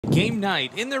game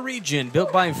night in the region,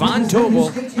 built by Von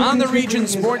Tobel on the Region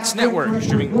Sports Network,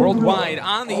 streaming worldwide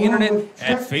on the internet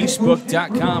at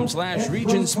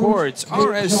facebook.com/Region Sports,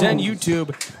 RSN YouTube,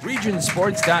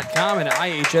 regionsports.com, and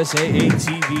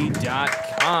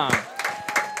IHSAATV.com.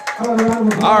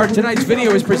 Our tonight's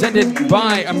video is presented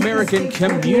by American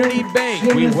Community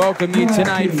Bank. We welcome you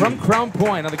tonight from Crown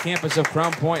Point on the campus of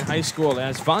Crown Point High School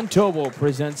as Von Tobel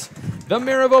presents the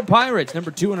Merrillville Pirates,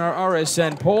 number 2 in our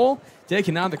RSN poll,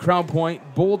 taking on the Crown Point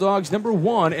Bulldogs, number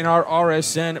 1 in our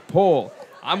RSN poll.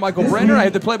 I'm Michael Brenner. I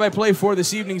have the play-by-play for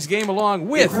this evening's game along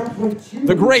with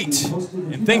the great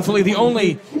and thankfully the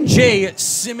only Jay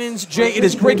Simmons. Jay, it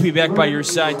is great to be back by your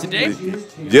side today.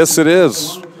 Yes, it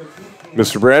is.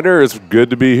 Mr. Brenner, it's good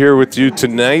to be here with you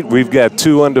tonight. We've got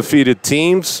 2 undefeated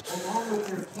teams.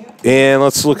 And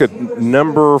let's look at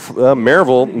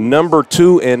Merrillville, number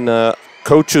 2 in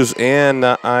coaches and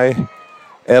IFCA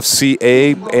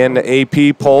and the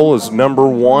AP poll is number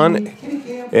 1.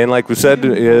 And like we said,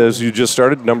 as you just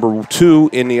started, number 2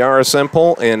 in the RSN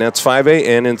poll, and that's 5A.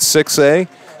 And in 6A,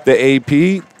 the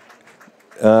AP,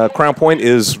 Crown Point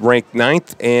is ranked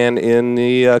 9th, and in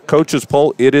the coaches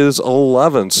poll, it is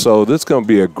 11th. So this is going to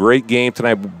be a great game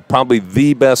tonight, probably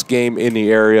the best game in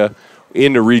the area,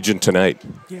 in the region tonight.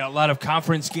 Yeah, a lot of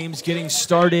conference games getting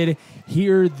started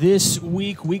here this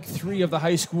week, week 3 of the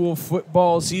high school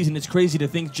football season. It's crazy to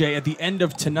think, Jay, at the end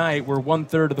of tonight, we're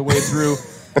 1/3 of the way through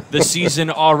the season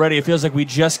already. It feels like we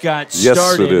just got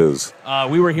started. Yes, it is.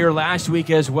 We were here last week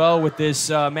as well with this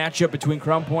matchup between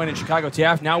Crown Point and Chicago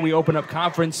Taft. Now we open up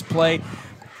conference play.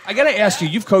 I got to ask you,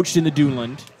 you've coached in the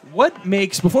Duneland. What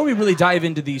makes, before we really dive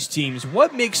into these teams,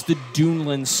 what makes the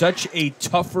Duneland such a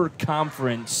tougher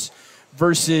conference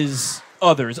versus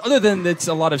others, other than it's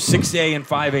a lot of 6A and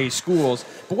 5A schools?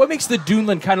 But what makes the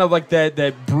Duneland kind of like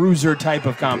that bruiser type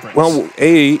of conference? Well,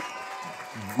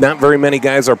 not very many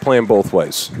guys are playing both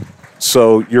ways.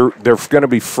 So they're going to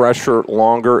be fresher,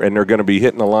 longer, and they're going to be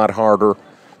hitting a lot harder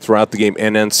throughout the game.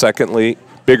 And then secondly,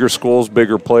 bigger schools,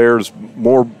 bigger players,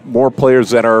 more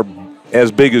players that are as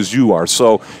big as you are.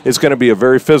 So it's going to be a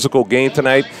very physical game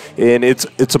tonight, and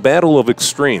it's a battle of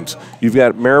extremes. You've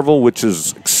got Merrillville, which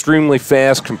is extremely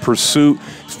fast, can pursue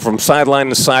from sideline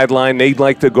to sideline. They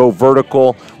like to go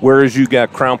vertical, whereas you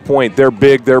got Crown Point. They're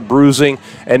big, they're bruising,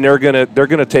 and they're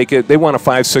gonna take it. They want a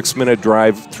 5-6 minute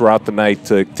drive throughout the night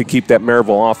to keep that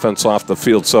Merrillville offense off the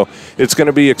field. So it's going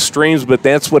to be extremes, but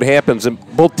that's what happens. And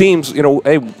both teams,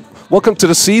 hey, welcome to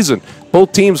the season.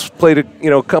 Both teams played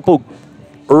a couple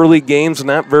early games,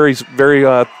 not very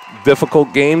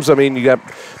difficult games. I mean, you got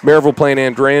Merrillville playing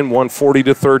Andrean, won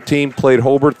 40-13, played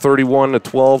Hobart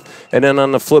 31-12, and then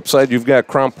on the flip side, you've got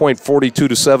Crown Point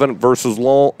 42-7 versus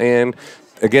Lowell, and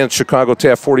against Chicago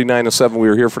Taft 49-7. We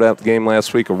were here for that game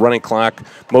last week, a running clock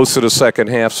most of the second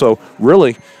half. So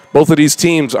really, both of these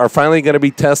teams are finally going to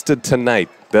be tested tonight.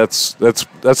 That's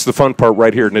the fun part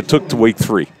right here, and it took to week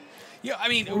 3. Yeah, I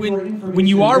mean, when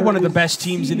you are one of the best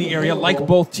teams in the area, like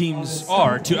both teams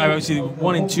are, obviously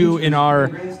 1 and 2 in our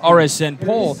RSN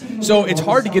poll, so it's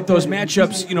hard to get those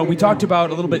matchups. We talked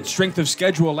about a little bit strength of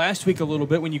schedule last week a little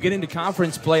bit. When you get into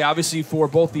conference play, obviously for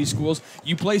both these schools,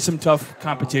 you play some tough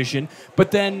competition, but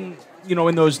then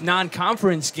in those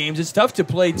non-conference games, it's tough to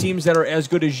play teams that are as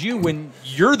good as you when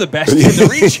you're the best in the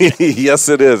region. Yes,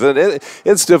 it is, and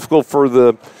it's difficult for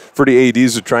the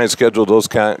ADs to try and schedule those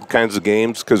kinds of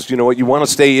games because you want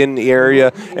to stay in the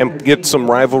area and get some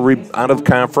rivalry out of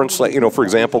conference. Like for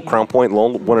example, Crown Point,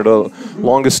 one of the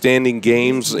longest-standing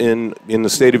games in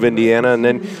the state of Indiana, and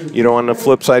then on the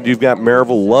flip side, you've got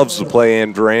Merrillville loves to play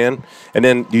Andrean. And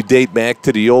then you date back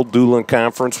to the old Duneland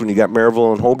Conference when you got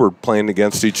Merrillville and Hobart playing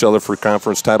against each other for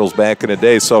conference titles back in the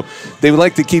day. So they would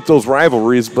like to keep those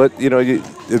rivalries, but,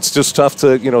 it's just tough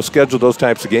to, schedule those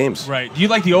types of games. Right. Do you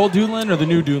like the old Duneland or the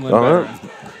new Duneland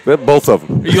better? Both of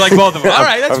them. You like both of them. All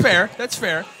right, that's fair. That's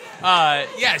fair.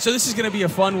 So this is going to be a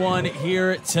fun one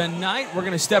here tonight. We're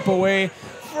going to step away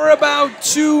for about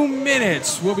 2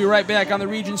 minutes. We'll be right back on the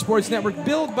Region Sports Network,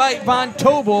 billed by Von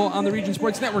Tobel on the Region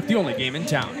Sports Network, the only game in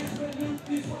town.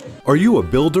 Are you a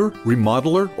builder,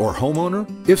 remodeler, or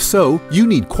homeowner? If so, you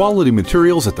need quality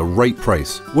materials at the right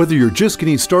price. Whether you're just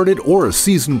getting started or a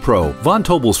seasoned pro, Von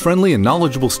Tobel's friendly and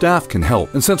knowledgeable staff can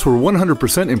help. And since we're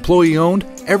 100%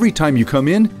 employee-owned, every time you come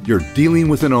in, you're dealing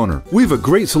with an owner. We have a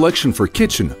great selection for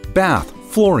kitchen, bath,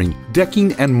 flooring,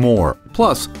 decking, and more.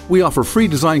 Plus, we offer free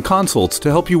design consults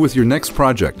to help you with your next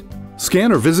project.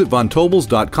 Scan or visit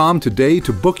vontobels.com today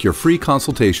to book your free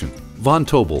consultation. Von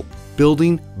Tobel,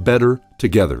 building better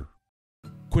together.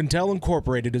 Quintel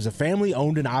Incorporated is a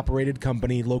family-owned and operated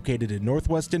company located in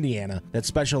Northwest Indiana that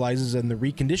specializes in the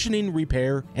reconditioning,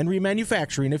 repair, and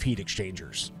remanufacturing of heat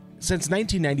exchangers. Since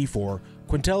 1994,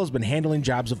 Quintel has been handling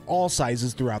jobs of all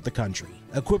sizes throughout the country.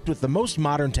 Equipped with the most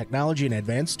modern technology and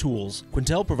advanced tools,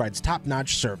 Quintel provides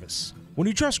top-notch service. When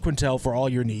you trust Quintel for all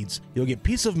your needs, you'll get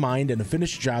peace of mind and a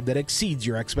finished job that exceeds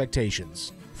your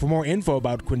expectations. For more info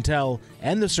about Quintel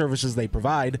and the services they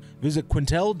provide, visit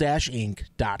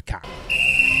quintel-inc.com.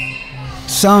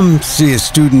 Some see a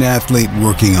student athlete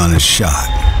working on a shot.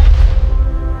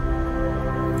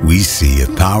 We see a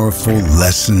powerful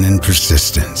lesson in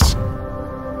persistence.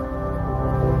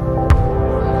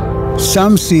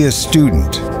 Some see a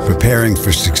student preparing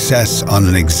for success on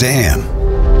an exam.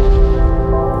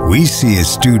 We see a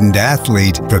student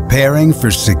athlete preparing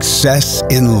for success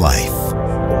in life.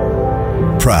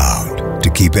 Proud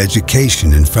to keep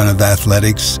education in front of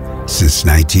athletics since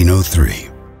 1903.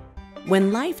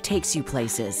 When life takes you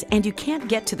places and you can't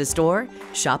get to the store,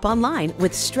 shop online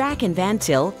with Strack and Van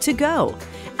Til To Go.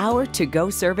 Our to-go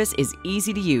service is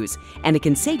easy to use and it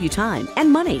can save you time and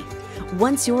money.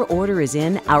 Once your order is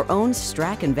in, our own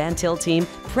Strack and Van Til team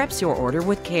preps your order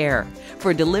with care.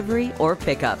 For delivery or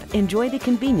pickup, enjoy the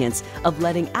convenience of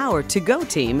letting our to-go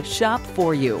team shop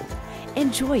for you.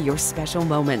 Enjoy your special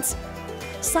moments.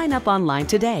 Sign up online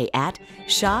today at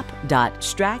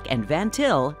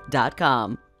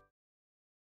shop.strackandvantil.com.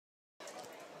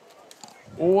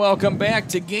 Welcome back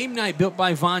to Game Night, built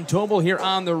by Von Tobel here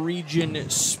on the Region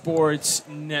Sports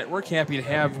Network. Happy to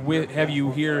have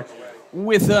you here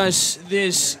with us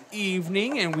this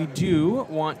evening, and we do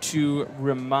want to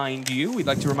remind you, we'd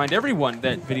like to remind everyone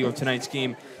that video of tonight's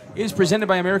game is presented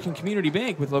by American Community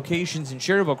Bank with locations in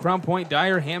Cherryville, Crown Point,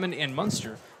 Dyer, Hammond, and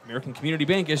Munster. American Community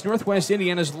Bank is Northwest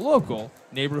Indiana's local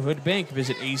neighborhood bank.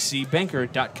 Visit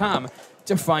acbanker.com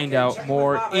to find out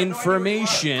more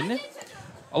information.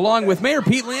 Along with Mayor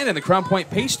Pete Land and the Crown Point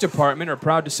Pace Department are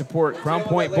proud to support Crown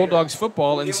Point Bulldogs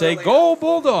football and say, "Go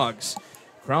Bulldogs!"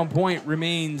 Crown Point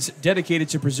remains dedicated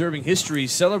to preserving history,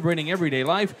 celebrating everyday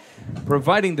life,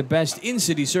 providing the best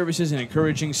in-city services, and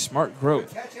encouraging smart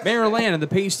growth. Mayor Land and the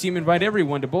Pace team invite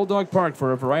everyone to Bulldog Park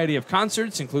for a variety of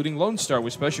concerts, including Lone Star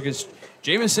with special guest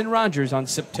Jamison Rogers on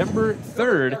September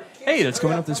 3rd. Hey, that's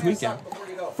coming up this weekend.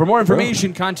 For more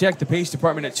information, contact the Pace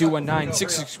Department at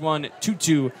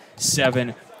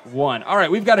 219-661-2271. All right,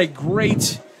 we've got a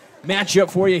great matchup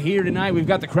for you here tonight. We've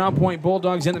got the Crown Point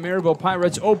Bulldogs and the Merrillville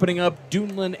Pirates opening up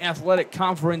Duneland Athletic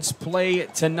Conference play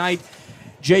tonight.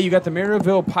 Jay, you got the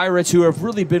Merrillville Pirates, who have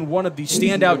really been one of the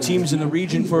standout teams in the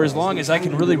region for as long as I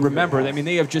can really remember. I mean,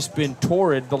 they have just been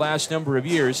torrid the last number of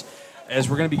years. As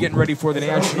we're going to be getting ready for the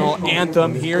national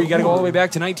anthem here, you got to go all the way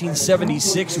back to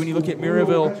 1976 when you look at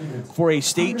Merrillville for a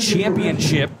state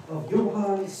championship.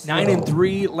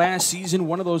 9-3 last season.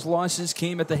 One of those losses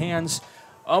came at the hands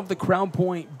of the Crown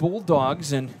Point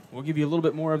Bulldogs, and we'll give you a little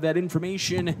bit more of that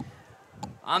information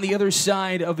on the other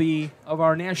side of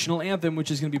our national anthem, which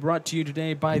is going to be brought to you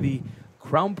today by the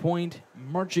Crown Point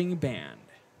Marching Band.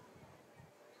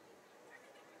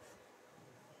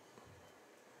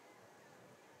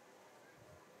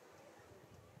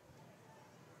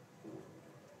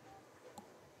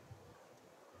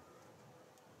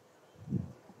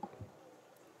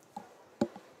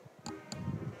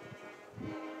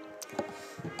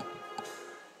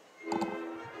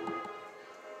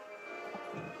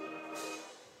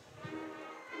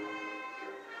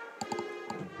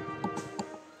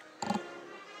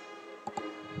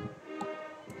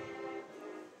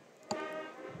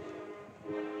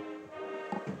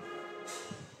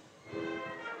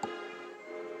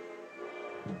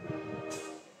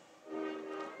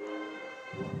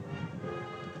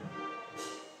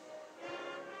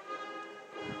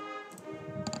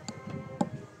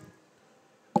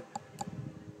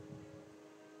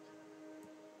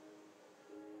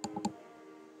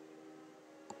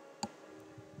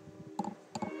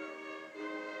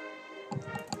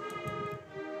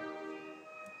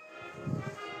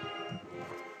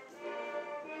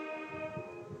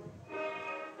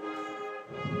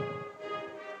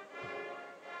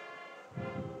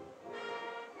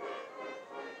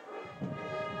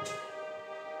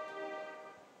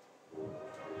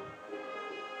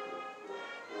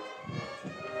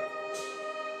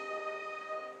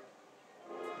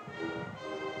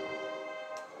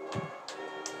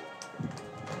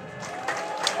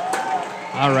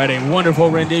 All right, a wonderful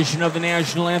rendition of the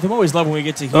national anthem. Always love when we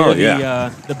get to hear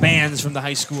the bands from the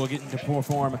high school getting to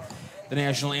perform the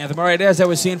national anthem. All right, as I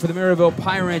was saying, for the Merrillville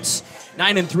Pirates,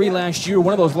 9-3 last year.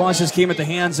 One of those losses came at the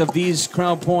hands of these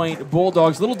Crown Point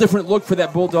Bulldogs. A little different look for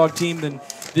that Bulldog team than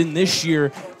this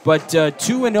year, but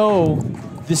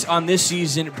 2-0 on this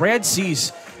season. Brad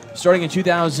Cease, starting in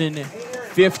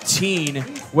 2015, is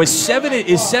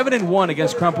 7-1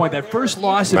 against Crown Point. That first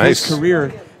loss of his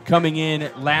career coming in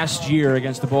last year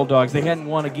against the Bulldogs. They hadn't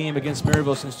won a game against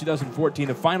Merrillville since 2014,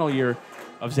 the final year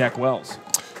of Zach Wells.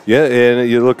 Yeah, and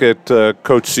you look at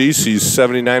Coach Cease, he's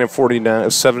 77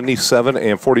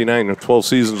 and 49 in 12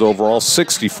 seasons overall,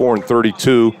 64 and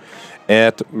 32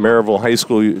 at Merrillville High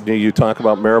School. You talk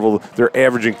about Merrillville, they're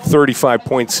averaging 35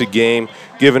 points a game,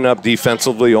 giving up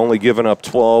defensively, only giving up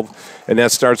 12. And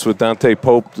that starts with Dante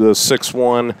Pope, the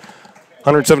 6'1",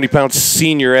 170-pound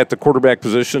senior at the quarterback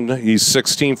position. He's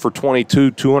 16 for 22,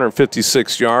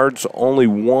 256 yards, only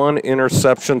one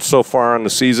interception so far on the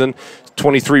season,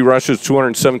 23 rushes,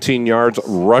 217 yards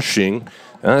rushing.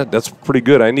 That's pretty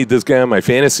good. I need this guy on my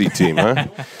fantasy team, huh?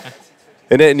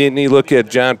 And then you look at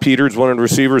John Peters, one of the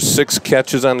receivers, 6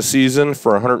 catches on the season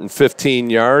for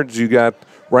 115 yards. You got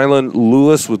Rylan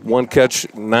Lewis with 1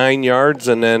 catch, 9 yards,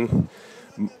 and then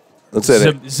let's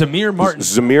say Zamir Martin.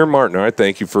 Zamir Martin. All right,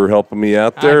 thank you for helping me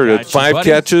out there. Got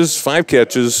you, 5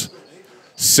 catches,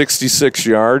 66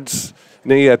 yards.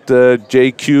 And then you got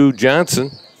J.Q.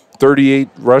 Johnson, 38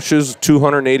 rushes,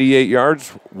 288 yards,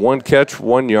 1 catch,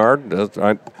 1 yard.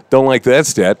 I don't like that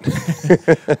stat.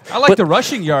 I like the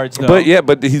rushing yards, though.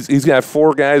 But he's got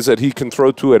 4 guys that he can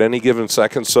throw to at any given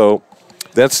second. So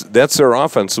that's their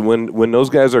offense. And when those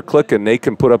guys are clicking, they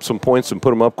can put up some points and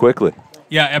put them up quickly.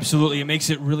 Yeah, absolutely. It makes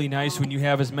it really nice when you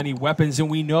have as many weapons. And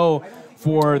we know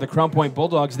for the Crown Point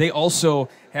Bulldogs, they also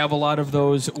have a lot of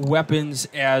those weapons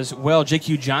as well.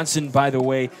 J.Q. Johnson, by the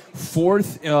way,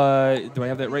 4th, do I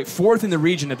have that right? 4th in the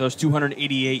region at those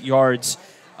 288 yards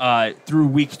through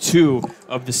week 2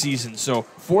 of the season. So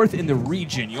 4th in the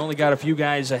region. You only got a few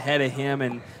guys ahead of him,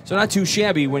 and so not too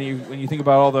shabby when you think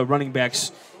about all the running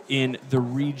backs in the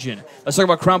region. Let's talk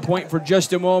about Crown Point for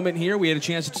just a moment here. We had a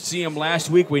chance to see them last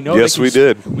week. We know we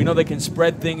did. We know they can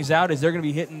spread things out as they're going to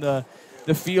be hitting the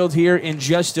field here in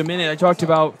just a minute. I talked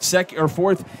about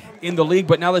 4th in the league,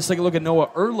 but now let's take a look at Noah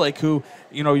Ehrlich, who,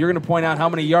 you're going to point out how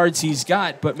many yards he's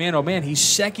got, but man, oh man, he's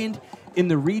 2nd in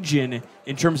the region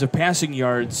in terms of passing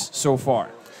yards so far.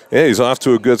 Yeah, he's off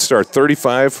to a good start.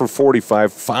 35 for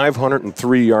 45,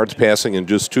 503 yards passing in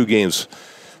just 2 games.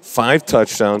 5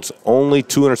 touchdowns, only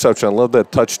 2 interceptions. I love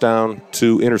that touchdown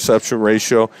to interception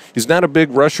ratio. He's not a big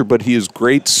rusher, but he is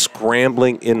great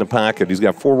scrambling in the pocket. He's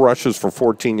got 4 rushes for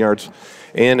 14 yards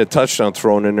and a touchdown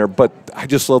thrown in there. But I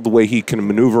just love the way he can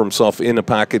maneuver himself in the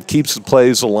pocket, keeps the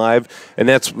plays alive, and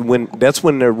that's when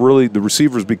the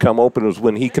receivers become open, is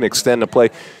when he can extend the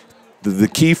play. The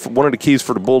key, one of the keys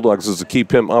for the Bulldogs is to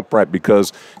keep him upright,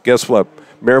 because guess what?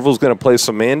 Merrillville's going to play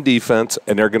some man defense,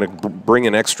 and they're going to bring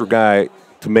an extra guy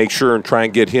to make sure and try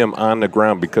and get him on the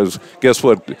ground, because guess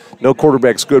what? No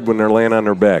quarterback's good when they're laying on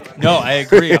their back. No, I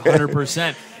agree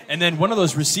 100%. And then one of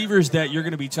those receivers that you're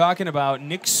going to be talking about,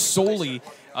 Nick Soley,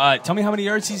 tell me how many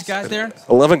yards he's got there?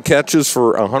 11 catches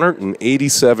for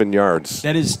 187 yards.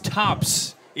 That is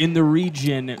tops in the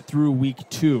region through week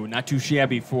 2. Not too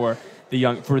shabby for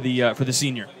the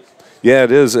senior. Yeah,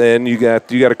 it is. And you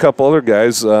got a couple other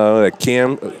guys,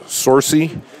 Cam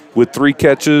Sorsey with 3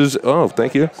 catches. Oh,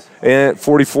 thank you. And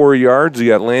 44 yards. You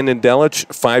got Landon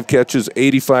Delich, 5 catches,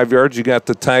 85 yards. You got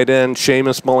the tight end,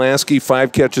 Seamus Molaski,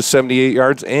 5 catches, 78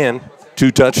 yards, and 2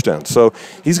 touchdowns. So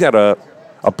he's got a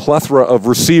plethora of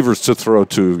receivers to throw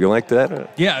to. You like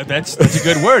that? Yeah, that's a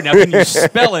good word. Now, can you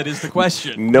spell it is the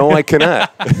question. No, I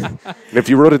cannot. And if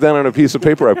you wrote it down on a piece of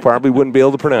paper, I probably wouldn't be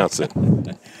able to pronounce it.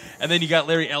 And then you got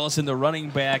Larry Ellison, the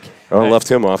running back. Oh, left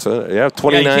him off. Yeah,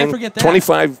 29, you can't forget that.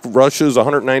 25 rushes,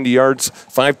 190 yards,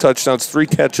 5 touchdowns, 3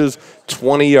 catches,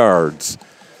 20 yards.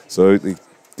 So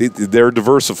they're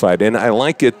diversified. And I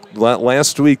like it.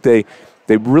 Last week they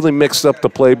really mixed up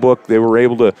the playbook. They were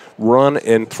able to run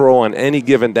and throw on any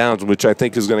given downs, which I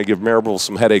think is going to give Merrillville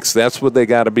some headaches. That's what they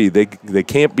got to be. They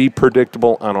can't be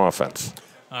predictable on offense.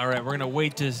 All right, we're going to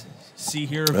wait to see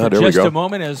here for just a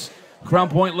moment as Crown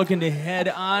Point looking to head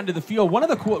on to the field. One of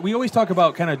the we always talk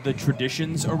about kind of the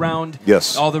traditions around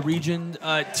all the region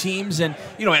teams, and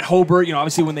at Hobart,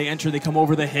 obviously when they enter, they come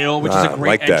over the hill, which is a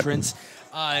great entrance.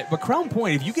 But Crown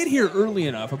Point, if you get here early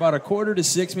enough, about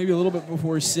 5:45, maybe a little bit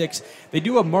before 6, they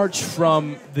do a march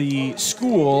from the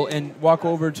school and walk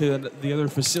over to the other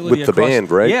facility. With the band,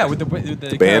 right? Yeah, with the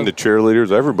band, the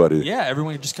cheerleaders, everybody. Yeah,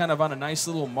 everyone just kind of on a nice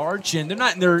little march, and they're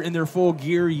not in their full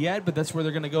gear yet, but that's where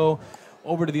they're going to go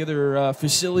over to the other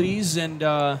facilities, and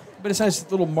but it's a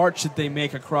nice little march that they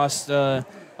make across the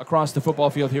football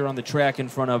field here on the track in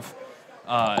front of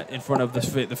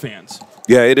the fans.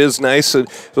 Yeah, it is nice.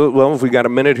 Well, if we got a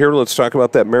minute here, let's talk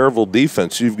about that Merrillville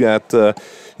defense. You've got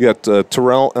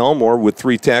Terrell Elmore with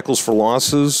 3 tackles for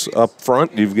losses up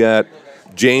front. You've got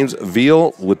James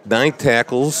Veal with 9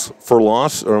 tackles for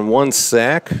loss and 1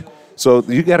 sack. So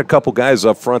you got a couple guys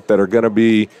up front that are going to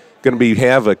be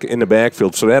havoc in the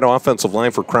backfield. So that offensive line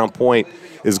for Crown Point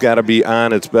has got to be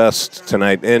on its best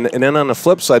tonight. And then on the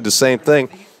flip side, the same thing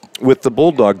with the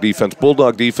Bulldog defense.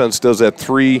 Bulldog defense does that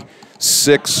 3-6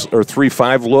 or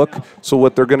 3-5 look. So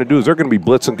what they're going to do is they're going to be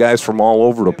blitzing guys from all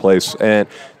over the place. And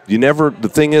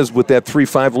the thing is with that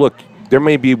 3-5 look, there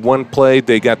may be one play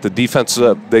they got the defense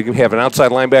they can have an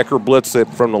outside linebacker blitz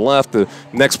from the left. The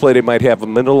next play they might have a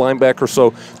middle linebacker.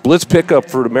 So blitz pickup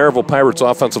for the Merrillville Pirates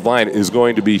offensive line is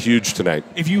going to be huge tonight.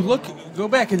 If you go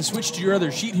back and switch to your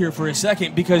other sheet here for a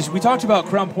second, because we talked about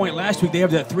Crown Point last week. They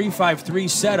have that 3-5-3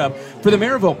 setup. For the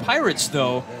Merrillville Pirates,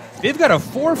 though, they've got a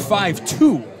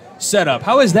 4-5-2 setup.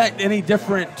 How is that any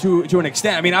different to an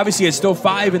extent? I mean, obviously it's still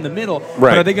 5 in the middle, right.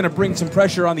 But are they going to bring some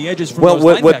pressure on the edges from those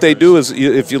linebackers? What they do is,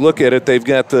 if you look at it, they've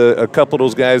got a couple of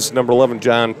those guys, number 11,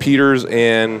 John Peters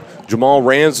and Jamal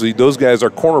Ramsey. Those guys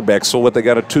are cornerbacks. So what they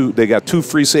got two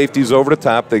free safeties over the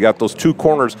top. They got those 2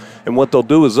 corners, and what they'll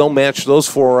do is they'll match those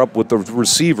 4 up with the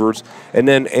receivers, and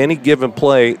then any given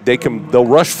play they'll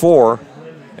rush 4,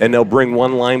 and they'll bring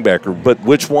 1 linebacker. But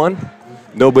which one?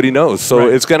 Nobody knows. So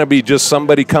It's going to be just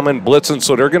somebody coming blitzing.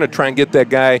 So they're going to try and get that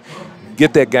guy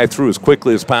through as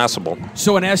quickly as possible.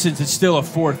 So in essence, it's still a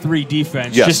 4-3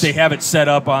 defense. Yes. Just they have it set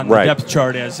up on the depth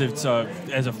chart as it's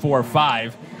as a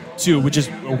 4-5. Too, which is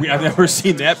I've never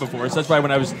seen that before. So that's why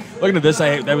when I was looking at this,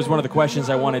 that was one of the questions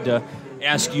I wanted to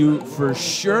ask you for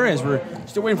sure. As we're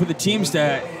still waiting for the teams to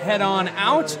head on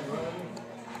out.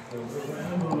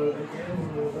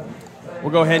 We'll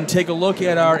go ahead and take a look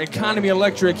at our Economy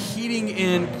Electric heating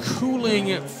and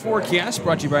cooling forecast,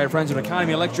 brought to you by our friends at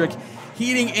Economy Electric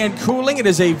Heating and Cooling. It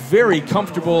is a very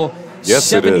comfortable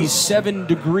 77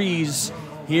 degrees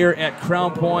here at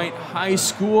Crown Point High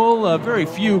School. Very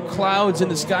few clouds in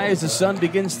the sky as the sun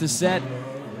begins to set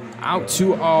out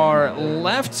to our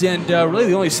left. And really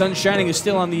the only sun shining is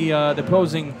still on the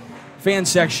opposing fan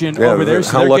section over there.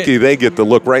 So how lucky they get to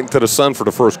look right into the sun for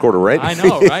the first quarter, right? I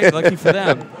know, right? Lucky for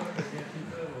them.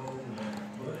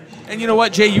 And you know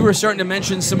what, Jay? You were starting to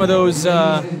mention some of those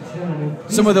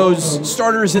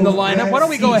starters in the lineup. Why don't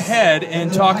we go ahead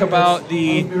and talk about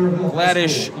the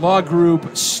Gladish Law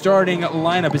Group starting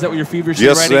lineup? Is that what you're feverishly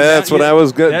writing? Yes, that's what I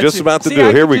was just about to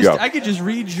do. Here we go. I could just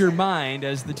read your mind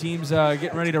as the team's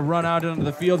getting ready to run out onto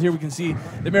the field. Here we can see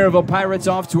the Merrillville Pirates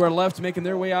off to our left, making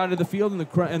their way out of the field, and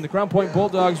the Crown Point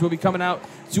Bulldogs will be coming out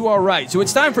to our right. So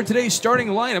it's time for today's starting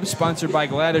lineup, sponsored by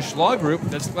Gladish Law Group.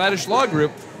 That's Gladish Law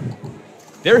Group.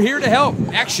 They're here to help.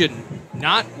 Action,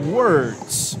 not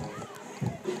words.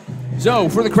 So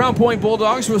for the Crown Point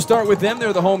Bulldogs, we'll start with them.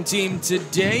 They're the home team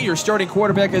today. Your starting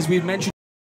quarterback, as we've mentioned,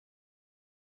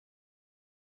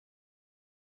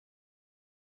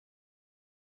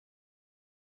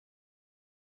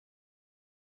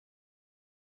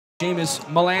 Jameis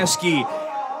Molaski.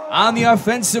 On the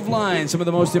offensive line, some of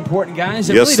the most important guys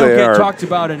that really don't get talked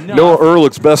about enough. Noah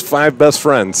Ehrlich's five best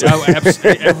friends.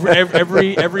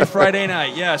 every Friday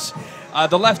night, yes.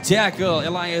 The left tackle,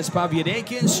 Elias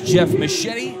Paviadakis, Jeff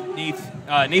Machete,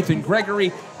 Nathan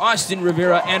Gregory, Austin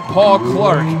Rivera, and Paul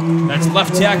Clark. That's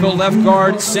left tackle, left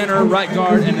guard, center, right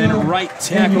guard, and then right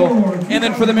tackle. And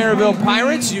then for the Merrillville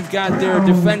Pirates, you've got their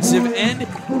defensive end,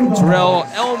 Terrell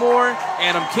Elmore,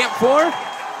 Adam Campfor,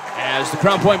 as the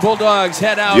Crown Point Bulldogs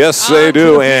head out. Yes, they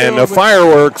do, and the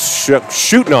fireworks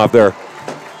shooting off there.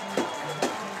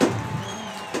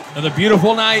 Another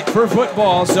beautiful night for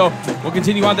football. So we'll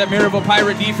continue on that Merrillville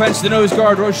Pirate defense. The nose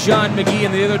guard, Roshan McGee,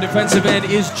 and the other defensive end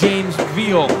is James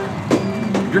Veal.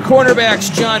 Your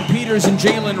cornerbacks, John Peters and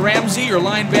Jalen Ramsey. Your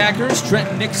linebackers,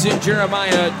 Trenton Nixon,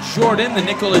 Jeremiah Jordan. The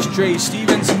nickel is Trey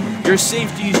Stevens. Your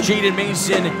safeties, Jaden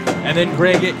Mason, and then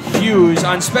Greg Hughes.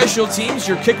 On special teams,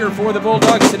 your kicker for the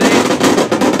Bulldogs today,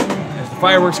 as the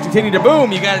fireworks continue to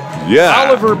boom, you got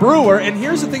Oliver Brewer. And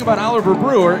here's the thing about Oliver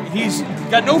Brewer. He's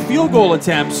got no field goal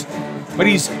attempts, but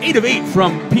he's 8 of 8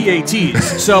 from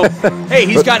PATs. So, hey,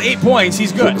 he's got 8 points.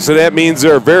 He's good. So that means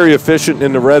they're very efficient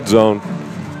in the red zone.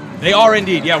 They are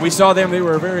indeed. Yeah, we saw them. They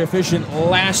were very efficient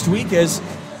last week as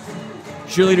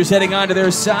cheerleaders heading onto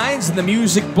their sides and the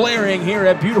music blaring here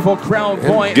at beautiful Crown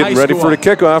Point High School. Getting ready for the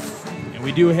kickoff. And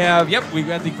we do have, we've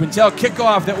got the Quintel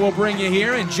kickoff that we'll bring you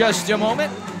here in just a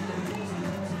moment.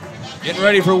 Getting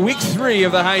ready for week 3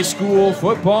 of the high school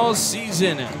football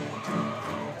season.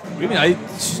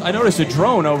 I noticed a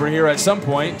drone over here at some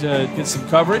point to get some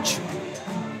coverage.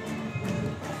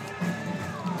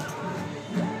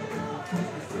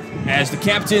 As the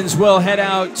captains will head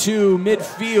out to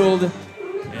midfield,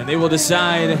 and they will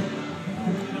decide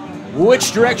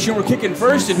which direction we're kicking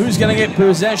first and who's going to get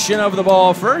possession of the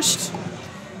ball first.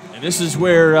 And this is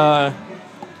where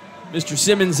Mr.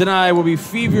 Simmons and I will be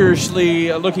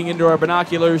feverishly looking into our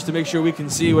binoculars to make sure we can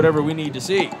see whatever we need to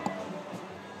see.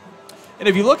 And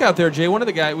if you look out there, Jay, one of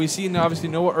the guys, we see obviously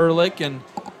Noah Ehrlich and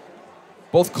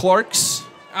both Clarks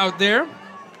out there.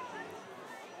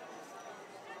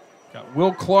 Got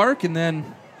Will Clark, and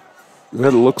then it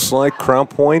looks like Crown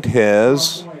Point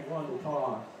has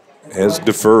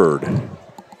deferred.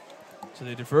 So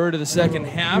they defer to the second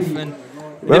half, and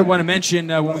I did want to mention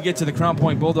when we get to the Crown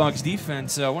Point Bulldogs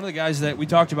defense, one of the guys that we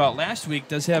talked about last week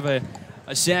does have a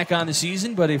sack on the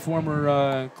season, but a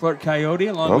former Clark Coyote,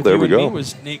 along with you and me,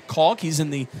 was Nate Kalk. He's in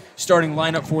the starting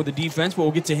lineup for the defense, but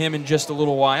we'll get to him in just a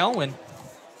little while when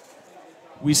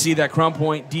we see that Crown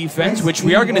Point defense, which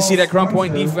we are going to see that Crown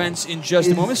Point defense in just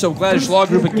a moment. So Gladys Law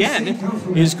Group, again,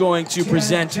 is going to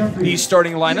present the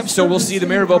starting lineup. So we'll see the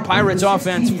Merrillville Pirates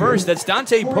offense first. That's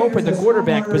Dante Pope at the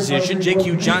quarterback position,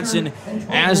 J.Q. Johnson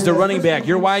as the running back.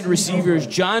 Your wide receivers,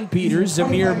 John Peters,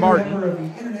 Zamir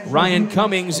Martin, Ryan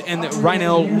Cummings, and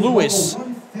Rynell Lewis,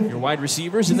 your wide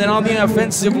receivers. And then on the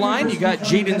offensive line, you got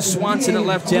Jaden Swanson at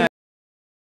left tackle.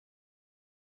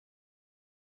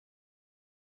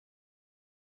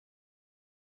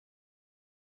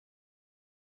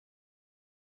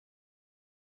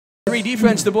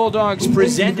 Defense the Bulldogs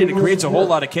presented. It creates a whole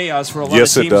lot of chaos for a lot of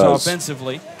teams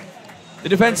offensively. The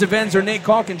defensive ends are Nate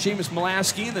Kalk and Seamus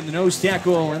Mulaski, and then the nose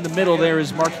tackle in the middle there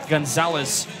is Mark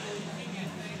Gonzalez.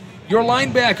 Your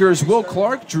linebackers, Will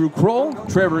Clark, Drew Kroll,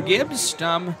 Trevor Gibbs,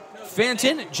 Tom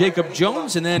Fanton, Jacob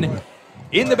Jones, and then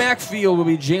in the backfield will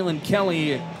be Jalen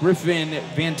Kelly, Griffin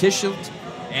Van Tischelt,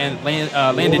 and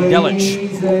Landon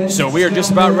Delich. So we are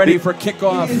just about ready for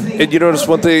kickoff. And you notice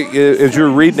one thing, as you were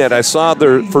reading that, I saw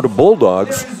there for the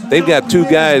Bulldogs, they've got two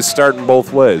guys starting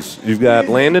both ways. You've got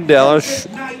Landon Delich,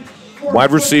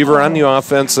 wide receiver on the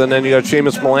offense, and then you got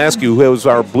Seamus Mulaski, who was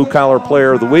our blue-collar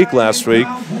player of the week last week,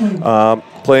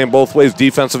 playing both ways,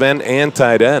 defensive end and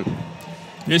tight end.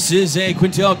 This is a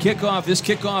Quintel kickoff. This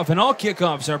kickoff and all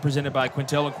kickoffs are presented by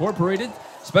Quintel Incorporated,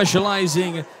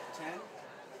 specializing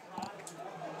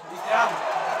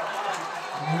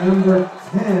Number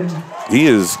 10. He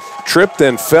is tripped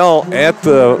and fell at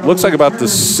the, looks like about the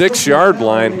 6-yard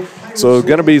line. So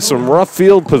going to be some rough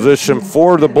field position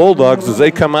for the Bulldogs as they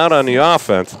come out on the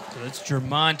offense. So that's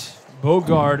Jermont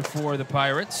Bogard for the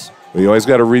Pirates. Well, you always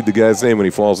got to read the guy's name when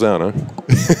he falls down, huh?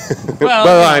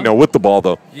 Well, I know, with the ball,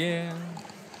 though. Yeah.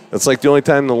 It's like the only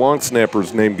time the long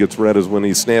snapper's name gets read is when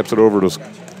he snaps it over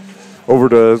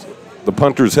to the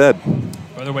punter's head.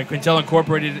 By the way, Quintel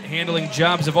Incorporated handling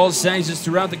jobs of all sizes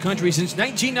throughout the country since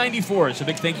 1994. So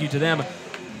big thank you to them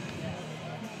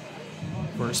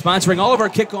for sponsoring all of our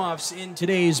kickoffs in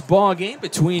today's ball game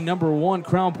between number 1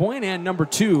 Crown Point and number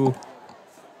 2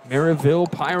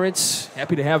 Merrillville Pirates.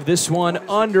 Happy to have this one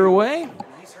underway.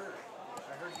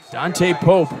 Dante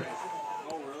Pope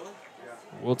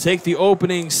will take the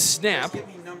opening snap.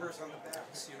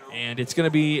 And it's going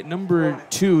to be number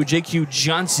 2, J.Q.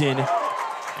 Johnson.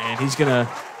 And he's going to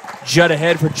jut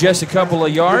ahead for just a couple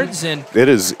of yards. And it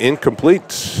is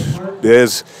incomplete.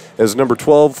 As number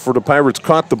 12 for the Pirates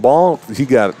caught the ball, he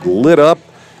got lit up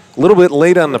a little bit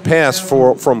late on the pass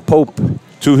from Pope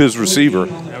to his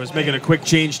receiver. I was making a quick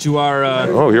change to our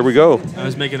oh, here we go. I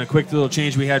was making a quick little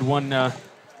change. We had one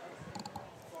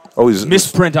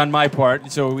misprint on my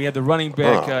part. So we had the running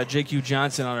back, J.Q.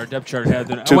 Johnson, on our depth chart.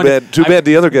 Too bad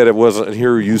the other guy that wasn't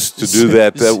here used to do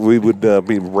that we would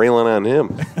be railing on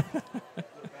him.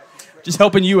 Just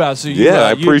helping you out. So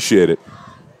I appreciate it.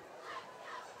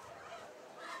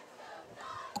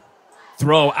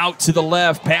 Throw out to the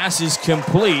left. Pass is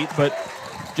complete, but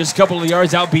just a couple of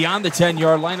yards out beyond the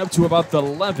 10-yard line, up to about the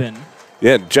 11.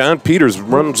 Yeah, John Peters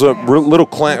runs a little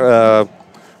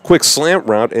quick slant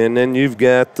route, and then you've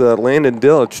got Landon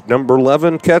Delich, number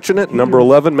 11, catching it, number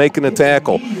 11 making a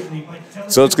tackle.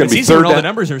 So it's going to be third. All the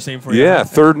numbers are the same for you. Yeah,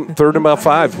 third and about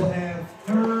 5.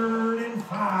 Third and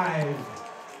 5.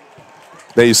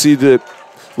 Now you see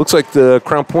looks like the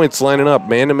Crown Point's lining up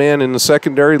man-to-man in the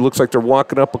secondary. Looks like they're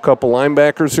walking up a couple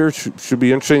linebackers here. Should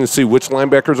be interesting to see which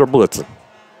linebackers are blitzing.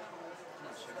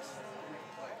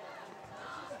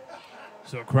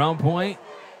 So Crown Point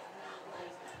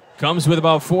comes with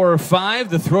about 4 or 5.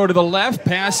 The throw to the left.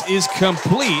 Pass is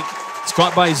complete. It's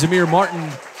caught by Zamir Martin.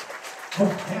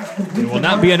 It will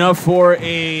not be enough for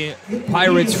a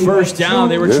Pirates first down.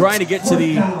 They were trying to get to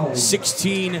the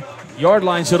 16-yard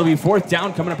line, so it'll be 4th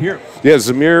down coming up here. Yeah,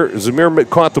 Zamir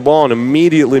caught the ball and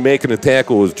immediately making a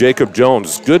tackle was Jacob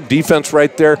Jones. Good defense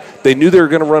right there. They knew they were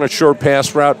going to run a short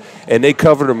pass route, and they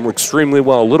covered him extremely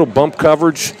well. A little bump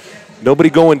coverage. Nobody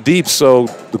going deep, so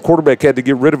the quarterback had to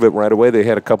get rid of it right away. They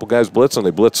had a couple guys blitzing.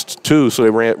 They blitzed 2, so they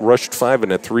rushed 5 in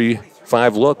that 3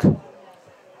 5 look.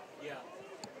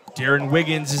 Darren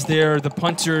Wiggins is there, the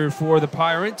punter for the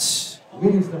Pirates.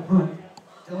 Wiggins the punt.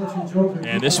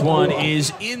 And this one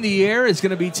is in the air. It's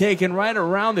going to be taken right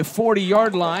around the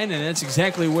 40-yard line, and that's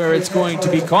exactly where it's going to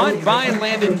be caught by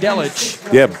Landon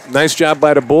Delich. Yeah, nice job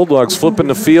by the Bulldogs flipping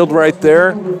the field right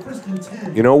there.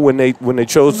 You know, when they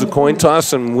chose the coin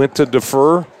toss and went to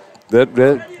defer,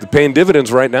 they're paying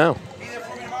dividends right now.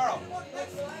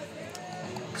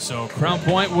 So Crown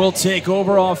Point will take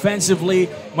over offensively,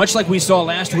 much like we saw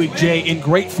last week, Jay, in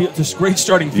great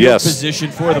starting field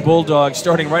position for the Bulldogs,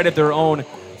 starting right at their own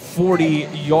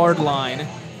 40-yard line.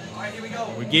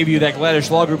 We gave you that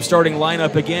Gladys Law Group starting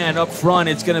lineup again. Up front,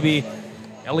 it's going to be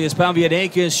Elias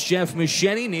Paviadakis, Jeff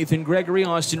Machete, Nathan Gregory,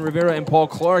 Austin Rivera, and Paul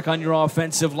Clark on your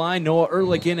offensive line. Noah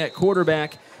Ehrlich in at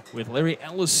quarterback with Larry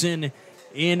Ellison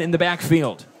in the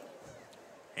backfield.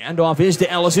 Handoff is to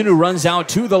Ellison, who runs out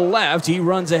to the left. He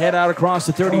runs ahead out across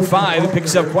the 35 and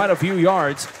picks up quite a few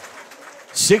yards.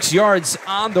 6 yards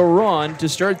on the run to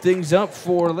start things up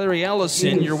for Larry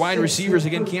Ellison. Your wide receivers,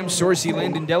 again, Cam Sorsey,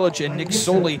 Landon Delich, and Nick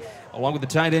Soley, along with the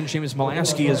tight end, Seamus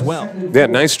Molaski, as well. Yeah,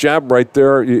 nice job right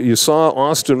there. You saw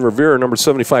Austin Rivera, number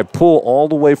 75, pull all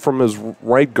the way from his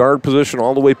right guard position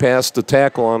all the way past the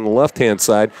tackle on the left-hand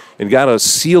side and got us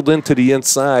sealed into the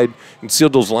inside and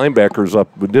sealed those linebackers up.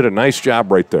 We did a nice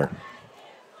job right there.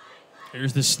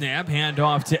 Here's the snap,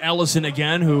 handoff to Ellison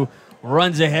again, who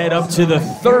runs ahead up to the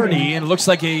 30, and it looks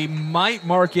like he might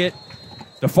mark it.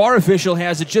 The far official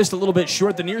has it just a little bit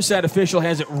short. The near side official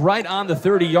has it right on the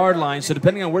 30-yard line, so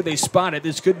depending on where they spot it,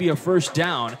 this could be a first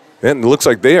down. And it looks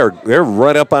like they're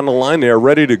right up on the line. They're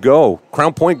ready to go.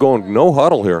 Crown Point going no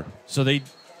huddle here. So they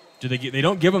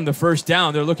don't give them the first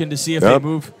down. They're looking to see if they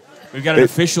move. We've got an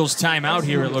official's timeout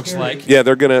here, it looks like. Yeah,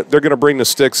 they're gonna bring the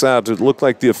sticks out. It looked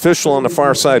like the official on the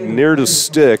far side near the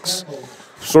sticks.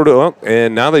 Sort of up,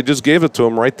 and now they just gave it to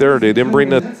him right there. They didn't bring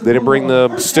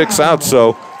the sticks out,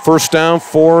 so first down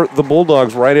for the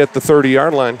Bulldogs right at the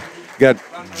 30-yard line. Got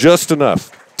just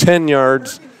enough, 10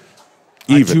 yards,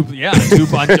 even.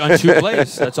 On two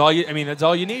plays. That's all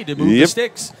you need to move the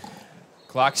sticks.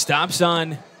 Clock stops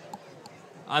on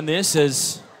this,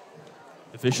 as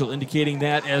official indicating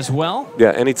that as well. Yeah,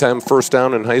 anytime first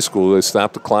down in high school, they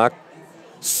stop the clock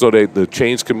so the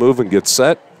chains can move and get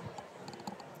set.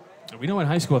 We know in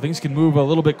high school things can move a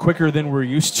little bit quicker than we're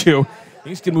used to.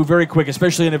 Things can move very quick,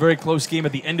 especially in a very close game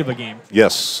at the end of a game.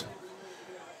 Yes.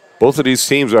 Both of these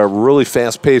teams are really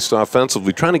fast-paced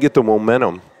offensively, trying to get the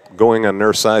momentum going on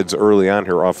their sides early on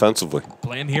here offensively.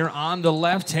 Playing here on the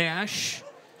left hash.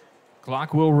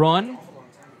 Clock will run.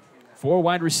 Three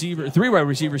wide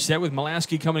receivers set with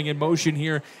Molaski coming in motion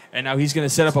here, and now he's going to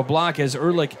set up a block as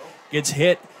Ehrlich gets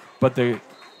hit, but the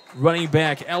running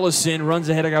back Ellison runs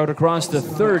ahead out across the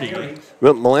 30.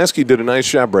 Well, Molaski did a nice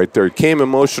job right there. He came in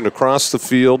motion across the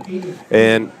field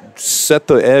and set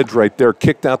the edge right there,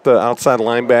 kicked out the outside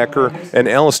linebacker, and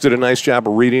Ellis did a nice job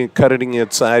of reading, cutting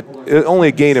inside. Only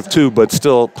a gain of 2, but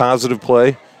still positive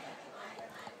play.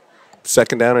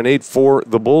 2nd down and 8 for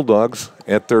the Bulldogs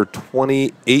at their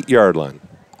 28-yard line.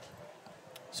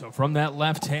 So from that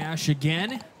left hash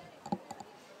again.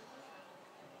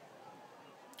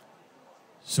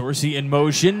 Sorsey in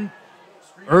motion.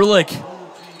 Ehrlich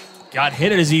got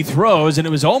hit as he throws, and it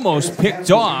was almost picked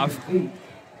off.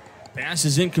 Pass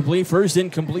is incomplete. First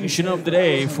incompletion of the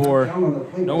day for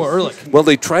Noah Ehrlich. Well,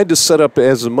 they tried to set up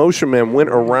as the motion man went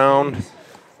around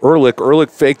Ehrlich. Ehrlich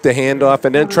faked the handoff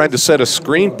and then tried to set a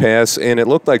screen pass, and it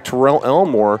looked like Terrell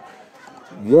Elmore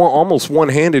almost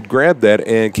one-handed grabbed that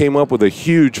and came up with a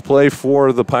huge play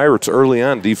for the Pirates early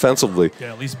on defensively.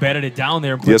 Yeah, at least batted it down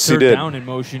there and put third down in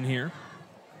motion here.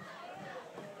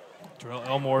 Terrell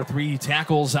Elmore, 3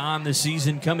 tackles on the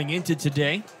season coming into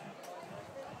today.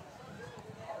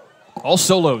 All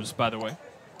solos, by the way.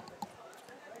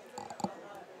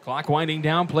 Clock winding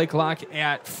down, play clock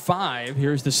at 5.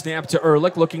 Here's the snap to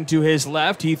Ehrlich, looking to his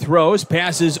left. He throws,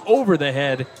 passes over the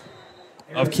head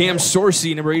of Cam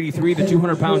Sorsey, number 83, the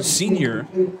 200-pound senior.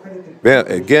 Yeah,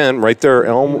 again, right there,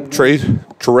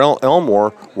 Terrell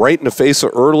Elmore, right in the face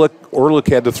of Ehrlich. Ehrlich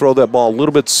had to throw that ball a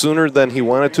little bit sooner than he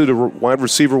wanted to. The wide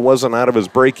receiver wasn't out of his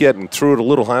break yet and threw it a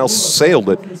little high, sailed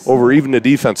it over even the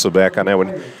defensive back on that one.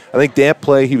 I think that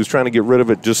play, he was trying to get rid of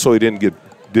it just so he didn't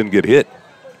get hit.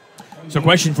 So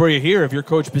question for you here, if you're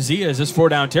Coach Pazia, is this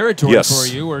 4-down territory for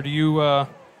you, or do you... Well,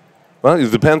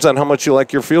 it depends on how much you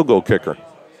like your field goal kicker.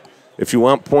 If you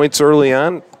want points early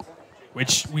on.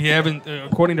 Which we haven't,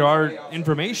 according to our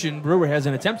information, Brewer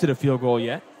hasn't attempted a field goal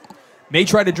yet. May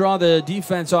try to draw the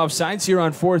defense off sides here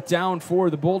on 4th down for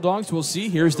the Bulldogs. We'll see.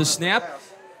 Here's the snap.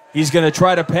 He's going to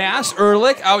try to pass.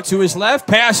 Ehrlich out to his left.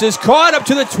 Pass is caught up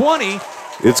to the 20.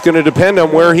 It's going to depend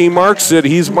on where he marks it.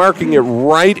 He's marking it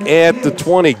right at the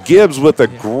 20. Gibbs with a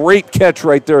great catch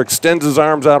right there. Extends his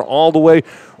arms out all the way.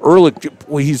 Ehrlich,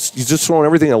 well, he's just throwing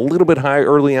everything a little bit high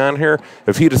early on here.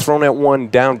 If he'd have thrown that one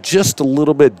down just a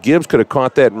little bit, Gibbs could have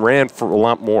caught that and ran for a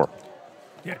lot more.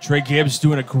 Yeah, Trey Gibbs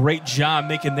doing a great job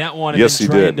making that one. And yes, then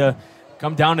he trying did. To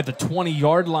come down at the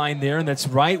 20-yard line there, and that's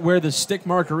right where the stick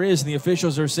marker is, and the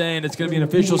officials are saying it's going to be an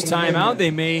official's timeout.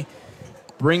 They may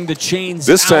bring the chains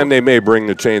This out. time they may bring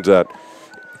the chains out.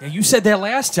 Yeah, you said that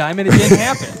last time, and it didn't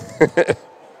happen.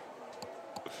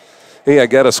 Hey, I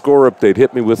got a score update.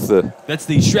 Hit me with the... That's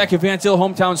the Shrek and Van Til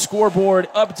hometown scoreboard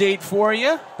update for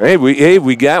you. Hey,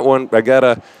 we got one. I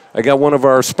got one of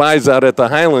our spies out at the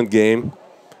Highland game.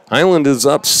 Highland is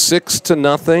up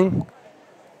 6-0.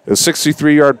 A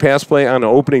 63-yard pass play on the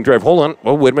opening drive. Hold on.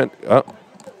 Oh, wait a minute.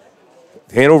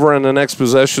 Hanover on the next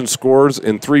possession scores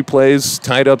in 3 plays,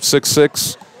 tied up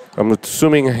 6-6. I'm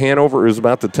assuming Hanover is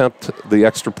about to attempt the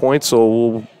extra point, so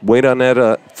we'll wait on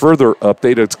that further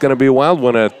update. It's going to be a wild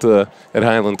one at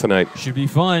Highland tonight. Should be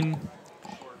fun.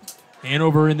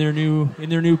 Hanover in their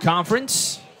new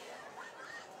conference.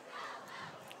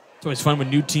 It's always fun when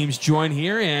new teams join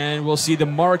here, and we'll see the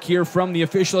mark here from the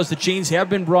official as the chains have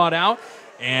been brought out,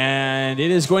 and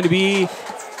it is going to be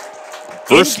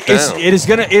first down. It's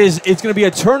going to be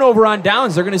a turnover on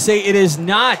downs. They're going to say it is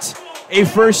not a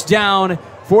first down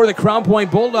for the Crown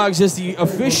Point Bulldogs as the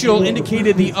official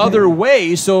indicated the other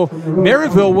way. So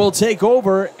Merrillville will take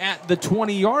over at the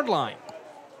 20-yard line.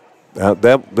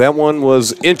 That one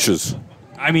was inches.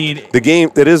 I mean,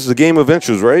 it is the game of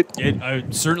inches, right?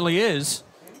 It certainly is.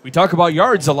 We talk about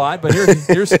yards a lot, but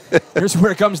here's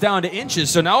where it comes down to inches.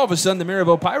 So now all of a sudden the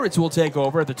Merrillville Pirates will take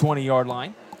over at the 20-yard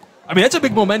line. I mean, that's a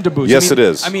big momentum boost. Yes, it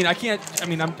is. I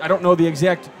don't know the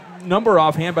exact number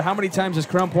offhand, but how many times has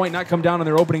Crown Point not come down on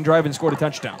their opening drive and scored a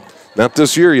touchdown? Not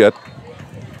this year yet.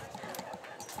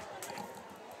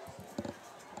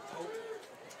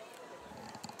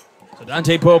 So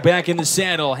Dante Pope back in the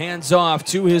saddle, hands off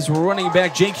to his running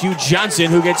back, J.Q.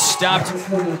 Johnson, who gets stopped,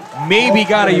 maybe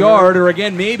got a yard, or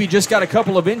again, maybe just got a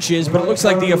couple of inches, but it looks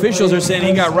like the officials are saying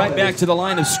he got right back to the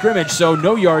line of scrimmage, so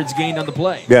no yards gained on the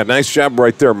play. Yeah, nice job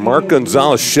right there. Mark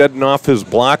Gonzalez shedding off his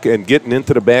block and getting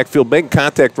into the backfield, making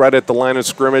contact right at the line of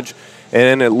scrimmage,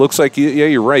 and it looks like, yeah,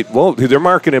 you're right. Well, they're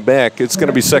marking it back. It's going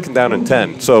to be 2nd down and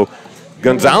 10. So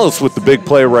Gonzalez with the big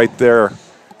play right there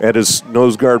at his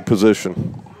nose guard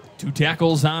position. 2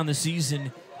 tackles on the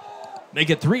season. Make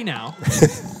it 3 now.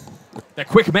 That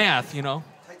quick math, you know.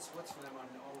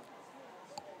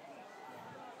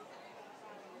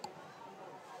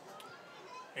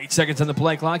 8 seconds on the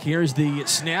play clock. Here's the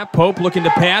snap. Pope looking to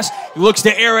pass. He looks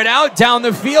to air it out down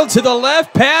the field to the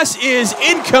left. Pass is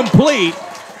incomplete.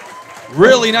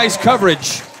 Really nice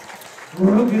coverage.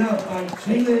 Broken up by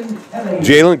Jalen Kelly.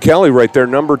 Jalen Kelly right there,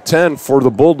 number 10 for the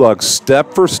Bulldogs.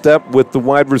 Step for step with the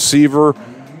wide receiver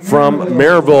from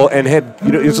Merrillville, and had,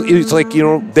 it's like,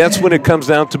 that's when it comes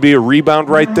down to be a rebound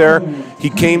right there. He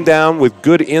came down with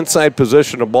good inside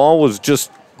position. The ball was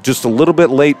just a little bit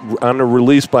late on the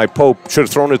release by Pope. Should have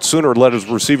thrown it sooner, let his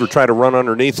receiver try to run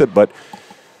underneath it, but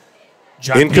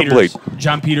incomplete.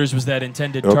 John Peters was that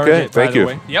intended target, thank you.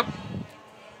 Way. Yep.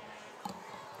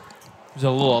 There's a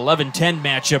little 11-10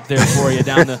 matchup there for you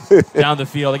down the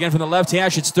field. Again, from the left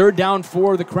hash, it's 3rd down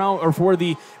for the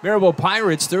Merrillville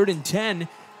Pirates, 3rd and 10.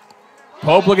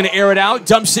 Pope looking to air it out,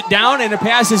 dumps it down, and the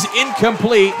pass is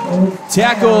incomplete.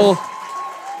 Tackle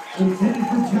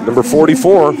number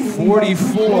 44.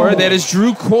 44, that is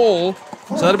Drew Cole.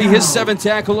 So that'll be his 7th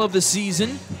tackle of the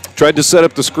season. Tried to set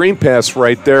up the screen pass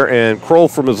right there, and Kroll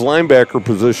from his linebacker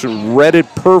position read it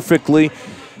perfectly,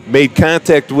 made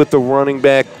contact with the running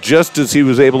back just as he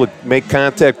was able to make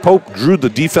contact. Pope drew the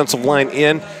defensive line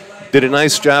in, did a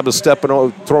nice job of stepping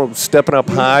up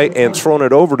high and throwing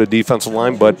it over the defensive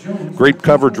line, but great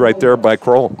coverage right there by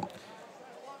Kroll.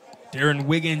 Darren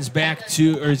Wiggins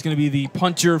is going to be the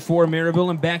punter for Merrillville,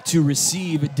 and back to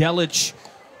receive Delich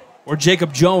or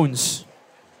Jacob Jones.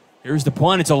 Here's the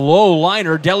punt. It's a low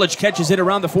liner. Delich catches it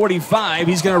around the 45.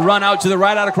 He's going to run out to the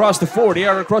right, out across the 40,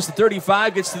 out across the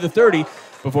 35, gets to the 30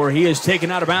 before he is taken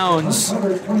out of bounds.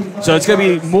 So it's going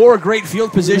to be more great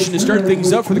field position to start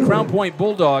things up for the Crown Point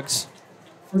Bulldogs.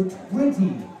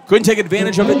 Couldn't take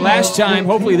advantage of it last time.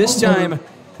 Hopefully this time,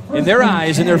 in their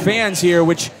eyes and their fans here,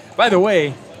 which, by the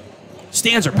way,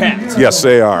 stands are packed. Yes,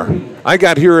 they are. I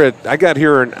got here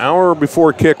an hour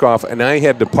before kickoff, and I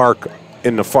had to park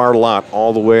in the far lot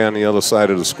all the way on the other side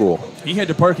of the school. He had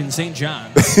to park in St.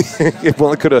 John.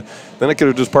 Well, I could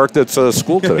have just parked at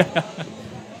school today.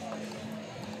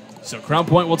 So Crown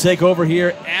Point will take over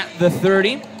here at the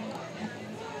 30.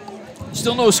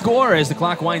 Still no score as the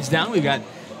clock winds down. We've got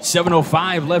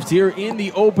 7:05 left here in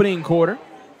the opening quarter.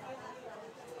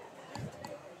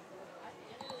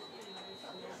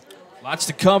 Lots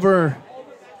to cover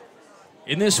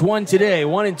in this one today.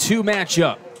 1-2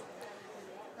 matchup.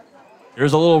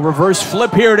 There's a little reverse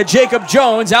flip here to Jacob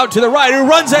Jones out to the right, who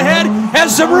runs ahead,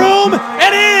 has some room,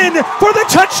 and in for the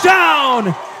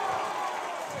touchdown.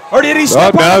 Or did he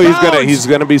step out of bounds? No, he's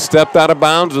gonna be stepped out of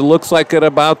bounds. It looks like at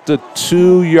about the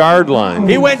 2-yard line.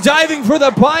 He went diving for the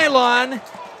pylon,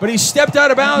 but he stepped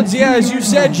out of bounds. Yeah, as you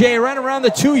said, Jay, right around the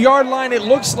 2-yard line. It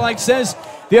looks like, says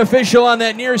the official on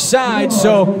that near side.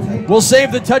 So we'll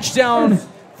save the touchdown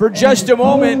for just a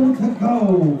moment.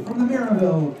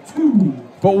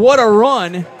 But what a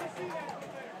run.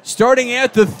 Starting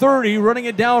at the 30, running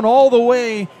it down all the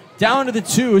way down to the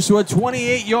 2. So a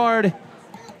 28-yard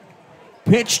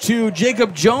pitch to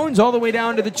Jacob Jones all the way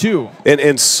down to the 2.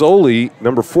 And Soley,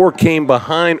 number 4, came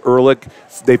behind Ehrlich.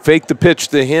 They faked the pitch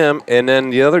to him, and then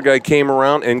the other guy came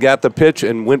around and got the pitch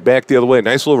and went back the other way.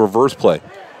 Nice little reverse play.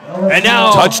 And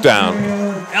now touchdown.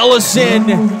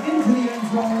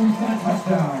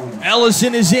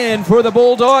 Ellison is in for the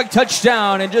Bulldog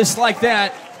touchdown, and just like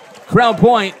that, Crown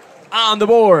Point on the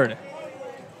board.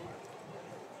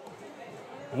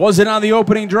 Wasn't on the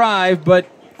opening drive, but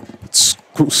it's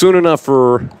soon enough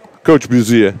for Coach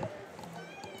Buzia.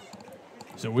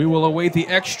 So we will await the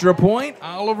extra point.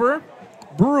 Oliver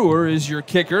Brewer is your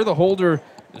kicker. The holder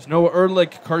is Noah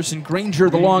Ehrlich, Carson Granger,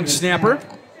 the long snapper.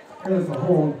 There's the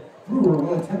hold. Brewer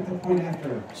will attempt the point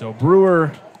after. So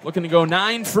Brewer looking to go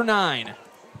 9 for 9.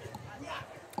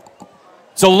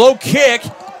 It's a low kick.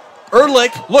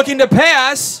 Ehrlich looking to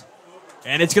pass,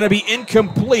 and it's going to be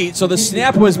incomplete. So the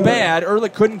snap was bad.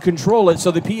 Ehrlich couldn't control it,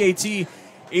 so the PAT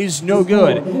is no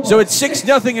good. So it's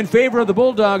 6-0 in favor of the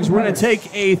Bulldogs. We're going to take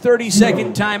a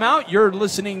 30-second timeout. You're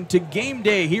listening to Game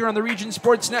Day here on the Region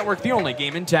Sports Network, the only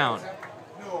game in town. Hi,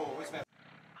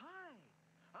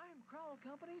 I'm Crowell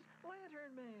Company's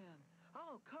Lantern Man.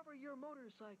 I'll cover your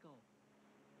motorcycle.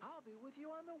 I'll be with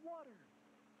you on the water.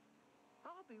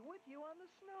 I'll be with you on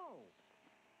the snow.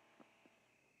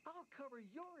 I'll cover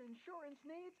your insurance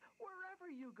needs wherever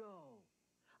you go.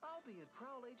 I'll be at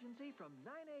Crowell Agency from 9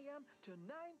 a.m. to 9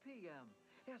 p.m.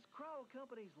 As Crowell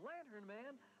Company's Lantern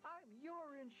Man, I'm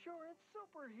your insurance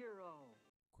superhero.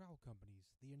 Crowell Companies,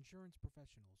 the insurance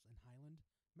professionals in Highland,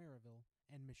 Merrillville,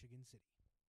 and Michigan City.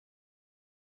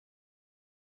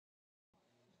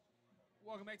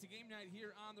 Welcome back to Game Night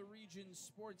here on the Region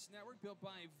Sports Network, built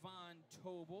by Von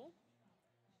Tobel.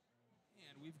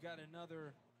 And we've got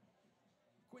another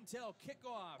Quintel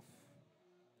kickoff.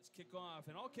 This kickoff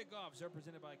and all kickoffs are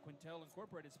presented by Quintel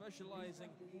Incorporated, specializing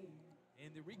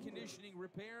in the reconditioning,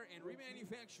 repair, and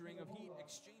remanufacturing of heat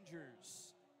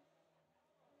exchangers.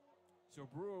 So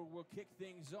Brewer will kick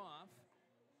things off.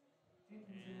 And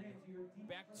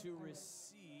back to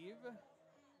receive.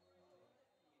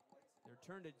 They're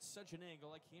turned at such an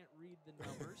angle, I can't read the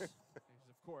numbers.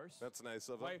 Of course. That's nice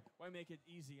of them. Why make it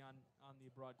easy on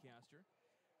the broadcaster?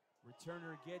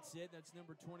 Returner gets it. That's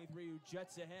number 23 who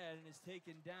jets ahead and is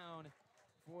taken down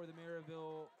for the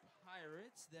Merrillville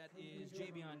Pirates. That is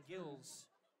Javion Gills.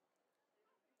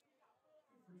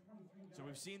 So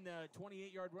we've seen the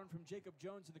 28-yard run from Jacob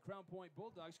Jones and the Crown Point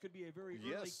Bulldogs. Could be a very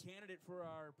early candidate for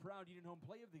our proud Union Home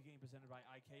Play of the Game presented by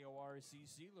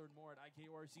IKORCC. Learn more at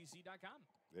IKORCC.com.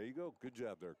 There you go. Good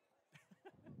job there,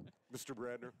 Mr.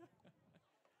 Bradner.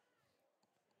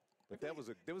 But that was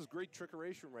great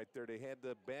trickeration right there. They had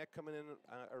the back coming in,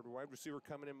 or the wide receiver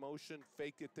coming in motion,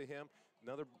 faked it to him.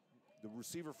 The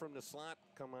receiver from the slot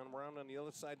come on around on the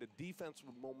other side. The defense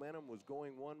with momentum was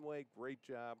going one way. Great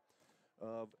job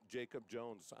of Jacob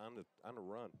Jones on the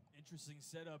run. Interesting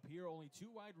setup here. Only 2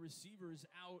 wide receivers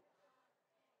out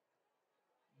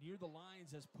near the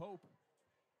lines as Pope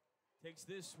takes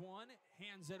this one,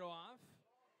 hands it off,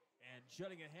 and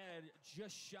jutting ahead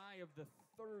just shy of the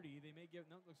 30. They may give,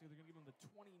 no, looks like they're going to give him the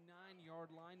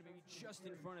 29-yard line, maybe just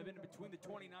in front of it, between the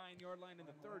 29-yard line and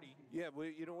the 30. Yeah, well,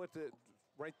 you know what?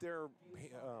 Right there,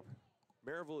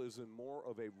 Merrillville is in more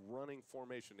of a running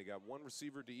formation. They got 1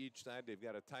 receiver to each side. They've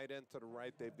got a tight end to the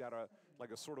right. They've got a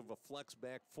sort of a flex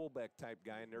back, fullback type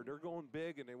guy in there. They're going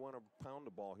big, and they want to pound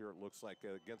the ball here, it looks like,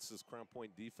 against this Crown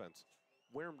Point defense.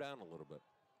 Wear them down a little bit.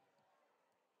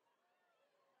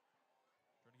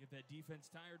 Trying to get that defense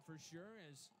tired for sure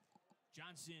as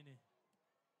Johnson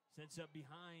sets up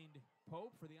behind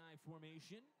Pope for the I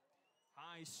formation.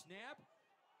 High snap,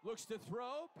 looks to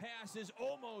throw, pass is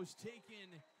almost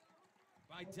taken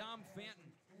by Dom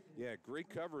Fanton. Yeah, great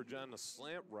coverage on the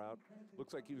slant route.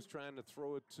 Looks like he was trying to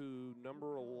throw it to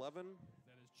number 11.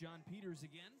 That is John Peters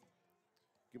again.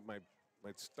 Get my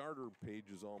starter page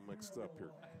is all mixed up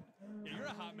here. Yeah, you're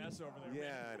a hot mess over there.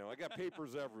 Yeah, man. I know. I got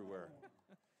papers everywhere.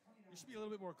 You should be a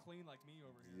little bit more clean like me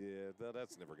over here. Yeah,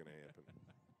 that's never going to happen.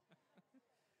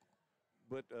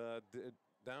 But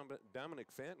Dominic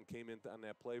Fenton came in on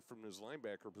that play from his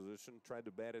linebacker position, tried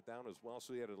to bat it down as well.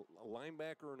 So he had a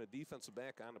linebacker and a defensive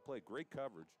back on the play. Great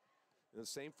coverage. In the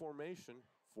same formation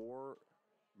for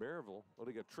Merrillville. Well,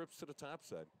 they got trips to the top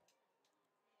side.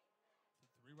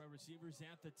 Three wide receivers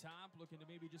at the top, looking to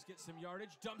maybe just get some yardage.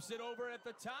 Dumps it over at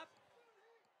the top.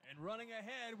 And running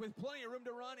ahead with plenty of room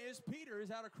to run is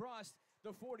Peters out across the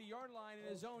 40-yard line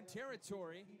in his own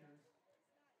territory.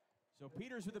 So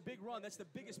Peters with a big run. That's the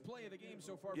biggest play of the game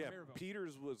so far for Merrillville.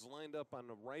 Peters was lined up on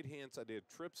the right-hand side. They had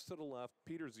trips to the left.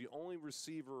 Peters, the only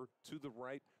receiver to the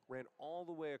right, ran all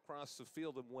the way across the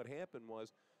field. And what happened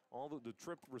was all the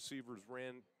tripped receivers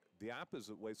ran the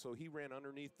opposite way. So he ran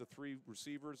underneath the three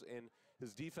receivers, and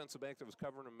his defensive back that was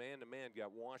covering him man-to-man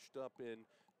got washed up in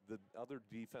the other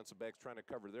defensive backs trying to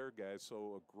cover their guys.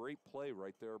 So a great play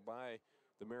right there by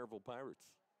the Merrillville Pirates.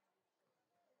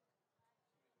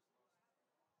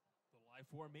 The live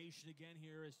formation again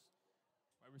here is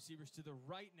wide receivers to the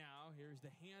right now. Here's the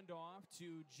handoff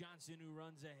to Johnson, who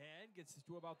runs ahead. Gets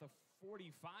to about the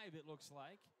 45, it looks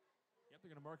like. Yep, they're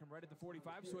going to mark him right at the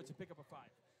 45, so it's a pickup of 5.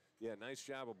 Yeah, nice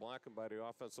job of blocking by the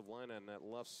offensive line on that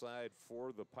left side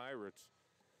for the Pirates.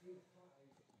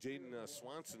 Jaden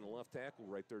Swanson, the left tackle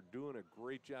right there, doing a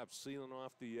great job sealing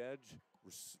off the edge.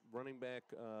 Running back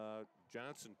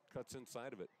Johnson cuts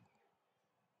inside of it.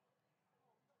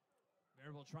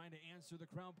 Merrillville trying to answer the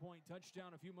Crown Point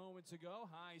touchdown a few moments ago.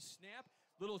 High snap.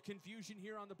 Little confusion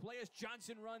here on the play as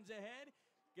Johnson runs ahead.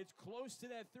 Gets close to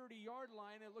that 30-yard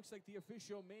line. It looks like the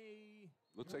official may...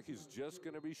 Looks like he's just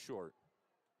going to be short.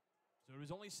 So it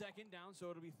was only second down, so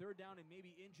it'll be third down and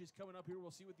maybe inches coming up here.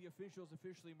 We'll see what the officials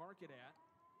officially mark it at.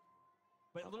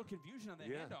 But a little confusion on that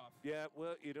handoff. Yeah,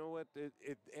 well, you know what?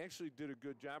 It actually did a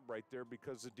good job right there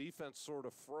because the defense sort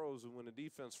of froze, and when the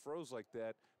defense froze like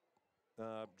that,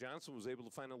 Johnson was able to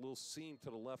find a little seam to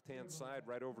the left-hand side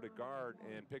right over the guard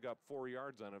and pick up 4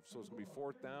 yards on it. So it's going to be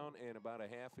fourth down and about a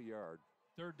half a yard.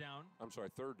 Third down. I'm sorry,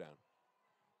 third down.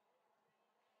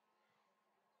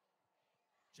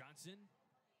 Johnson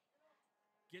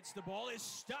gets the ball, is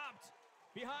stopped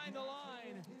behind the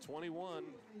line. 21.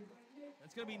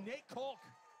 That's going to be Nate Kolk.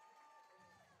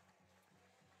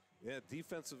 Yeah,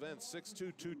 defensive end, 6'2",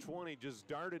 220, just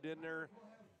darted in there.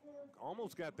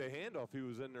 Almost got the handoff. He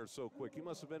was in there so quick. He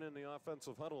must have been in the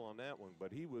offensive huddle on that one,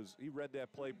 but he read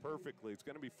that play perfectly. It's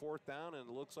going to be fourth down, and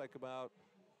it looks like about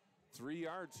 3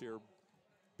 yards here.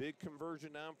 Big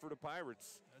conversion down for the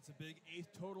Pirates. That's a big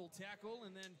 8th total tackle,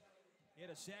 and then he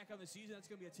had a sack on the season. That's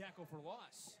going to be a tackle for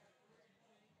loss.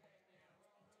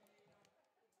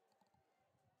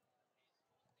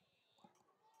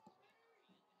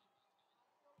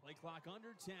 Play clock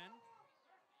under 10.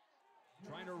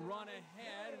 Trying to run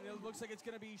ahead, and it looks like it's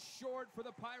going to be short for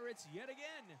the Pirates yet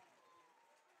again.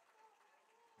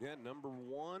 Yeah, number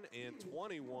 1 and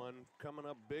 21 coming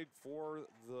up big for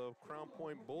the Crown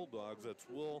Point Bulldogs. That's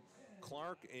Will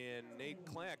Clark and Nate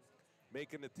Clack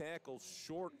making the tackles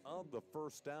short of the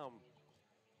first down.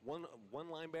 One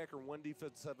linebacker, one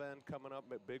defensive end coming up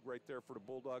big right there for the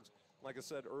Bulldogs. Like I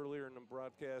said earlier in the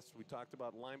broadcast, we talked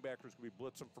about linebackers could be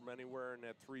blitzing from anywhere in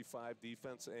that 3-5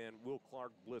 defense, and Will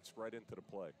Clark blitzed right into the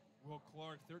play. Will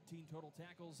Clark, 13 total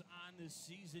tackles on this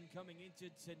season coming into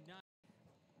tonight.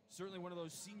 Certainly one of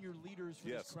those senior leaders for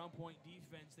this Crown Point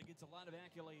defense that gets a lot of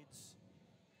accolades.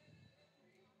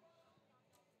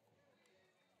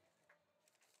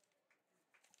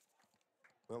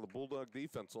 Well, the Bulldog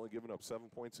defense only giving up 7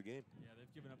 points a game. Yeah,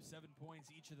 they've given up 7 points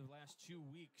each of the last 2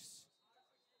 weeks.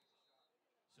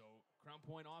 So Crown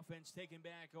Point offense taken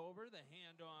back over. The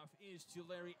handoff is to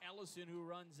Larry Ellison, who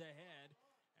runs ahead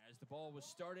as the ball was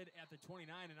started at the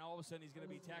 29, and all of a sudden he's going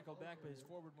to be tackled back, but his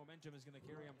forward momentum is going to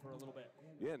carry him for a little bit.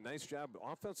 Yeah, nice job.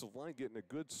 Offensive line getting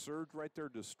a good surge right there,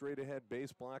 just straight ahead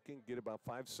base blocking, get about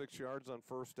 5-6 yards on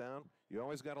first down. You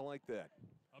always got to like that.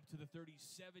 Up to the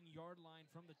 37-yard line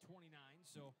from the 29,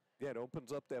 so... Yeah, it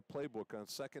opens up that playbook on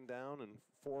second down and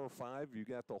 4 or 5. You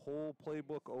got the whole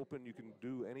playbook open. You can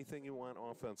do anything you want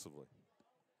offensively.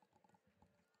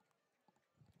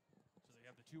 So they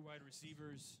have the 2 wide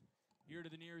receivers here to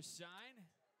the near side.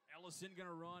 Ellison going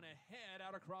to run ahead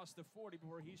out across the 40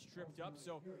 before he's tripped up.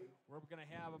 So we're going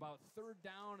to have about third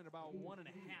down and about 1.5.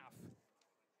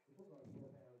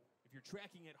 If you're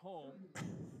tracking at home,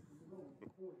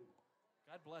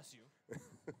 God bless you.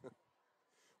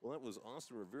 Well, that was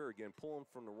Austin Revere again, pulling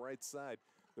from the right side.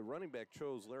 The running back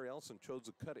Larry Ellison chose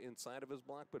to cut inside of his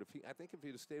block, but I think if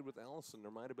he'd have stayed with Ellison,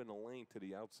 there might have been a lane to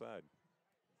the outside.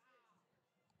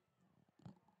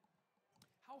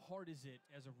 How hard is it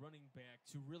as a running back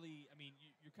to really, I mean,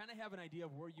 you kind of have an idea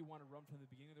of where you want to run from the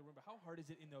beginning of the run, but how hard is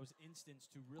it in those instants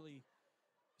to really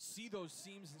see those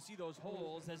seams and see those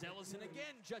holes as Ellison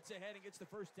again juts ahead and gets the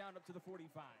first down up to the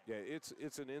 45? Yeah, it's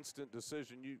an instant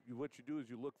decision. What you do is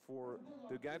you look for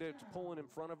the guy that's pulling in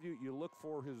front of you. You look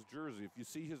for his jersey. If you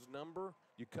see his number,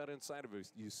 you cut inside of it.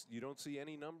 You don't see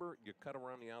any number, you cut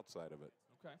around the outside of it.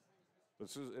 Okay.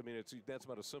 That's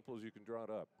about as simple as you can draw it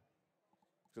up.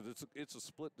 Because it's a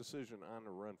split decision on the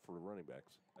run for the running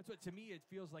backs. That's what, to me, it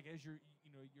feels like as you're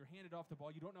handed off the ball,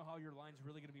 you don't know how your line's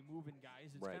really going to be moving,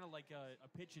 guys. It's right. kind of like a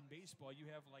pitch in baseball. You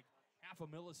have like half a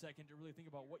millisecond to really think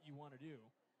about what you want to do.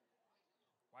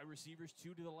 Wide receivers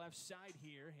 2 to the left side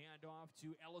here. Hand off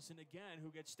to Ellison again, who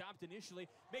gets stopped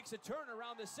initially, makes a turn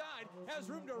around the side,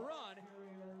 has room to run,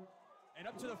 and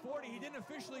up to the 40. He didn't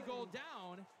officially go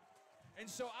down, and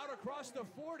so out across the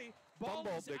 40, ball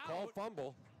fumble. is They out. call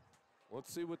fumble.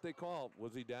 Let's see what they call.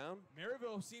 Was he down?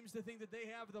 Merrillville seems to think that they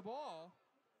have the ball.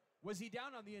 Was he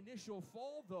down on the initial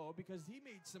fall, though, because he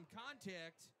made some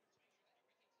contact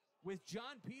with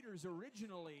John Peters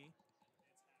originally.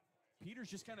 Peters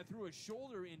just kind of threw his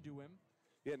shoulder into him.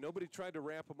 Yeah, nobody tried to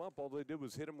wrap him up. All they did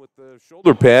was hit him with the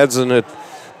shoulder pads, and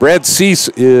Brad Cease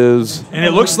is. And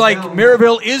it looks like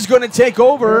Merrillville is going to take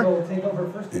over.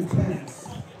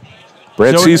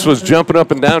 Brad Cease was jumping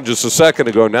up and down just a second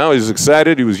ago. Now he's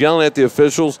excited. He was yelling at the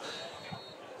officials.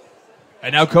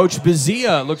 And now Coach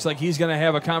Bazia looks like he's going to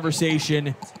have a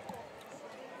conversation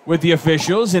with the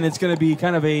officials, and it's going to be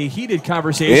kind of a heated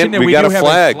conversation. And we got do a have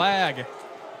flag. a flag.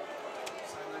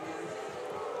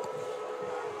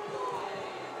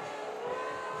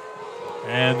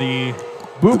 And the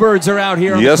Boo Birds are out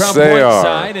here on the Crown Point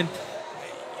side. And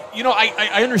you know,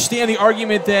 I understand the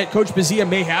argument that Coach Bazia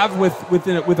may have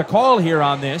with a call here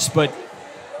on this, but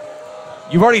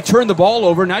you've already turned the ball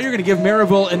over. Now you're going to give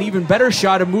Merrillville an even better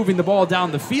shot of moving the ball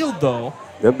down the field, though.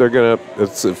 Yep, they're going to.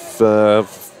 It's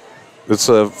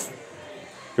going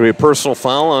to be a personal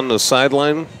foul on the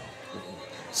sideline.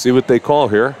 See what they call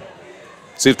here.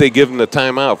 See if they give them the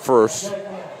timeout first.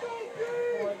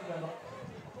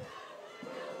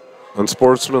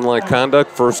 Unsportsmanlike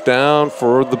conduct, first down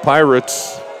for the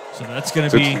Pirates. So that's going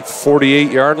to be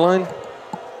 48-yard line.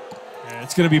 Yeah,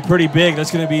 it's going to be pretty big. That's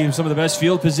going to be some of the best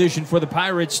field position for the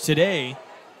Pirates today.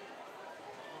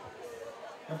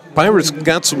 Pirates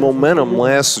got some momentum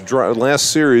last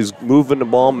series, moving the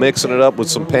ball, mixing it up with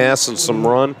some pass and some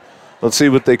run. Let's see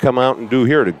what they come out and do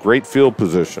here. A great field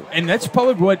position. And that's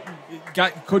probably what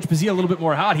got Coach Bazia a little bit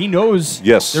more hot. He knows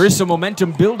yes, there is some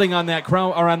momentum building on that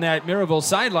Merrillville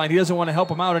sideline. He doesn't want to help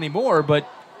them out anymore, but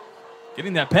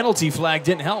getting that penalty flag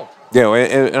didn't help. Yeah,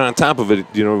 and on top of it,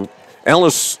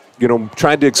 Ellis,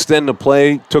 tried to extend the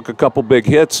play, took a couple big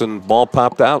hits, and ball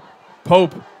popped out.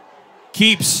 Pope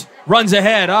keeps, runs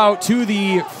ahead out to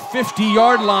the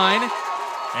 50-yard line,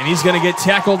 and he's going to get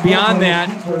tackled beyond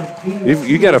that.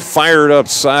 You got a fired up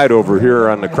side over here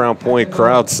on the Crown Point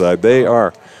crowd side. They are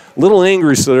a little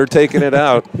angry, so they're taking it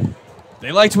out.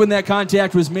 They liked when that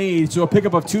contact was made, so a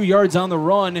pickup of 2 yards on the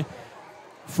run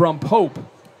from Pope.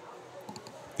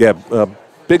 Yeah,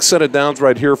 big set of downs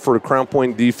right here for the Crown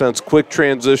Point defense. Quick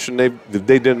transition. They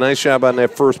did a nice job on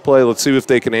that first play. Let's see if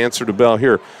they can answer the bell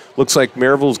here. Looks like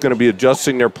Merrillville is going to be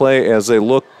adjusting their play as they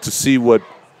look to see what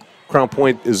Crown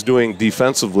Point is doing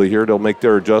defensively here. They'll make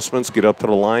their adjustments, get up to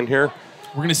the line here.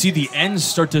 We're going to see the ends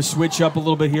start to switch up a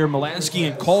little bit here. Mulaski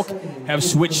and Kolk have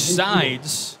switched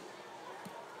sides.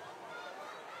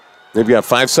 They've got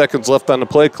 5 seconds left on the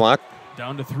play clock.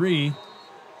 Down to 3.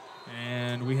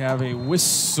 And we have a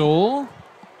whistle.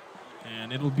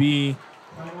 And it'll be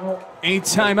a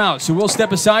timeout. So we'll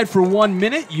step aside for 1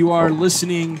 minute. You are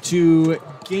listening to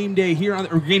Game Night here on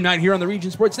the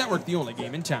Region Sports Network, the only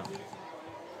game in town.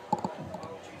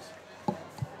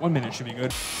 1 minute should be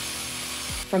good.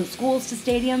 From schools to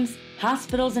stadiums,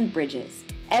 hospitals, and bridges,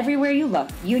 everywhere you look,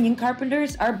 union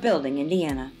carpenters are building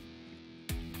Indiana.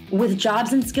 With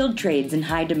jobs and skilled trades in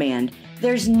high demand,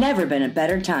 there's never been a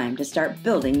better time to start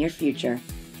building your future.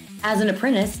 As an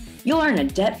apprentice, you'll earn a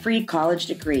debt-free college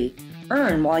degree,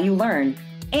 earn while you learn,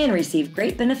 and receive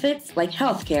great benefits like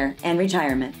healthcare and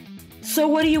retirement. So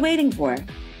what are you waiting for?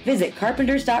 Visit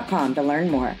carpenters.com to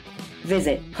learn more.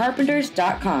 Visit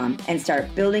carpenters.com and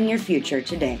start building your future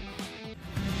today.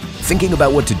 Thinking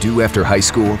about what to do after high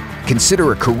school?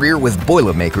 Consider a career with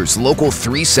Boilermakers Local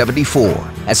 374.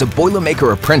 As a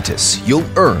Boilermaker apprentice, you'll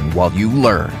earn while you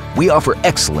learn. We offer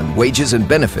excellent wages and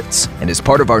benefits, and as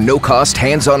part of our no-cost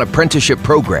hands-on apprenticeship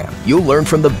program, you'll learn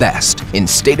from the best in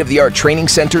state-of-the-art training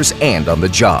centers and on the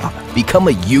job. Become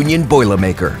a union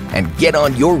Boilermaker and get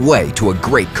on your way to a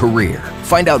great career.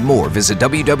 Find out more, visit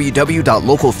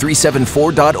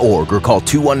www.local374.org or call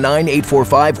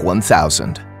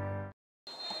 219-845-1000.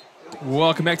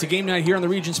 Welcome back to Game Night here on the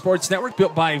Region Sports Network,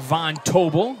 built by Von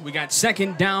Tobel. We got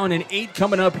 2nd down and 8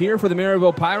 coming up here for the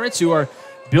Merrillville Pirates, who are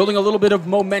building a little bit of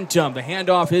momentum. The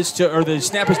handoff is to, or the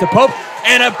snap is to Pope,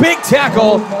 and a big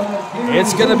tackle.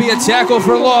 It's going to be a tackle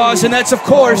for loss, and that's, of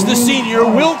course, the senior,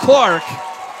 Will Clark,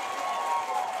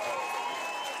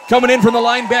 coming in from the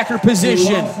linebacker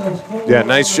position. Yeah,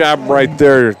 nice job right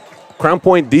there. Crown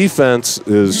Point defense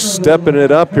is stepping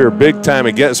it up here big time,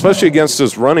 again, especially against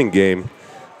this running game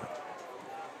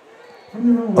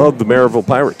of the Merrillville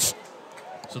Pirates.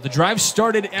 So the drive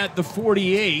started at the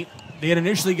 48. They had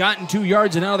initially gotten 2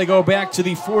 yards, and now they go back to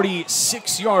the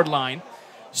 46-yard line.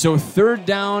 So 3rd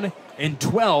down and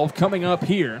 12 coming up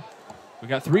here. We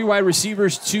got 3 wide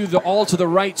receivers all to the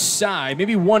right side,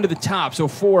 maybe 1 to the top, so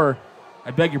 4,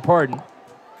 I beg your pardon.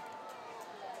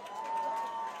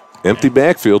 Empty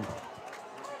backfield.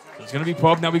 It's going to be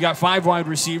Pope. Now we got 5 wide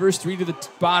receivers, 3 to the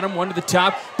bottom, 1 to the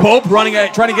top. Pope running,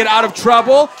 trying to get out of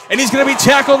trouble, and he's going to be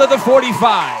tackled at the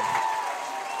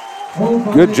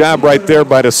 45. Good job right there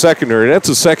by the secondary. That's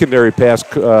a secondary pass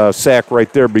sack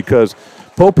right there, because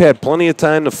Pope had plenty of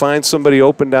time to find somebody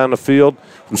open down the field.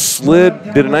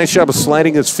 Slid, did a nice job of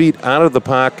sliding his feet out of the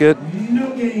pocket,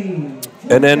 and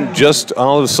then just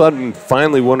all of a sudden,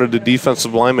 finally one of the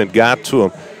defensive linemen got to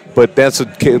him. But that's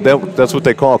what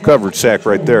they call a coverage sack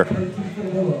right there.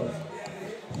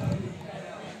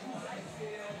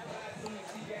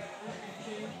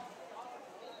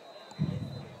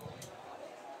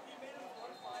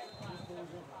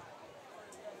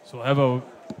 So we'll have a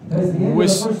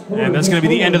whistle, and that's going to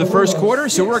be the end of the first quarter.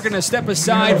 So we're going to step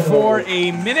aside for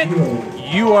a minute.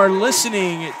 You are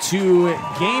listening to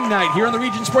Game Night here on the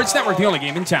Region Sports Network, the only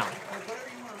game in town.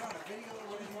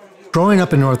 Growing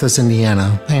up in Northwest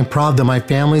Indiana, I am proud that my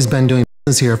family's been doing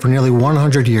business here for nearly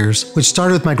 100 years, which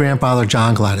started with my grandfather,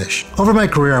 John Gladish. Over my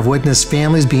career, I've witnessed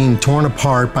families being torn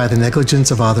apart by the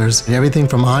negligence of others, and everything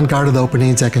from unguarded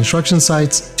openings at construction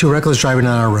sites to reckless driving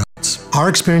on our roads. Our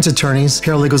experienced attorneys,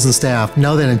 paralegals, and staff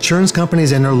know that insurance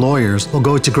companies and their lawyers will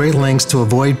go to great lengths to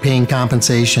avoid paying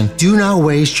compensation. Do not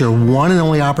waste your one and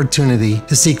only opportunity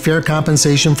to seek fair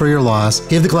compensation for your loss.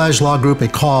 Give the Gladish Law Group a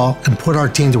call and put our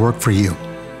team to work for you.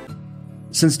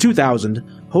 Since 2000,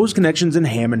 Hose Connections in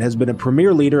Hammond has been a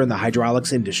premier leader in the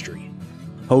hydraulics industry.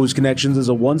 Hose Connections is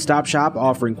a one-stop shop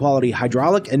offering quality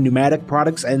hydraulic and pneumatic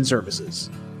products and services.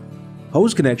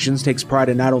 Hose Connections takes pride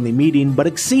in not only meeting but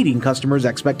exceeding customers'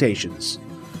 expectations.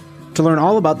 To learn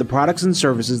all about the products and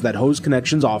services that Hose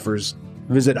Connections offers,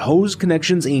 visit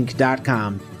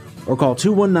hoseconnectionsinc.com or call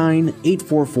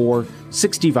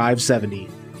 219-844-6570.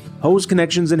 Hose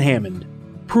Connections in Hammond,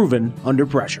 proven under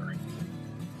pressure.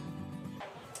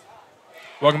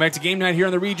 Welcome back to Game Night here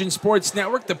on the Region Sports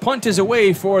Network. The punt is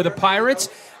away for the Pirates.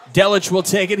 Delich will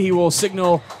take it. He will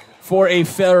signal for a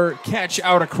fair catch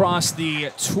out across the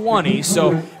 20.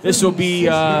 So this will be,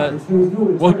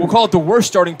 we'll call it the worst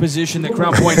starting position that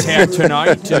Crown Point's had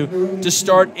tonight to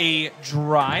start a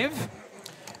drive.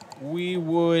 We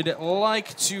would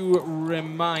like to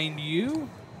remind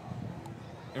you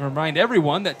and remind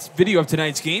everyone that video of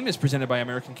tonight's game is presented by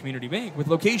American Community Bank. With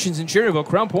locations in Cherryville,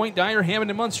 Crown Point, Dyer, Hammond,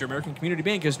 and Munster, American Community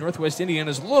Bank is Northwest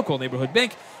Indiana's local neighborhood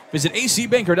bank. Visit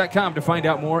acbanker.com to find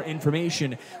out more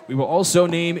information. We will also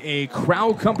name a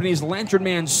Crow Companies Lantern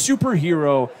Man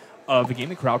superhero of the game.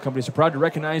 The Crow Companies are proud to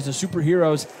recognize the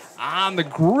superheroes on the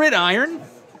gridiron.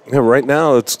 Yeah, right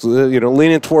now it's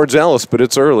leaning towards Ellis, but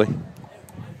it's early.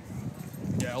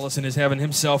 Yeah, Ellison is having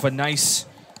himself a nice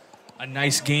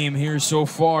game here so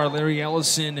far. Larry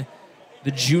Ellison, the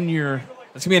junior.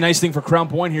 That's going to be a nice thing for Crown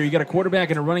Point here. You got a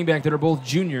quarterback and a running back that are both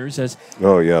juniors. As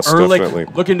yes, definitely.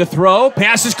 Looking to throw.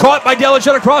 Pass is caught by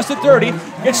Delich across the 30.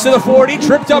 Gets to the 40.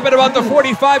 Tripped up at about the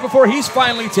 45 before he's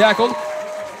finally tackled.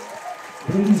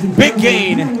 Big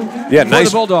gain for the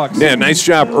Bulldogs. Yeah, nice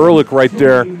job. Ehrlich right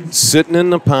there, sitting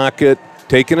in the pocket,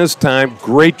 taking his time.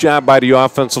 Great job by the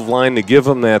offensive line to give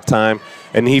him that time.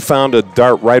 And he found a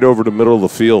dart right over the middle of the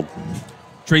field.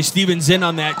 Trey Stevens in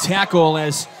on that tackle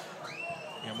as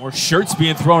more shirts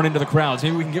being thrown into the crowds.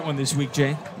 Maybe we can get one this week,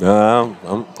 Jay.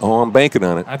 I'm banking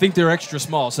on it. I think they're extra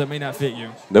small, so it may not fit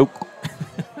you. Nope.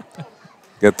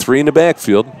 Got 3 in the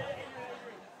backfield.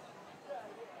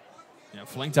 Yeah, Yeah,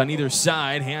 flanked on either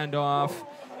side, handoff.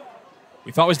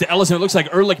 We thought it was to Ellison. It looks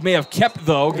like Ehrlich may have kept,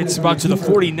 though. Gets about to the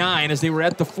 49 as they were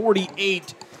at the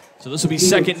 48. So this will be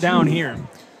second down here.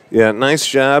 Yeah, nice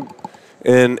job.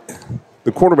 And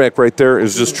the quarterback right there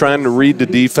is just trying to read the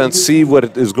defense, see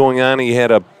what is going on. He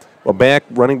had a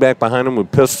running back behind him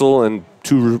with pistol and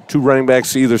two running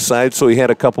backs either side, so he had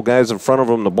a couple guys in front of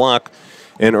him to block,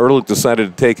 and Ehrlich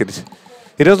decided to take it.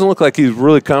 He doesn't look like he's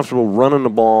really comfortable running the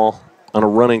ball on a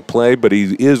running play, but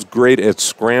he is great at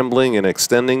scrambling and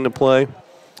extending the play.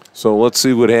 So let's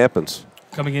see what happens.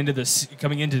 Coming into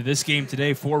this game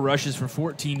today, 4 rushes for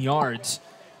 14 yards.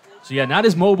 So yeah, not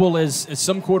as mobile as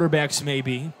some quarterbacks may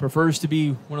be. Prefers to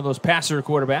be one of those passer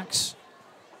quarterbacks.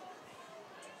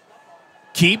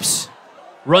 Keeps,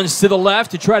 runs to the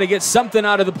left to try to get something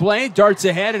out of the play, darts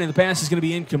ahead, and the pass is going to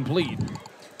be incomplete.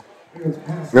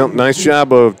 Well, nice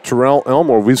job of Terrell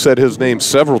Elmore. We've said his name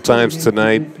several times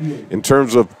tonight in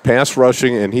terms of pass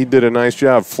rushing, and he did a nice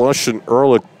job flushing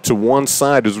Ehrlich to one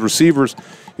side. His receivers,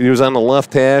 he was on the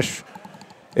left hash,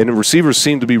 and the receivers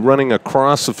seemed to be running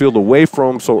across the field away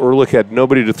from him, so Ehrlich had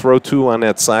nobody to throw to on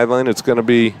that sideline. It's going to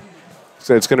be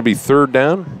third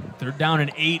down. Third down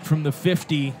and 8 from the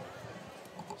 50.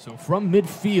 So from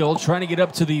midfield, trying to get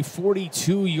up to the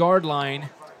 42-yard line.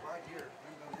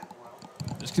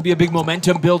 This could be a big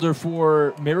momentum builder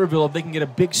for Merrillville if they can get a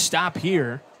big stop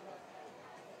here.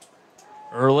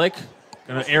 Ehrlich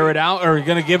going to air it out, or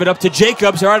going to give it up to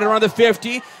Jacobs right around the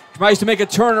 50. Tries to make a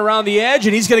turn around the edge,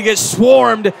 and he's going to get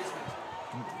swarmed.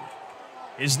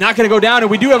 He's not going to go down,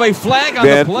 and we do have a flag on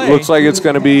the play. Looks like it's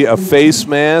going to be a face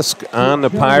mask on the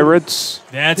Pirates.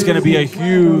 That's going to be a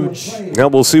huge. Now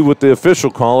we'll see what the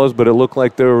official call is, but it looked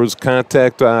like there was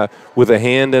contact with a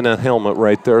hand and a helmet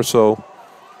right there. So,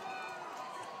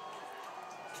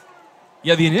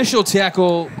 yeah, the initial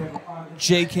tackle,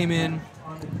 Jay came in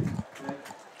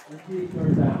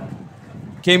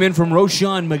from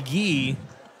Roshan McGee.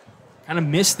 Kind of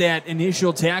missed that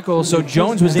initial tackle, so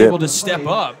Jones was able to step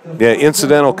up. Yeah,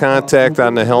 incidental contact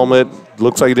on the helmet.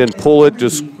 Looks like he didn't pull it,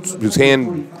 just his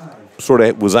hand sort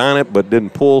of was on it but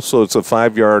didn't pull, so it's a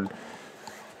 5-yard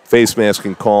face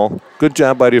masking call. Good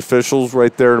job by the officials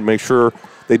right there to make sure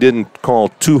they didn't call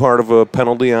too hard of a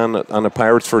penalty on the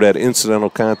Pirates for that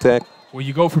incidental contact. Well,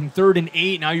 you go from 3rd and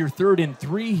 8, now you're 3rd and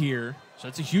 3 here, so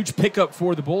that's a huge pickup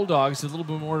for the Bulldogs. A little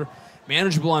bit more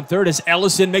manageable on 3rd as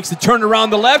Ellison makes the turn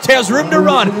around the left, has room to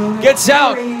run, gets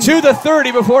out to the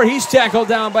 30 before he's tackled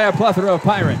down by a plethora of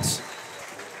Pirates.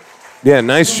 Yeah,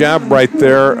 nice job right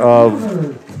there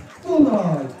of...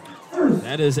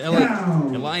 That is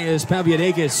Elias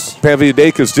Paviadakis.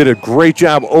 Paviadakis did a great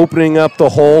job opening up the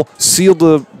hole, sealed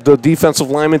the defensive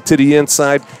lineman to the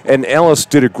inside, and Ellis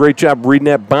did a great job reading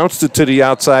that, bounced it to the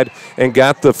outside, and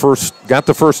got the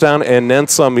first down, and then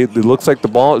some. It looks like the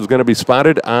ball is going to be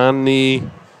spotted on the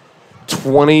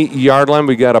 20-yard line.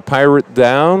 We got a Pirate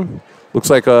down. Looks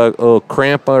like a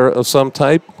cramp of some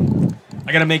type.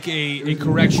 I got to make a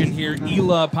correction here.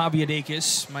 Ela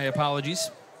Paviadakis, my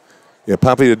apologies. Yeah,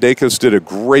 Paviadakis did a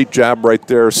great job right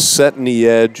there, setting the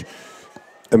edge.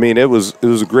 I mean, it was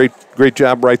a great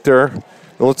job right there.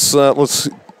 Let's you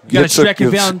got a Track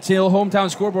and Valentine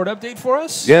hometown scoreboard update for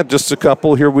us? Yeah, just a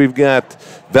couple here. We've got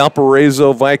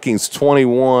Valparaiso Vikings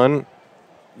 21,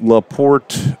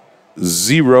 LaPorte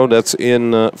 0. That's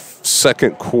in the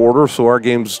second quarter. So our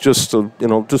game's just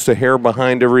a hair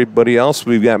behind everybody else.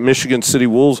 We've got Michigan City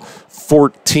Wolves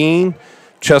 14,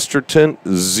 Chesterton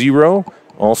 0.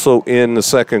 Also in the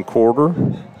second quarter.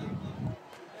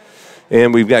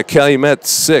 And we've got Calumet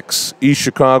 6, East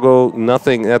Chicago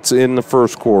nothing. That's in the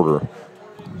first quarter.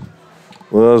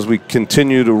 Well, as we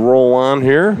continue to roll on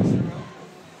here,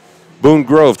 Boone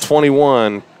Grove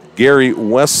 21, Gary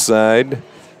Westside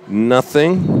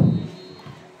nothing.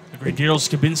 The great Daryl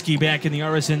Skabinski back in the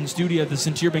RSN studio at the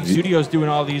Centurion Bank Studios doing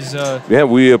all these. Yeah,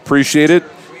 we appreciate it.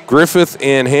 Griffith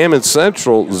and Hammond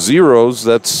Central 0s.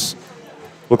 That's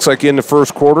looks like in the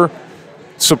first quarter.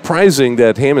 Surprising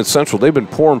that Hammond Central, they've been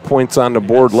pouring points on the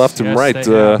board left and right.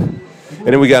 And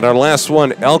then we got our last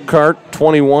one, Elkhart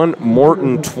 21,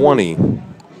 Morton 20. And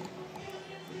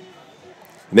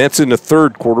that's in the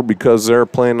third quarter because they're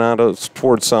playing out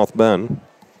towards South Bend.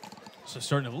 So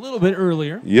starting a little bit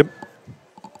earlier. Yep.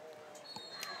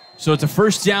 So it's a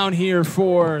first down here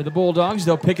for the Bulldogs.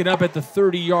 They'll pick it up at the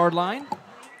 30-yard line.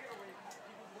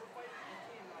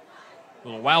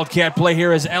 Little Wildcat play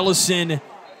here as Ellison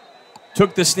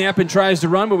took the snap and tries to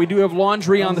run, but we do have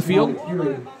Laundry on the field.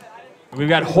 We've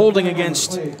got holding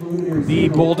against the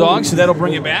Bulldogs, so that'll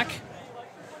bring it back.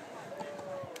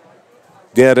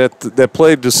 Yeah, that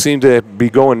play just seemed to be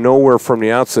going nowhere from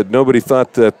the outset. Nobody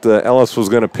thought that Ellis was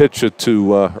going to pitch it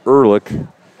to Ehrlich.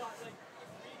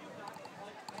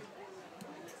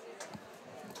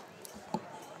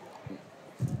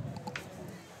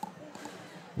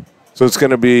 So it's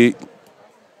going to be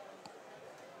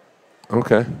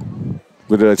okay.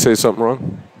 Did I say something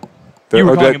wrong? You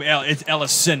were calling him it's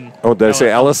Ellison. Oh, did I say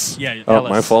Ellis? Yeah, oh, Ellis.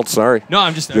 My fault. Sorry. No,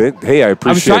 I'm just. Hey, I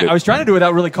appreciate it. I was trying to do it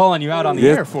without really calling you out on the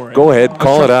air for it. Go ahead,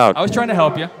 call it out. I was trying to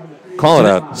help you. Call it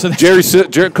out. So Jerry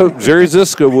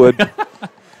Ziska would.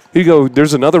 He go.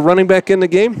 There's another running back in the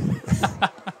game.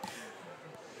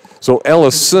 So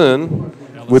Ellison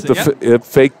with the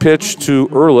fake pitch to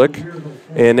Ehrlich,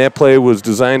 and that play was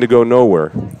designed to go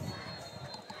nowhere.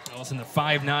 Ellison, the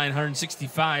 5'9",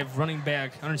 165 running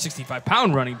back,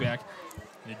 165-pound running back.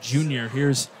 The junior.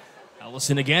 Here's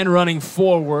Ellison again running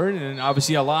forward, and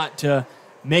obviously a lot to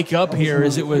make up here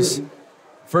as it was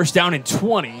first down and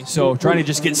 20. So trying to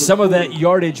just get some of that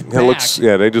yardage back.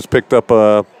 They just picked up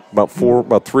about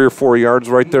 3 or 4 yards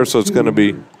right there. So it's going to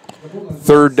be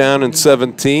third down and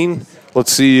 17.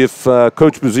 Let's see if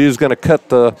Coach Bazia is going to cut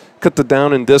the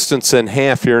down and distance in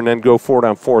half here and then go for it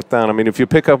on fourth down. I mean, if you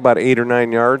pick up about 8 or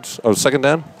 9 yards, second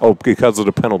down. Oh, because of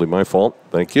the penalty, my fault.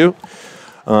 Thank you.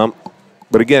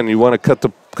 But again, you want to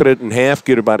cut it in half,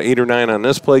 get about 8 or 9 on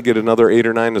this play, get another 8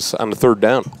 or 9 on the third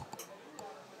down.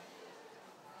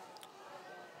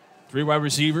 3 wide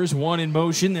receivers, 1 in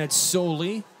motion. That's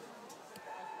Soley.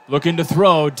 Looking to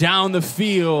throw down the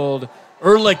field.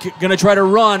 Ehrlich going to try to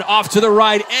run off to the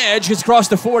right edge. Gets across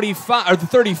the 45 or the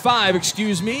 35,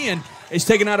 and is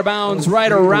taken out of bounds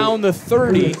right around the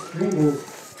 30.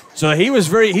 So he's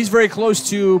very close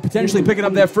to potentially picking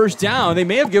up that first down. They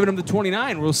may have given him the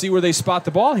 29. We'll see where they spot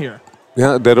the ball here.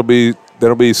 Yeah, that'll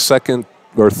be second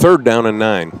or third down and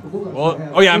 9. Well,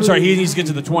 I'm sorry. He needs to get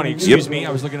to the 20. Excuse me.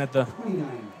 I was looking at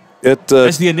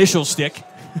that's the initial stick.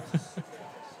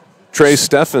 Trey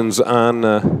Steffens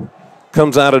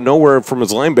comes out of nowhere from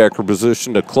his linebacker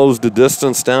position to close the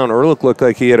distance down. Ehrlich looked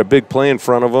like he had a big play in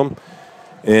front of him.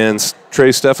 And Trey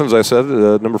Steffens, I said,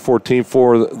 number 14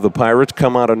 for the Pirates,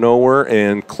 come out of nowhere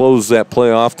and close that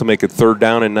play off to make it third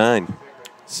down and 9.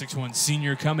 6'1"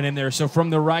 senior coming in there. So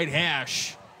from the right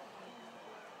hash,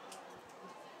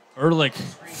 Ehrlich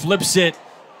flips it.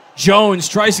 Jones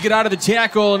tries to get out of the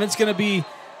tackle, and it's going to be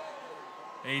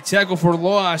a tackle for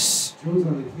loss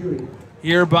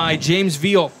here by James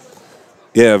Veal.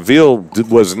 Yeah, Veal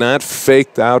was not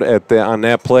faked out on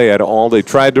that play at all. They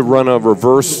tried to run a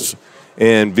reverse,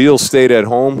 and Veal stayed at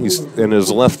home. He's in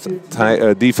his left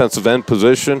defensive end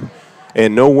position,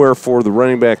 and nowhere for the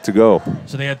running back to go.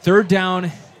 So they had third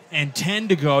down and 10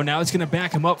 to go. Now it's going to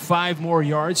back him up 5 more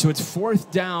yards. So it's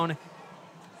fourth down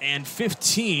and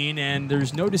 15, and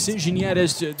there's no decision yet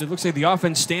as to it looks like the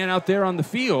offense staying out there on the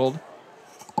field.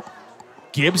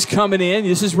 Gibbs coming in.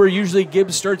 This is where usually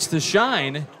Gibbs starts to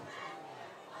shine.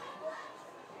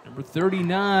 Number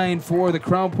 39 for the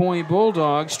Crown Point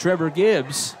Bulldogs, Trevor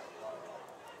Gibbs.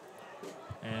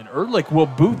 And Ehrlich will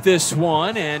boot this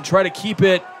one and try to keep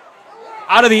it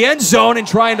out of the end zone and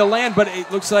trying to land, but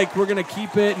it looks like we're going to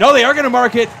keep it. No, they are going to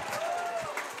mark it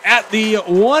at the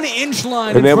 1-inch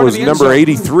line. And that was number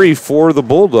 83 for the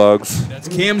Bulldogs. That's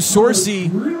Cam Sorsey.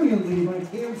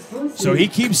 So he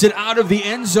keeps it out of the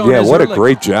end zone. Yeah, what a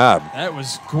great job. That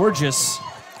was gorgeous.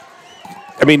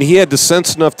 I mean, he had the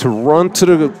sense enough to run to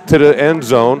the end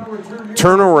zone,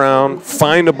 turn around,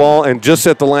 find the ball, and just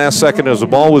at the last second as the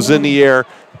ball was in the air,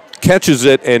 catches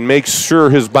it and makes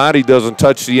sure his body doesn't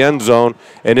touch the end zone.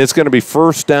 And it's going to be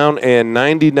first down and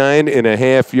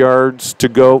 99.5 yards to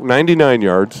go, 99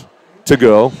 yards to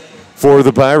go for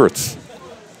the Pirates.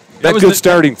 That's good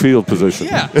starting field position.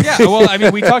 Yeah. Well, I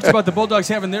mean, we talked about the Bulldogs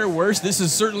having their worst. This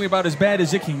is certainly about as bad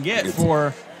as it can get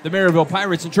for the Merrillville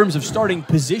Pirates in terms of starting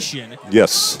position.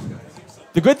 Yes.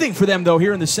 The good thing for them, though,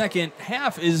 here in the second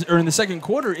half in the second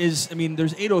quarter is, I mean,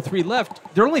 there's 8:03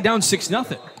 left. They're only down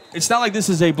 6-0. It's not like this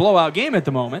is a blowout game at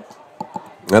the moment.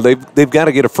 Now they've got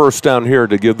to get a first down here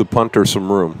to give the punter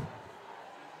some room.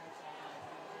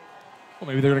 Well,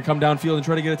 maybe they're going to come downfield and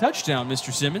try to get a touchdown,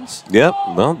 Mr. Simmons. Yep,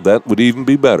 well, that would even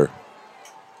be better.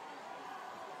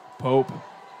 Pope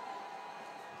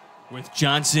with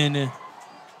Johnson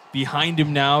behind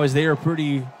him now as they are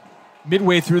pretty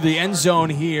midway through the end zone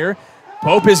here.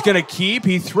 Pope is going to keep.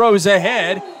 He throws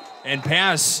ahead, and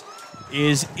pass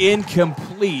is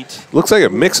incomplete. Looks like a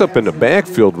mix-up in the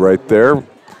backfield right there.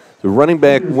 The running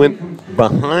back went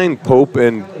behind Pope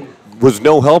and was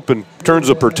no help in terms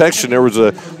of protection. There was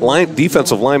a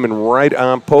defensive lineman right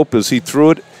on Pope as he threw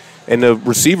it, and the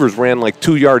receivers ran like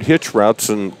 2-yard hitch routes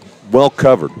and well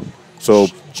covered. So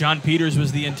John Peters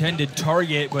was the intended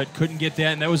target, but couldn't get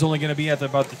that, and that was only going to be at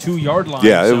about the 2-yard line.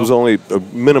 Yeah, it was only a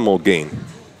minimal gain.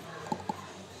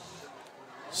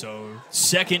 So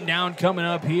second down coming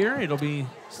up here. It'll be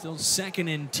still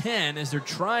 2nd and 10 as they're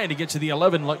trying to get to the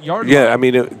 11-yard line. Yeah, I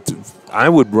mean, I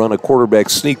would run a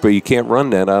quarterback sneak, but you can't run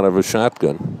that out of a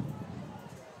shotgun.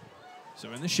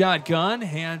 So in the shotgun,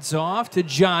 hands off to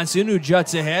Johnson, who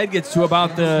juts ahead, gets to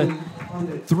about the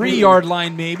 3-yard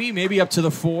line maybe up to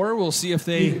the 4. We'll see if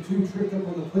they,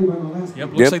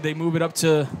 looks like they move it up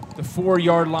to the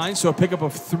 4-yard line, so a pickup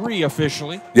of 3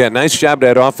 officially. Yeah, nice job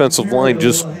that offensive line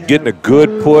just getting a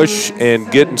good push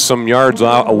and getting some yards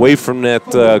away from that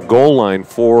goal line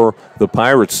for the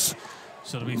Pirates.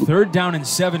 So it'll be 3rd down and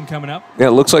 7 coming up. Yeah,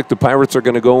 it looks like the Pirates are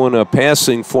going to go in a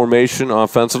passing formation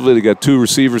offensively. They got 2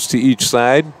 receivers to each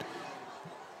side.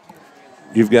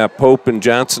 You've got Pope and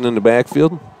Johnson in the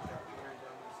backfield.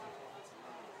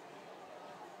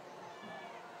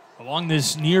 Along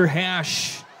this near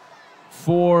hash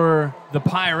for the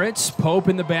Pirates, Pope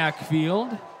in the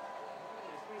backfield. And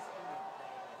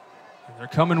they're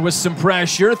coming with some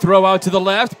pressure. Throw out to the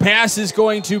left. Pass is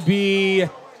going to be,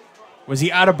 was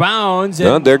he out of bounds?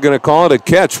 No, they're going to call it a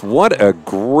catch. What a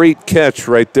great catch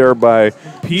right there by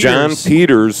Peters. John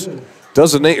Peters.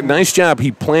 Does a nice job.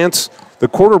 He plants the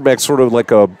quarterback sort of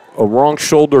like a wrong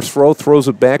shoulder throw, throws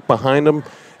it back behind him.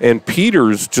 And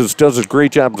Peters just does a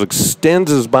great job,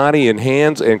 extends his body and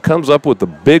hands, and comes up with the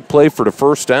big play for the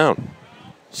 1st down.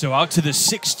 So out to the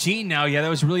 16 now. Yeah, that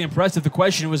was really impressive. The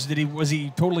question was, was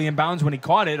he totally in bounds when he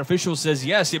caught it? Official says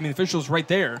yes. I mean, the official's right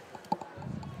there.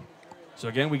 So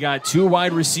again, we got 2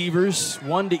 wide receivers,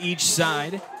 1 to each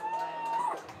side.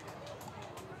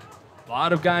 A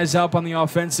lot of guys up on the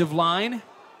offensive line.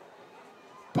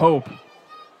 Pope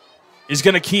is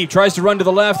going to keep, tries to run to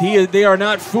the left. They are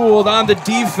not fooled on the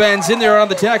defense. In there on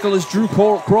the tackle is Drew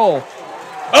Kroll.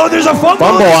 Oh, there's a fumble.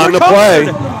 Fumble on the play.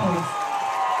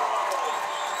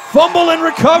 Fumble and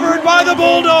recovered by the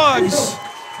Bulldogs.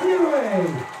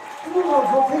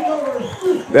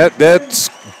 That's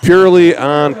purely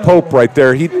on Pope right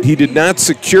there. He did not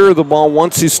secure the ball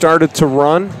once he started to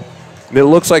run. And it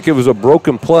looks like it was a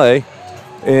broken play.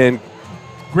 And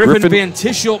Griffin Van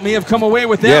Tischel may have come away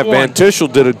with that one. Yeah, Van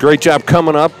Tischel did a great job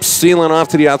coming up, sealing off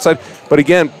to the outside. But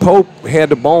again, Pope had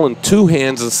the ball in 2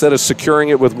 hands instead of securing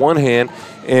it with 1 hand.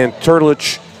 And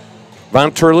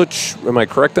Von Turlich, am I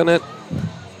correct on that?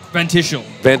 Van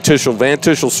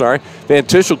Tischel, sorry. Van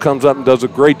Tischel comes up and does a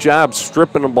great job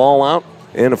stripping the ball out.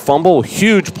 And a fumble,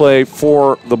 huge play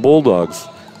for the Bulldogs.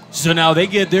 So now they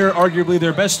get arguably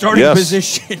their best starting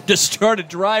position to start a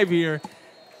drive here.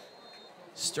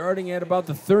 Starting at about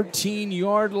the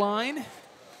 13-yard line.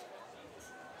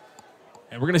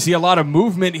 And we're going to see a lot of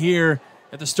movement here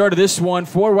at the start of this one.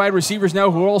 4 wide receivers now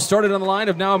who all started on the line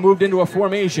have now moved into a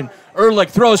formation. Ehrlich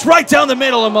throws right down the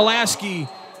middle, and Molaski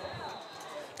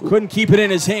couldn't keep it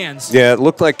in his hands. Yeah, it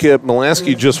looked like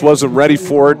Molaski just wasn't ready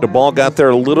for it. The ball got there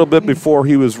a little bit before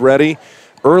he was ready.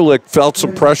 Ehrlich felt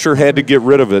some pressure, had to get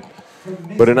rid of it.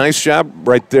 But a nice job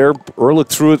right there. Ehrlich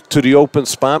threw it to the open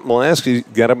spot. Molaski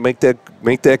got to make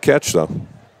that catch, though.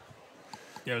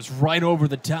 Yeah, it was right over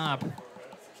the top,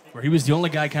 where he was the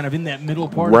only guy kind of in that middle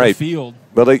part of the field.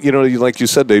 But, like you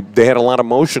said, they had a lot of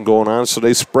motion going on, so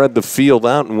they spread the field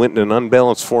out and went in an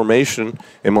unbalanced formation,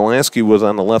 and Molaski was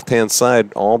on the left-hand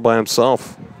side all by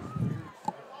himself.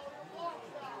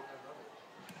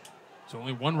 So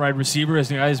only 1 wide receiver as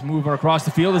the guys move across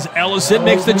the field as Ellison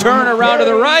makes the turn around to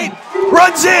the right,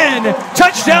 runs in,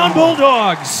 touchdown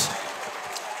Bulldogs.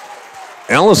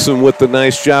 Ellison with the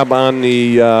nice job on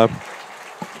the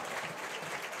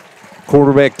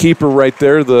quarterback keeper right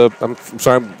there. I'm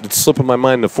sorry, it's slipping my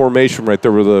mind, the formation right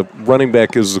there where the running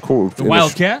back is the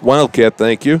Wildcat? Wildcat,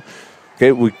 thank you.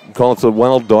 Okay, we call it the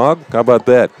wild dog. How about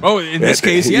that? Oh, in this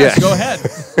case, yes, go ahead.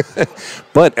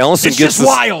 But Ellison gets just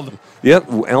wild. Yep,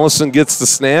 Ellison gets the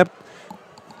snap,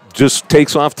 just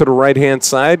takes off to the right-hand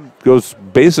side, goes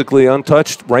basically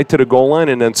untouched right to the goal line,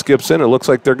 and then skips in. It looks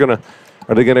like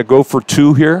are they gonna go for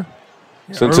 2 here?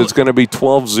 Yeah, since it's going to be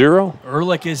 12-0.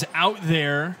 Ehrlich is out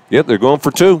there. Yep, they're going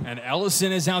for 2. And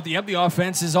Ellison is out. Yep, the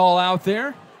offense is all out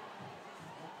there.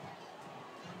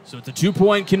 So it's a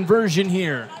 2-point conversion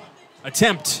here.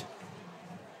 Attempt.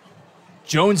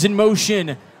 Jones in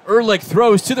motion. Ehrlich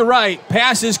throws to the right.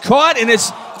 Pass is caught, and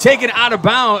it's taken out of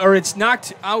bounds, or it's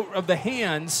knocked out of the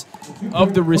hands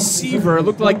of the receiver. It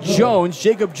looked like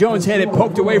Jacob Jones, had it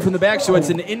poked away from the back, so it's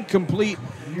an incomplete.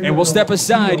 And we'll step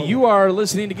aside. You are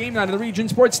listening to Game Night on the Region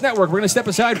Sports Network. We're going to step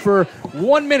aside for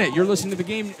 1 minute. You're listening to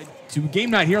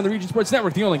Game Night here on the Region Sports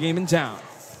Network, the only game in town.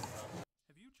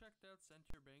 Have you checked out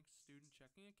Center Bank's student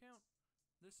checking account?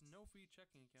 This no-fee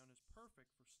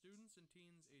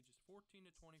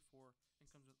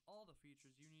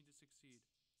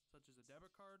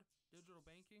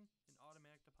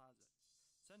deposit.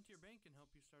 Centier Bank can help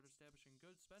you start establishing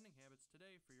good spending habits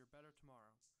today for your better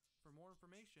tomorrow. For more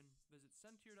information, visit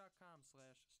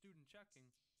centier.com/student checking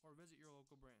or visit your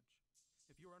local branch.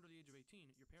 If you are under the age of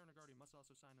 18, your parent or guardian must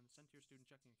also sign on the Centier student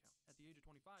checking account. At the age of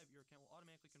 25, your account will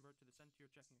automatically convert to the Centier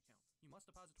checking account. You must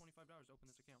deposit $25 to open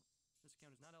this account. This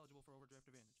account is not eligible for overdraft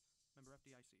advantage. Member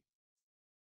FDIC.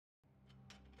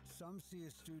 Some see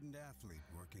a student athlete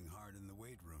working hard in the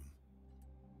weight room.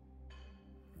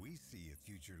 We see a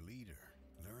future leader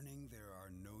learning there are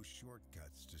no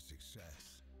shortcuts to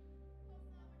success.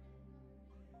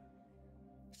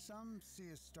 Some see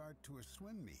a start to a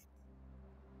swim meet.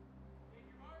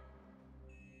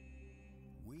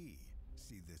 We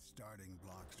see the starting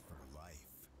blocks for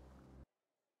life.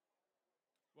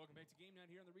 Welcome back to Game Night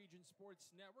here on the Region Sports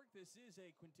Network. This is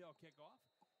a Quintel kickoff.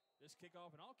 This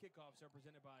kickoff and all kickoffs are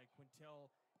presented by Quintel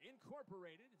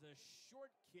Incorporated. It's a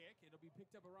short kick. It'll be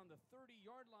picked up around the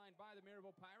 30-yard line by the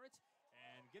Merrillville Pirates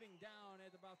and getting down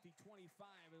at about the 25,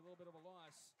 a little bit of a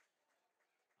loss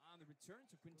on the return.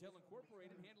 So Quintel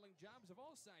Incorporated handling jobs of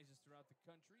all sizes throughout the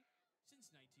country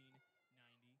since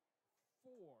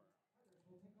 1994.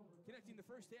 Connecting the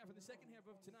first half and the second half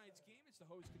of tonight's game, it's the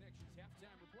Hose Connections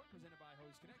halftime report presented by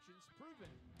Hose Connections. Proven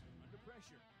under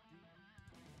pressure.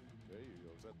 There you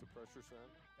go. Is that the pressure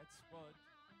sound? That's, well,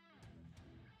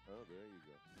 oh, there you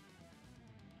go.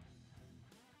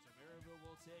 So Merrillville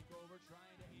will take over,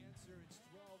 trying to answer. It's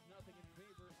 12-0 in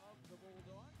favor of the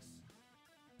Bulldogs.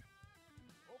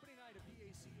 Opening night of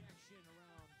DAC action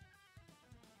around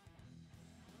DAC tonight.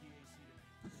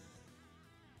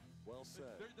 Well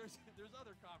said. There's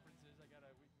other conferences we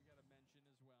gotta mention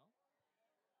as well.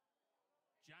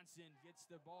 Johnson gets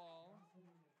the ball.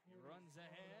 He runs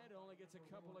ahead, only gets a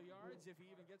couple of yards if he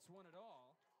even gets one at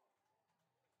all.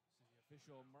 So the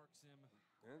official marks him.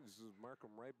 And this is mark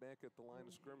him right back at the line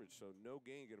of scrimmage, so no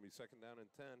gain, going to be 2nd down and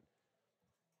 10.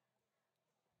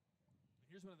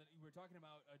 Here's one of the, we were talking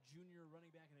about a junior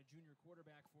running back and a junior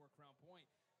quarterback for Crown Point.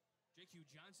 J.Q.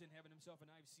 Johnson having himself a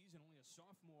nice season, only a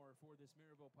sophomore for this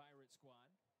Merrillville Pirate squad.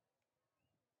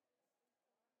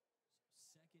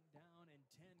 So 2nd down and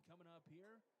 10 coming up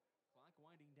here. Clock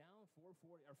winding down,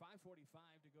 5:45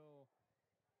 to go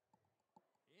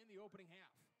in the opening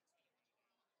half.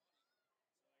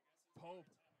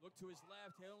 Pope looked to his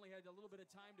left. He only had a little bit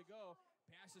of time to go.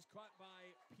 Pass is caught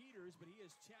by Peters, but he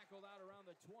is tackled out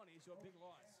around the 20, so a big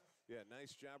loss. Yeah,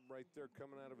 nice job right there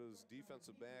coming out of his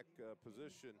defensive back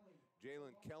position.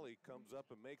 Jalen Kelly comes up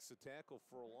and makes the tackle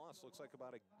for a loss. Looks like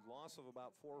about a loss of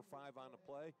about 4 or 5 on the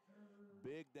play.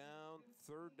 Big down,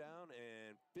 3rd down,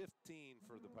 and 15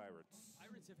 for the Pirates.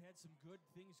 Pirates have had some good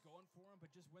things going for them,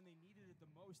 but just when they needed it the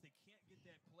most, they can't get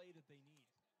that play that they need.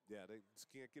 Yeah, they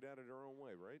just can't get out of their own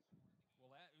way, right?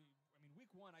 Well, I mean,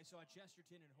 week 1, I saw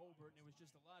Chesterton and Hobart, and it was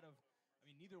just a lot of, I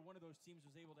mean, neither one of those teams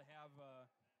was able to have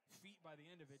feet by the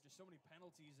end of it. Just so many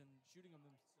penalties and shooting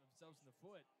themselves in the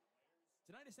foot.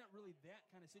 Tonight, it's not really that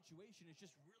kind of situation. It's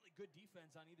just really good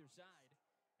defense on either side.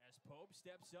 As Pope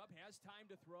steps up, has time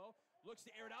to throw, looks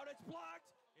to air it out. It's blocked.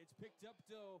 It's picked up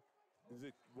to.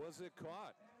 Was it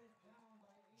caught?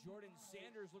 Jordan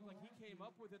Sanders looked like he came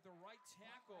up with it, the right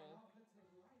tackle.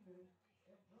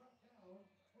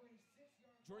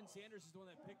 Jordan Sanders is the one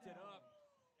that picked it up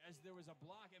as there was a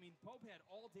block. I mean, Pope had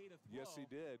all day to throw. Yes, he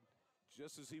did.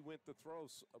 Just as he went to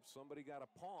throw, somebody got a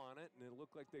paw on it, and it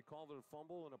looked like they called it a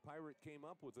fumble, and a Pirate came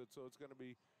up with it. So it's going to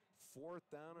be 4th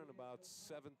down and about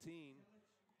 17.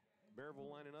 Merrillville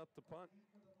lining up to punt.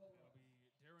 It'll be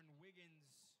Darren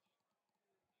Wiggins.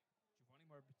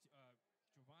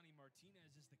 Giovanni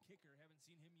Martinez is the kicker. Haven't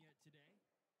seen him yet today.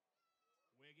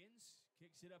 Wiggins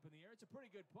kicks it up in the air. It's a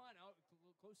pretty good punt out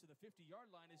close to the 50-yard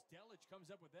line as Delich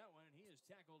comes up with that one, and he is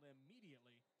tackled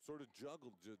immediately. Sort of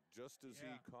juggled just as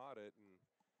he caught it, and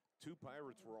 2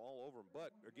 Pirates were all over him.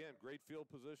 But, again, great field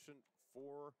position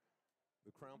for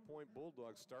the Crown Point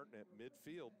Bulldogs starting at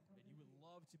midfield. And you would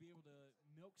love to be able to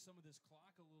milk some of this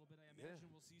clock a little bit. I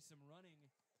imagine we'll see some running.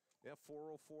 Yeah,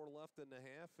 4:04 left in the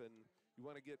half, and you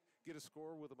want to get a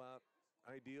score with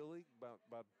ideally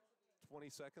about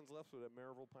 20 seconds left so that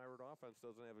Merrillville Pirate offense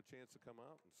doesn't have a chance to come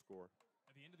out and score.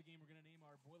 At the end of the game, we're going to name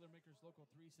our Boilermakers Local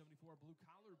 374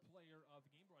 blue-collar player of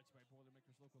the game, brought to you by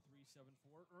Boilermakers Local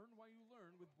 374. Earn while you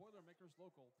learn with Boilermakers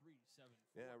Local 374.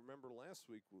 Yeah, I remember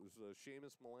last week was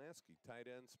Seamus Molaski,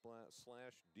 tight end /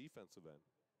 defensive end.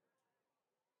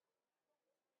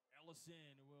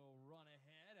 Ellison will run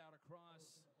ahead out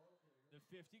across the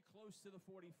 50, close to the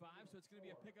 45, so it's going to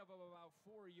be a pickup of about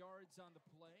 4 yards on the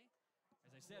play.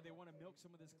 As I said, they want to milk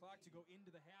some of this clock to go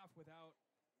into the half without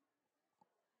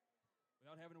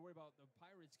having to worry about the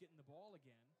Pirates getting the ball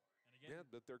again. And Yeah,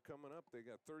 but they're coming up. They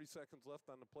got 30 seconds left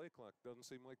on the play clock. Doesn't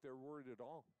seem like they're worried at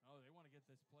all. Oh, they want to get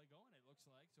this play going, it looks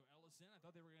like. So Ellison, I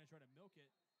thought they were going to try to milk it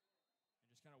and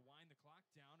just kind of wind the clock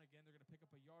down. Again, they're going to pick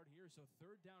up a yard here. So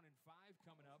 3rd down and 5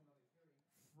 coming up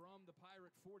from the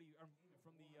Pirate 40, or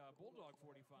from the Bulldog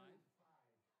 45.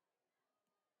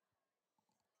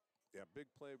 Yeah,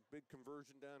 big play, big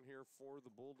conversion down here for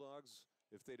the Bulldogs.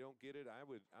 If they don't get it, I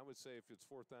would say if it's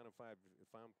 4th down and 5,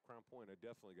 if I'm Crown Point, I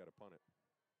definitely got to punt it.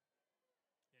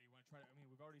 Yeah, you want to try to, I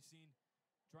mean, we've already seen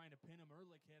trying to pin him.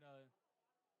 Ehrlich had a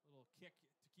little kick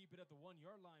to keep it at the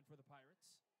 1-yard line for the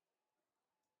Pirates.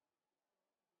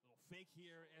 Little fake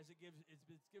here as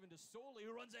it's given to Soley,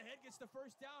 who runs ahead, gets the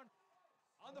 1st down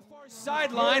on the far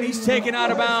sideline. He's taken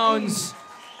out of bounds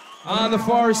on the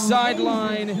far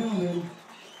sideline.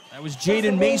 That was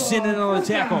Jaden Mason in on the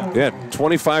tackle. Yeah,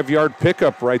 25-yard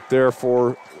pickup right there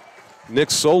for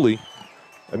Nick Soley.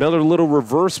 Another little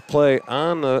reverse play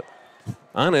on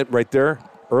it right there.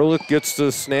 Ehrlich gets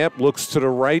the snap, looks to the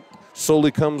right.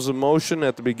 Soley comes in motion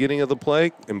at the beginning of the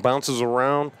play and bounces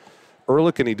around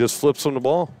Ehrlich, and he just flips him the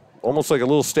ball. Almost like a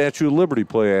little Statue of Liberty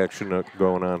play action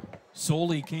going on.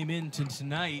 Soley came into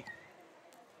tonight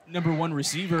 #1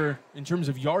 receiver in terms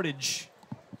of yardage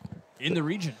in the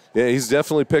region. Yeah, he's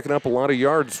definitely picking up a lot of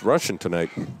yards rushing tonight.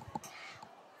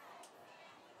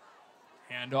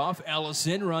 Handoff,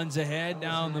 Ellison runs ahead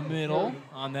down the middle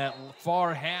on that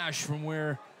far hash from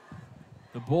where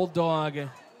the Bulldog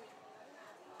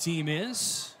team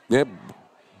is. Yep,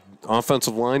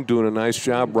 offensive line doing a nice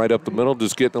job right up the middle,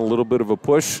 just getting a little bit of a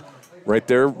push right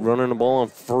there, running the ball on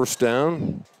 1st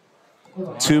down.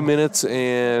 2 minutes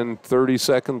and 30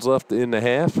 seconds left in the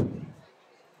half.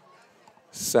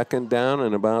 2nd down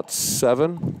and about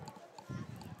 7.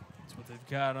 That's what they've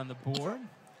got on the board.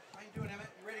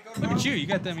 Look at you. You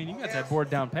got that. I mean, you got that board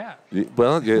down pat.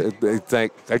 Well,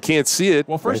 I can't see it.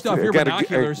 Well, first off, your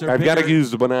binoculars are I've got to bigger. use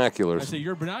the binoculars. I say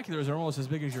your binoculars are almost as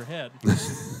big as your head.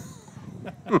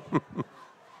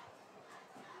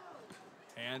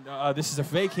 And this is a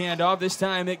fake handoff. This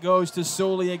time it goes to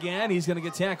Soley again. He's going to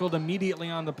get tackled immediately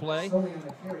on the play.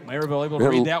 Merrillville able to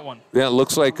read that one. Yeah, it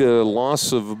looks like a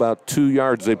loss of about 2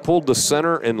 yards. They pulled the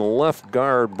center and the left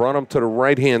guard, brought him to the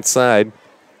right-hand side.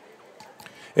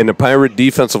 And the Pirate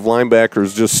defensive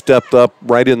linebackers just stepped up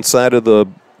right inside of the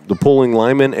pulling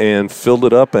lineman and filled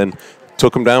it up and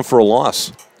took him down for a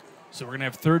loss. So we're going to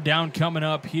have 3rd down coming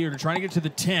up here. They're trying to get to the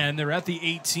 10. They're at the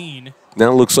 18.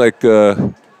 Now it looks like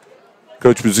Coach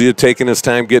Bazia taking his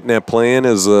time getting that play in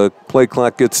as the play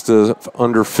clock gets to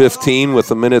under 15 with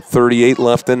 1:38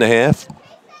 left in the half.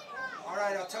 All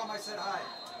right, I'll tell him I said hi.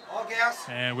 All gas.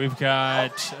 And we've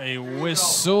got a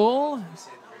whistle.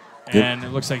 And it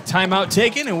looks like timeout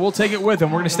taken, and we'll take it with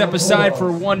them. We're going to step aside for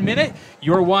 1 minute.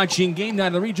 You're watching Game Night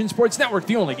on the Region Sports Network,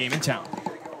 the only game in town.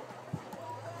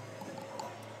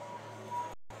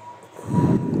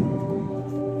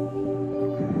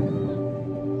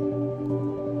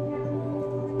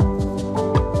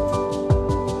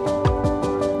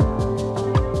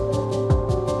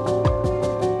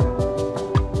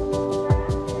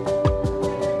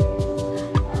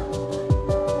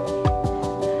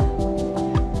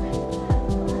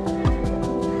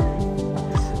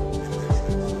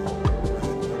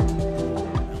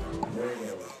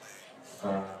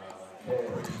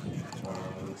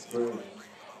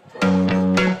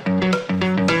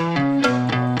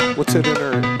 What's it in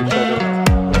her? Do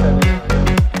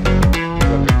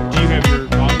you have your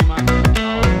volume on?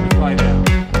 Oh, apply that.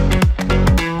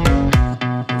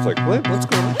 It's like, what's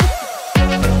going on?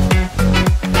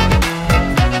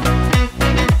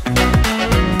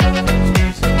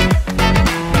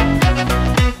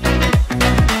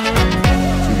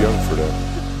 Too young for that.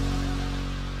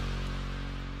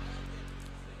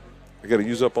 I got to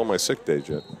use up all my sick days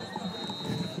yet.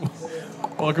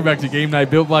 Welcome back to Game Night,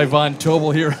 built by Von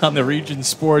Tobel here on the Region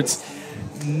Sports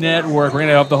Network. We're going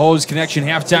to have the Hose Connection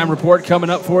halftime report coming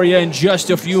up for you in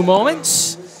just a few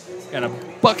moments. Got a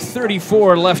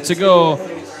 $1:34 left to go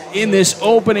in this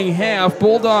opening half.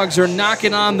 Bulldogs are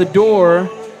knocking on the door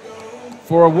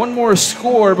for one more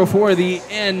score before the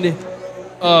end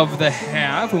of the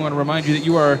half. We want to remind you that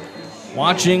you are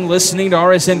watching, listening to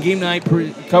RSN Game Night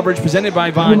coverage presented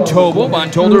by Von Tobel.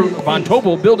 Von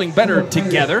Tobel, building better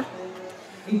together.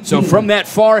 So from that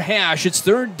far hash, it's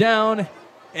 3rd down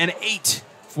and 8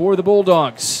 for the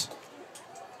Bulldogs.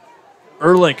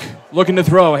 Ehrlich looking to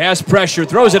throw, has pressure,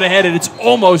 throws it ahead, and it's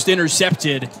almost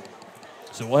intercepted.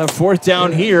 So we'll have 4th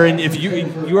down here, and if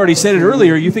you already said it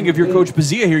earlier, you think if you're Coach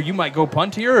Bazia here, you might go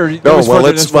punt here? Or no,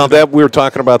 we were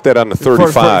talking about that on the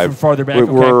 35. Farther back,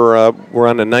 we're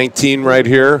on the 19 right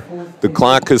here. The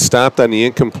clock has stopped on the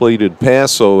incompleted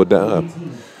pass, so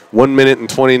 1 minute and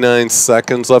 29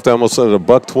 seconds left. I almost said a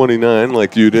 $1.29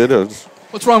 like you did.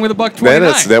 What's wrong with a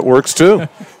 $1.29? That works too.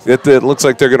 It looks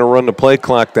like they're going to run the play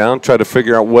clock down, try to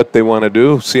figure out what they want to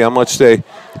do, see how much they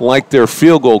like their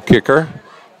field goal kicker.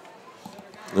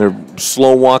 They're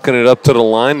slow walking it up to the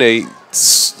line. They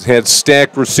had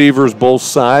stacked receivers both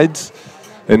sides.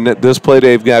 And this play,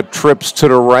 they've got trips to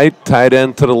the right, tight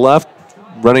end to the left,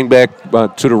 running back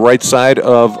to the right side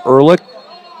of Ehrlich.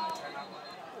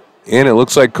 And it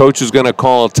looks like Coach is going to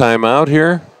call a timeout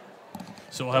here.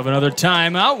 So we'll have another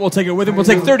timeout. We'll take it with him. We'll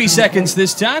take 30 seconds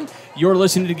this time. You're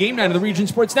listening to Game 9 of the Region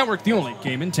Sports Network, the only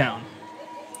game in town.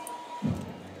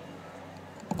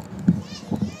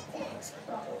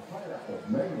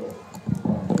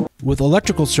 With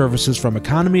electrical services from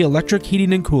Economy Electric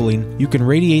Heating and Cooling, you can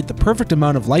radiate the perfect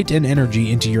amount of light and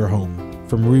energy into your home.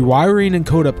 From rewiring and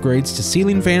code upgrades to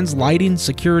ceiling fans, lighting,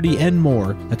 security, and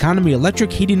more, Economy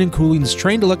Electric Heating and Cooling's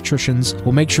trained electricians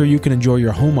will make sure you can enjoy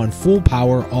your home on full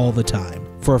power all the time.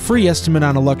 For a free estimate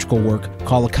on electrical work,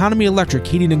 call Economy Electric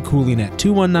Heating and Cooling at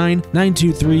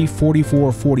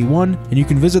 219-923-4441, and you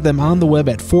can visit them on the web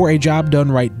at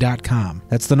 4ajobdoneright.com.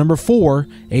 That's the number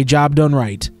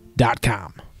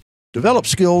 4ajobdoneright.com. Develop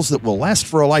skills that will last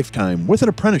for a lifetime with an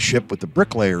apprenticeship with the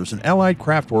Bricklayers and Allied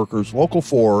Craft Workers Local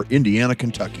 4, Indiana,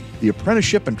 Kentucky. The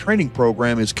apprenticeship and training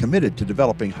program is committed to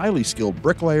developing highly skilled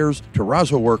bricklayers,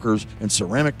 terrazzo workers, and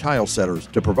ceramic tile setters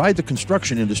to provide the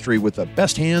construction industry with the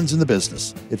best hands in the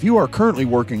business. If you are currently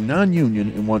working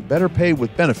non-union and want better pay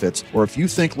with benefits, or if you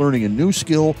think learning a new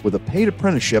skill with a paid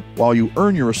apprenticeship while you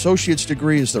earn your associate's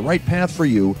degree is the right path for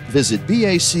you, visit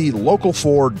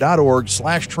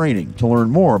baclocal4.org/training to learn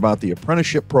more about the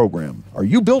apprenticeship program. Are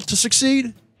you built to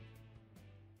succeed?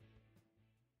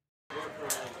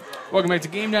 Welcome back to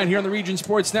Game 9 here on the Region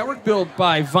Sports Network, built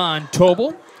by Von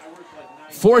Tobel.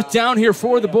 Fourth down here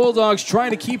for the Bulldogs, trying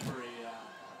to keep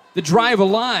the drive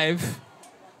alive.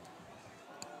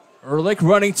 Ehrlich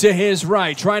running to his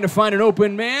right, trying to find an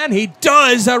open man. He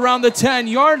does around the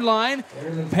 10-yard line.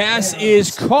 Pass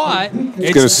is caught.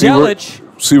 It's Delich.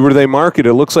 See where they mark it.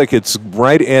 It looks like it's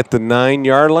right at the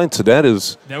 9-yard line, so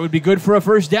that would be good for a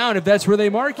first down if that's where they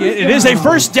mark it. It is a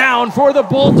first down for the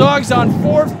Bulldogs on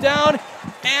 4th down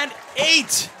and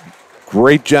 8.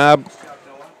 Great job.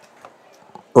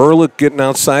 Ehrlich getting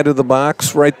outside of the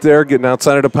box right there, getting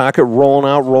outside of the pocket, rolling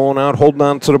out, holding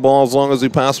on to the ball as long as he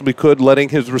possibly could, letting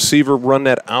his receiver run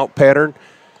that out pattern.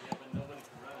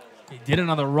 He did it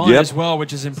on the run as well,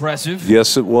 which is impressive.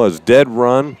 Yes, it was. Dead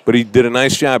run, but he did a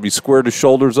nice job. He squared his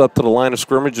shoulders up to the line of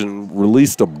scrimmage and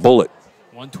released a bullet.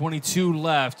 1:22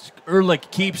 left. Ehrlich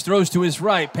throws to his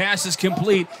right. Pass is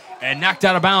complete and knocked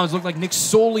out of bounds. Looked like Nick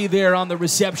Soley there on the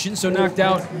reception, so knocked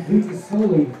out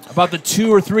about the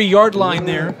 2 or 3 yard line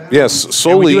there. Yes,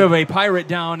 Soley. And we do have a Pirate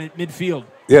down at midfield.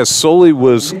 Yes, Soley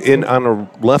was in on the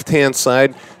left-hand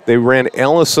side. They ran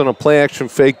Allison a play-action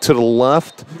fake to the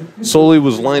left. Soley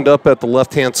was lined up at the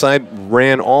left-hand side,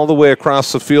 ran all the way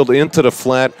across the field into the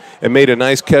flat, and made a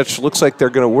nice catch. Looks like where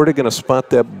they're going to spot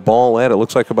that ball at. It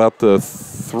looks like about the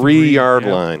 3-yard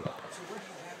line.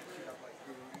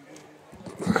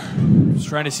 Just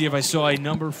trying to see if I saw a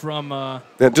number from...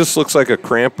 That just looks like a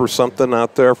cramp or something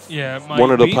out there. Yeah, it might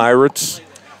one of the be. Pirates.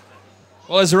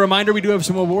 Well, as a reminder, we do have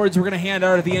some awards we're going to hand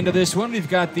out at the end of this one. We've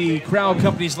got the Crowd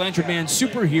Companies Lantern Man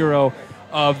Superhero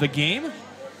of the Game,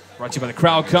 brought to you by the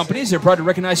Crowd Companies. They're proud to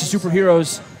recognize the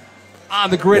superheroes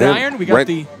on the gridiron. We got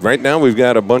right now we've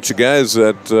got a bunch of guys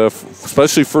that,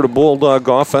 especially for the Bulldog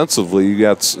offensively, you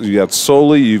got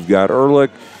Soley, you've got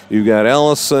Ehrlich, you've got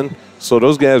Allison. So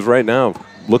those guys right now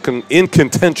looking in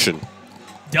contention.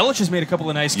 Delich has made a couple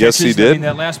of nice catches. Yes, he did. I mean,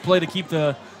 that last play to keep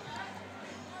the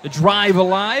drive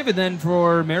alive, and then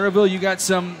for Merrillville, you got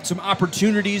some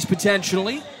opportunities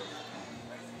potentially.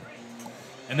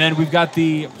 And then we've got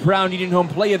the Brown Union Home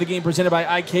Play of the Game presented by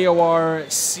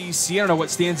IKOR-CC. I don't know what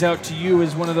stands out to you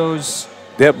as one of those.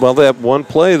 Yeah, well, that one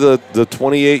play, the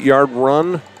 28-yard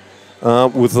run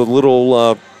with a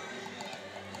little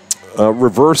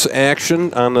reverse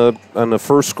action on the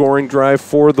first scoring drive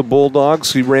for the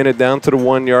Bulldogs. He ran it down to the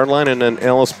 1-yard line, and then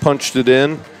Ellis punched it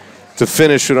in to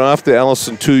finish it off. The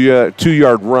Allison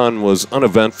 2-yard run was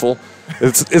uneventful.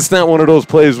 It's not one of those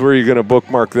plays where you're going to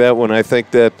bookmark that one. I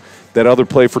think that other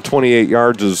play for 28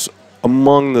 yards is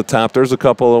among the top. There's a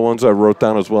couple of ones I wrote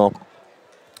down as well.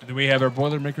 Then we have our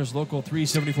Boilermakers Local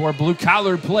 374 Blue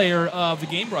Collar Player of the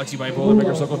Game, brought to you by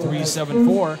Boilermakers Local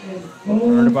 374.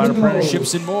 Learn about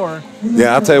apprenticeships and more.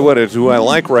 Yeah, I'll tell you what, who I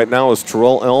like right now is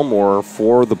Terrell Elmore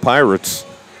for the Pirates.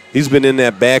 He's been in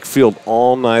that backfield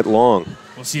all night long.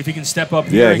 We'll see if he can step up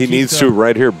here. Yeah, he needs to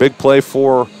right here. Big play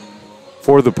for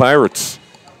for the Pirates.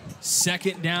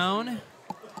 Second down.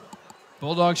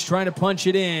 Bulldogs trying to punch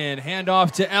it in.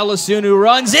 Handoff to Ellison, who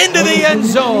runs into the end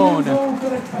zone.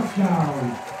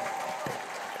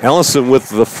 Ellison with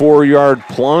the 4-yard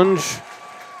plunge.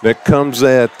 That comes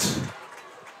at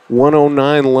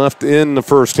 1:09 left in the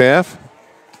first half.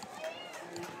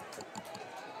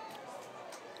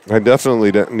 I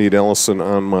definitely need Ellison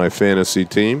on my fantasy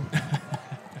team.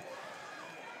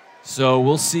 So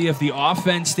we'll see if the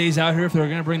offense stays out here, if they're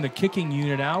going to bring the kicking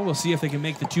unit out. We'll see if they can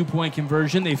make the 2-point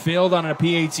conversion. They failed on a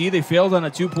PAT. They failed on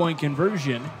a 2-point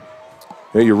conversion.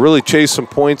 Yeah, you're really chasing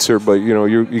points here, but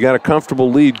you got a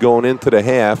comfortable lead going into the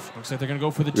half. Looks like they're going to go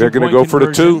for the 2-point They're going to go for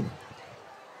the 2.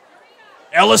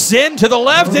 Ellison to the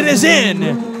left and is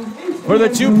in for the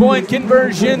 2-point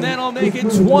conversion. That'll make it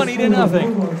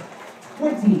 20-0.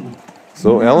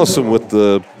 So Ellison with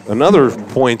another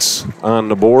points on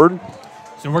the board.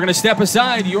 So we're going to step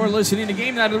aside. You're listening to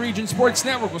Game Night on the Region Sports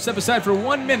Network. We'll step aside for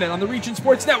 1 minute on the Region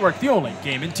Sports Network, the only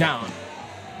game in town.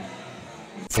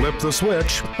 Flip the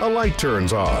switch, a light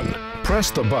turns on. Press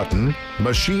the button,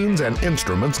 machines and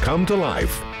instruments come to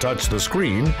life. Touch the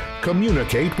screen,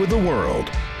 communicate with the world.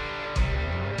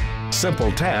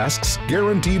 Simple tasks,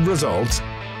 guaranteed results,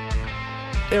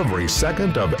 every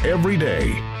second of every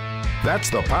day. That's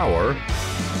the power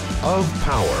of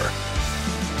power.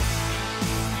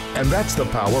 And that's the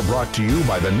power brought to you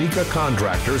by the NECA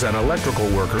contractors and electrical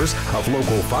workers of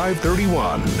Local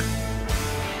 531.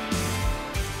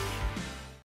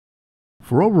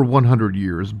 For over 100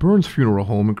 years, Burns Funeral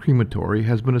Home and Crematory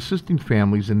has been assisting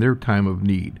families in their time of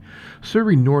need.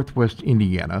 Serving Northwest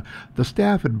Indiana, the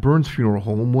staff at Burns Funeral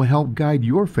Home will help guide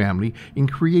your family in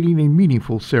creating a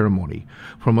meaningful ceremony.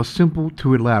 From a simple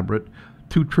to elaborate,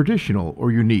 to traditional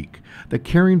or unique, the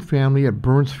caring family at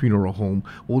Burns Funeral Home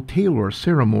will tailor a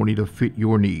ceremony to fit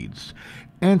your needs.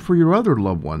 And for your other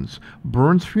loved ones,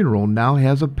 Burns Funeral now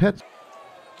has a pet.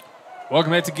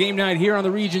 Welcome back to Game Night here on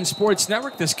the Region Sports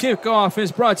Network. This kickoff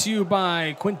is brought to you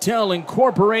by Quintel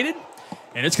Incorporated.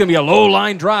 And it's going to be a low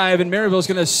line drive, and Merrillville's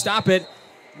going to stop it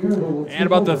at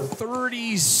about the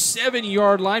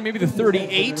 37-yard line, maybe the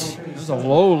 38. This is a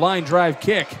low line drive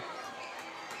kick.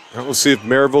 We'll see if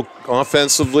Merrillville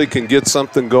offensively can get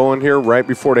something going here right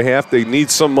before the half. They need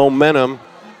some momentum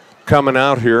coming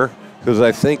out here because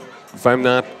I think, if I'm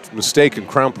not mistaken,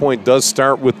 Crown Point does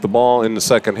start with the ball in the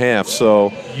second half.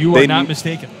 So you are not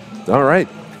mistaken. All right.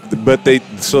 But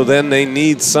then they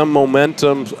need some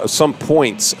momentum, some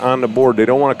points on the board. They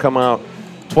don't want to come out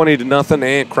 20-0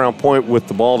 and Crown Point with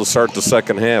the ball to start the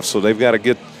second half. So they've got to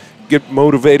get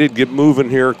motivated, get moving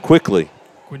here quickly.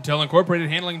 Quintel Incorporated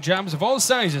handling jobs of all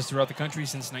sizes throughout the country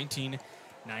since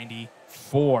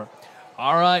 1994.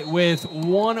 All right, with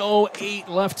 1:08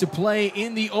 left to play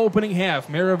in the opening half,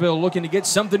 Merrillville looking to get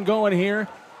something going here.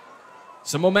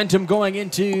 Some momentum going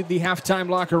into the halftime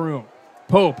locker room.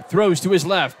 Pope throws to his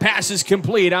left. Pass is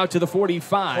complete out to the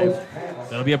 45.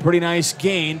 That'll be a pretty nice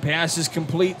gain. Pass is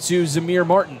complete to Zamir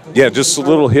Martin. Yeah, just a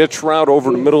little hitch route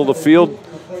over the middle of the field.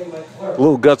 A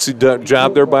little gutsy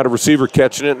job there by the receiver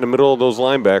catching it in the middle of those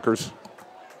linebackers.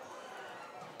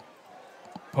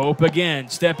 Pope again,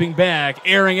 stepping back,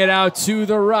 airing it out to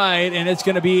the right, and it's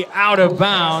going to be out of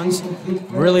bounds.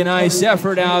 Really nice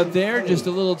effort out there, just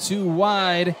a little too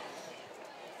wide.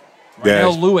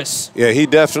 Rydell Lewis. Yeah, he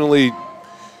definitely,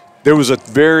 there was a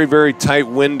very, very tight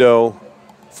window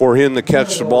for him to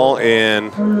catch the ball,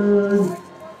 and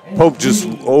Pope just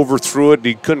overthrew it.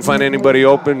 He couldn't find anybody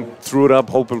open, threw it up,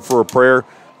 hoping for a prayer.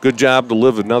 Good job to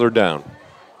live another down.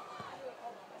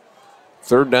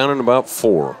 Third down and about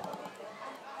 4.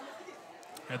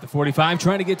 At the 45,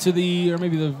 trying to get to the, or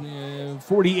maybe the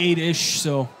 48-ish,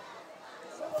 so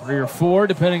 3 or 4,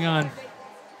 depending on,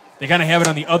 they kind of have it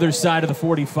on the other side of the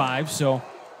 45, so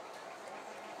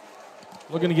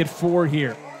looking to get 4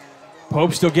 here.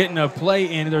 Pope still getting a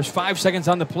play in. There's 5 seconds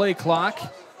on the play clock.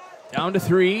 Down to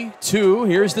 3, 2,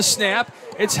 here's the snap.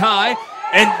 It's high,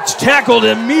 and tackled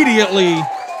immediately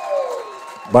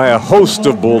by a host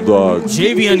of Bulldogs.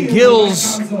 Javian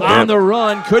Gills on the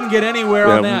run. Couldn't get anywhere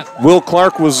on that. Will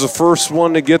Clark was the first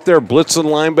one to get there, blitzing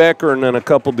linebacker, and then a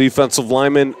couple defensive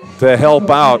linemen to help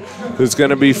out. It's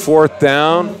going to be 4th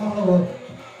down.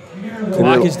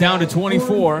 Clock is down to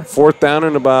 24. 4th down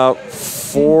and about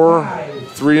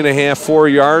 3.5, 4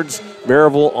 yards.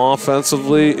 Merrillville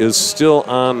offensively is still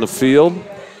on the field.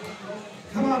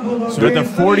 So at the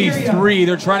 43,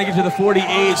 they're trying to get to the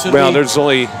 48. So well, there's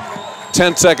only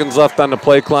 10 seconds left on the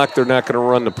play clock. They're not going to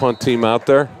run the punt team out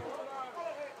there.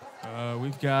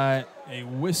 We've got a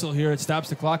whistle here. It stops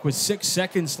the clock with 6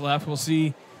 seconds left. We'll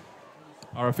see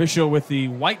our official with the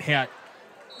white hat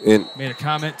made a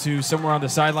comment to somewhere on the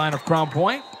sideline of Crown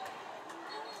Point.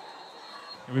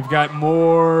 And we've got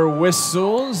more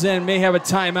whistles and may have a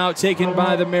timeout taken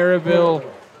by the Merrillville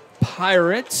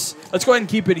Pirates. Let's go ahead and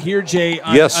keep it here, Jay,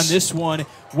 on this one.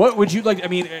 What would you like? I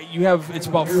mean, it's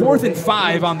about 4th and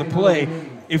 5 on the play.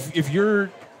 If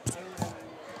you're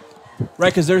right,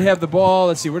 because they have the ball.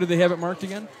 Let's see, where do they have it marked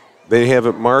again? They have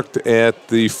it marked at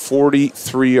the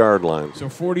 43-yard line. So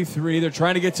 43. They're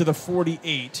trying to get to the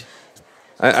 48.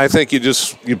 I think you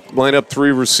line up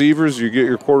 3 receivers. You get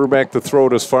your quarterback to throw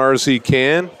it as far as he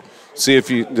can. See if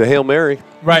the Hail Mary.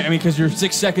 Right. I mean, because you're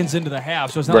 6 seconds into the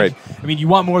half, so it's not like, I mean, you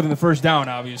want more than the first down,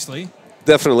 obviously.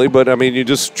 Definitely, but I mean, you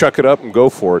just chuck it up and go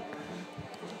for it.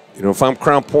 You know, if I'm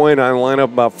Crown Point, I line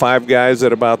up about 5 guys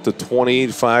at about the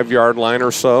 25-yard line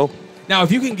or so. Now,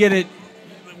 if you can get it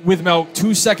with about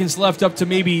 2 seconds left up to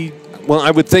maybe. Well,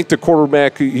 I would think the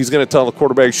quarterback, he's going to tell the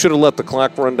quarterback, you should have let the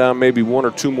clock run down maybe 1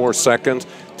 or 2 more seconds.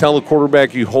 Tell the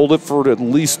quarterback you hold it for at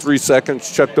least 3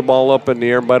 seconds, chuck the ball up in the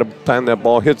air. By the time that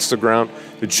ball hits the ground,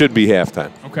 it should be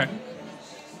halftime. Okay.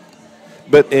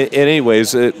 But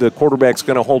anyways, the quarterback's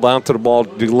going to hold on to the ball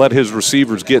to let his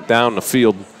receivers get down the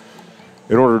field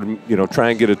in order to, try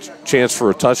and get a chance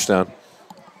for a touchdown.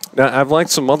 Now, I've liked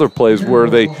some other plays where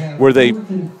they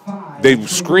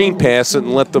screen pass it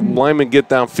and let the lineman get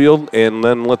downfield and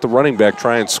then let the running back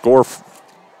try and score. A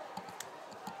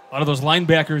lot of those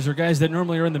linebackers are guys that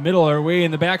normally are in the middle are way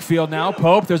in the backfield now.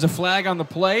 Pope, there's a flag on the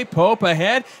play. Pope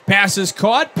ahead. Pass is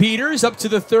caught. Peters up to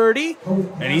the 30.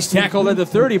 And he's tackled at the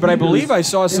 30, but I believe I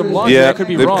saw some launch. Yeah, that could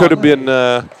be wrong. It could have been,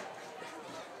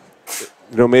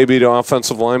 maybe the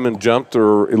offensive lineman jumped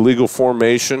or illegal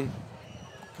formation.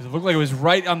 It looked like it was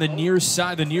right on the near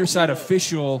side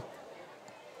official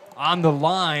on the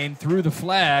line through the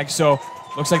flag. So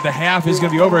looks like the half is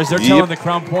going to be over as they're telling the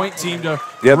Crown Point team to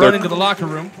run into the locker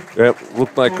room. Yeah,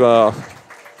 looked like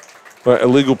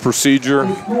illegal procedure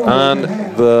on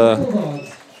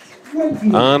the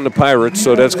Pirates,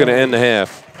 so that's going to end the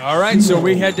half. All right, so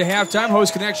we head to halftime.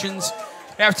 Host Connections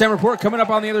halftime report coming up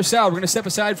on the other side. We're going to step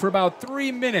aside for about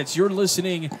 3 minutes. You're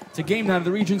listening to Game Night of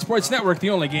the Region Sports Network,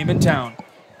 the only game in town.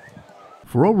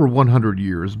 For over 100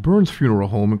 years, Burns Funeral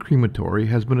Home and Crematory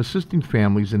has been assisting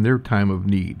families in their time of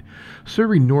need.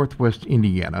 Serving Northwest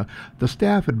Indiana, the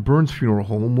staff at Burns Funeral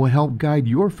Home will help guide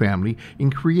your family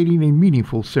in creating a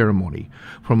meaningful ceremony.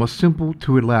 From a simple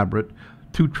to elaborate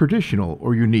to traditional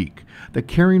or unique, the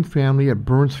caring family at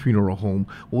Burns Funeral Home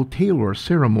will tailor a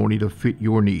ceremony to fit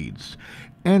your needs.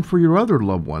 And for your other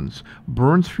loved ones,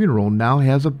 Burns Funeral now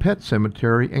has a pet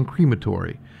cemetery and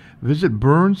crematory. Visit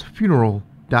burnsfuneral.com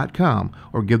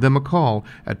or give them a call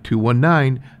at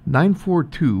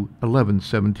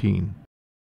 219-942-1117.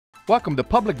 Welcome to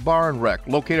Public Bar and Rec,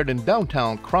 located in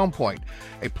downtown Crown Point,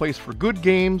 a place for good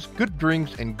games, good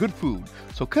drinks, and good food.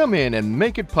 So come in and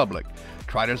make it public.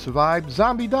 Try to survive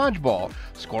zombie dodgeball,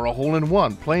 score a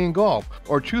hole-in-one playing golf,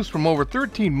 or choose from over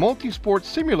 13 multi-sport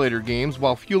simulator games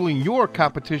while fueling your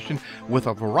competition with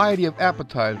a variety of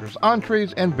appetizers,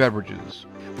 entrees, and beverages.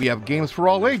 We have games for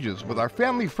all ages with our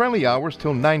family-friendly hours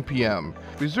till 9 p.m.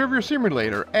 Reserve your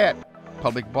simulator at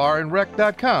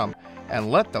publicbarandrec.com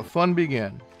and let the fun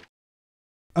begin.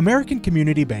 American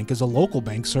Community Bank is a local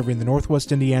bank serving the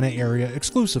Northwest Indiana area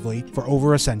exclusively for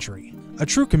over a century. A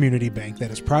true community bank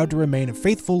that is proud to remain a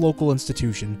faithful local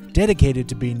institution dedicated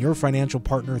to being your financial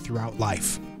partner throughout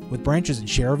life. With branches in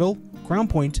Schererville, Crown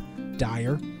Point,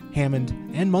 Dyer, Hammond,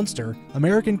 and Munster,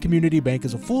 American Community Bank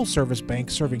is a full-service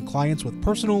bank serving clients with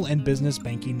personal and business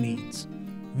banking needs.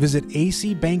 Visit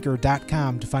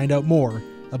acbanker.com to find out more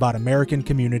about American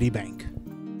Community Bank.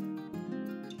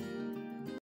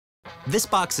 This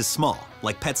box is small,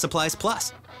 like Pet Supplies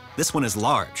Plus. This one is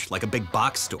large, like a big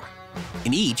box store.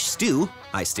 In each, Stu,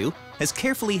 has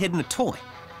carefully hidden a toy.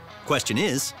 Question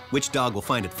is, which dog will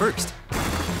find it first?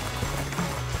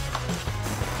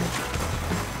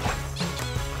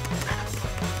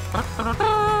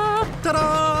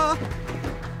 Ta-da!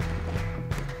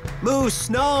 Moose,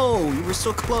 no! You were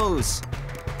so close.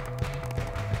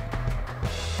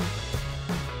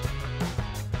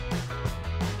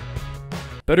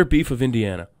 Better Beef of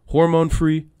Indiana.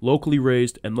 Hormone-free, locally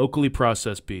raised, and locally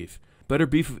processed beef. Better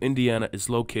Beef of Indiana is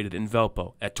located in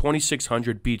Valpo at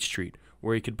 2600 Beach Street,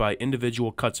 where you could buy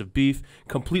individual cuts of beef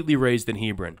completely raised in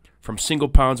Hebron. From single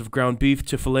pounds of ground beef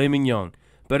to filet mignon,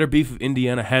 Better Beef of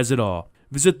Indiana has it all.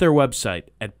 Visit their website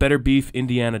at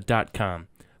betterbeefindiana.com.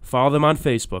 Follow them on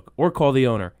Facebook or call the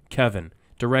owner, Kevin,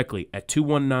 directly at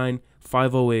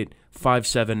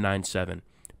 219-508-5797.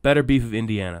 Better Beef of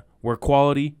Indiana, where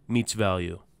quality meets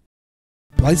value.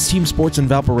 Blythe's Team Sports in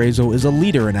Valparaiso is a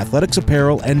leader in athletics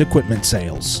apparel and equipment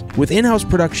sales. With in-house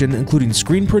production including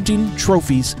screen printing,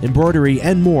 trophies, embroidery,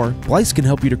 and more, Blythe's can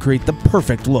help you to create the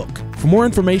perfect look. For more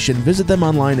information, visit them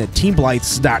online at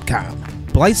teamblythes.com.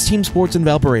 Blythe's Team Sports in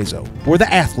Valparaiso, where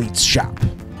the athletes shop.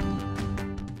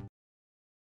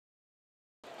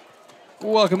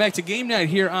 Welcome back to Game Night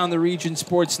here on the Region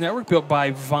Sports Network, built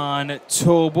by Von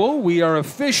Tobel. We are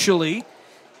officially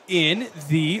in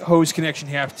the Hose Connection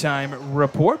Halftime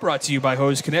Report, brought to you by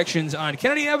Hose Connections on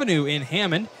Kennedy Avenue in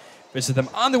Hammond. Visit them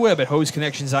on the web at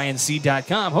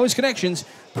hoseconnectionsinc.com. Hose Connections,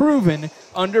 proven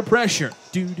under pressure.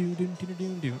 And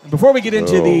before we get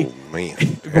into man,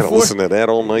 I gotta listen to that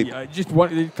all night. Just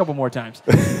a couple more times.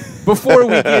 Before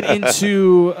we get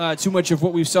into too much of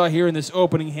what we saw here in this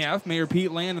opening half, Mayor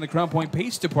Pete Land and the Crown Point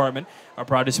Pace Department are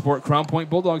proud to support Crown Point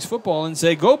Bulldogs football and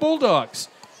say, "Go Bulldogs!"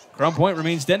 Crown Point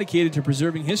remains dedicated to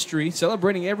preserving history,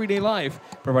 celebrating everyday life,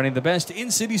 providing the best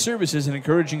in-city services, and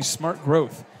encouraging smart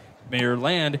growth. Mayor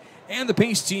Land and the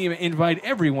Pace team invite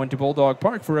everyone to Bulldog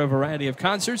Park for a variety of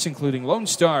concerts, including Lone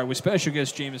Star with special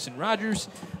guest Jamison Rogers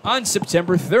on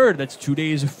September 3rd. That's 2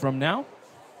 days from now.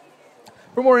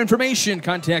 For more information,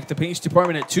 contact the Pace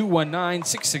Department at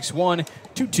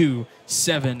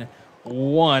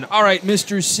 219-661-2271. All right,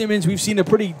 Mr. Simmons, we've seen a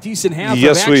pretty decent half of action.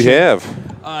 Yes, we have.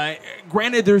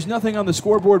 Granted, there's nothing on the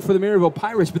scoreboard for the Merrillville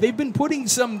Pirates, but they've been putting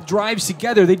some drives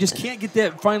together. They just can't get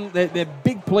that final, that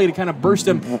big play to kind of burst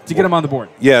them, to get them on the board.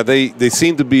 Yeah, they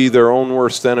seem to be their own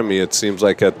worst enemy, it seems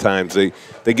like at times. They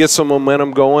get some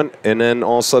momentum going, and then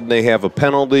all of a sudden they have a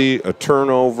penalty, a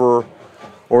turnover,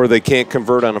 or they can't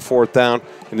convert on a fourth down.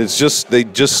 And it's just, they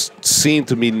just seem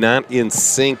to be not in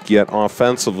sync yet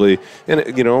offensively.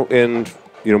 And,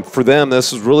 for them,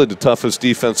 this is really the toughest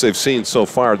defense they've seen so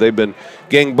far. They've been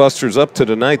gangbusters up to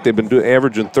tonight. They've been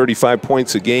averaging 35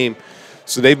 points a game.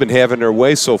 So they've been having their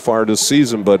way so far this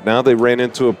season. But now they ran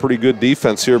into a pretty good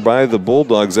defense here by the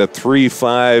Bulldogs at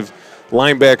 3-5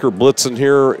 linebacker blitzing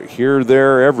here,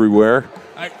 there, everywhere.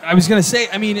 I was going to say,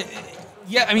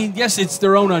 yes, it's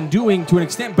their own undoing to an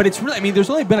extent, but it's really, there's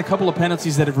only been a couple of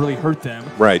penalties that have really hurt them.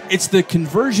 Right. It's the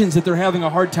conversions that they're having a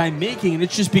hard time making, and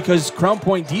it's just because Crown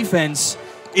Point defense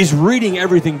is reading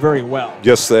everything very well.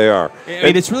 Yes, they are.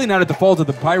 It's really not at the fault of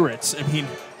the Pirates.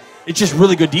 It's just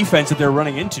really good defense that they're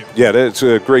running into. Yeah, it's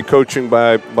great coaching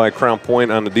by Crown Point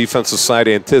on the defensive side,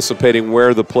 anticipating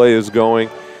where the play is going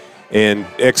and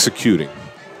executing.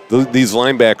 These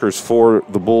linebackers for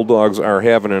the Bulldogs are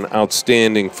having an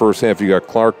outstanding first half. You got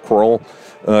Clark, Kroll,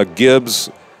 Gibbs,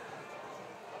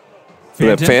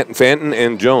 Fanton,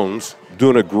 and Jones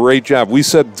doing a great job. We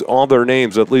said all their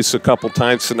names at least a couple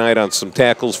times tonight on some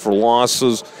tackles for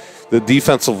losses. The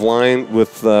defensive line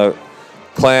with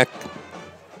Clack.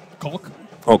 Kulk?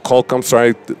 Oh, Kulk, I'm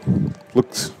sorry.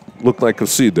 Looked like a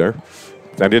seed there.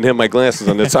 I didn't have my glasses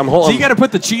on this. So you got to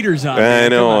put the cheaters on. I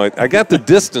know. I got the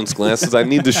distance glasses. I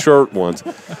need the short ones.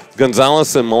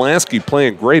 Gonzalez and Molaski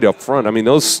playing great up front.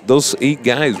 Those 8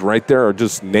 guys right there are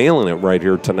just nailing it right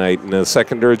here tonight. And the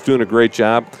secondary is doing a great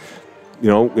job.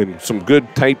 And some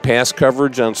good tight pass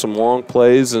coverage on some long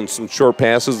plays and some short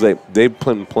passes. They've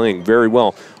been playing very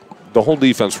well. The whole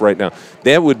defense right now.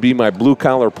 That would be my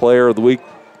blue-collar player of the week.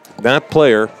 Not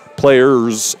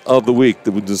players of the week.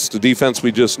 The defense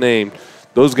we just named.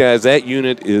 Those guys, that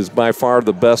unit is by far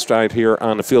the best right here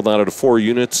on the field. Out of the 4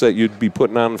 units that you'd be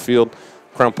putting on the field,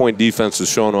 Crown Point defense is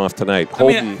showing off tonight.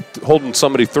 Holding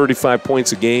somebody 35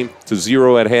 points a game to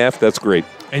 0 at half, that's great.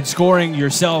 And scoring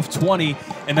yourself 20,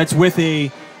 and that's with a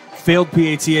failed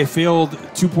PAT, a failed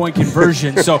 2-point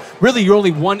conversion. So really you're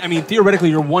only theoretically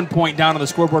you're 1 point down on the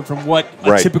scoreboard from what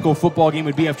a typical football game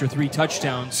would be after 3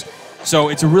 touchdowns. So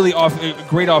it's a really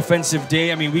great offensive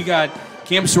day. We got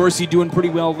Cam Sorsey doing pretty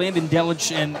well. Landon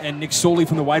Delich and Nick Soley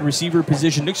from the wide receiver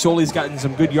position. Nick Soley's gotten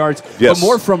some good yards, but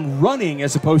more from running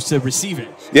as opposed to receiving.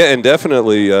 Yeah, and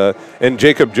definitely. And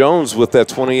Jacob Jones with that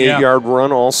 28-yard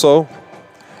run also.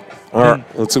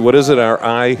 Let's see, what is it? Our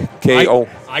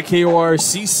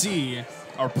IKORCC,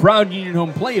 our proud Union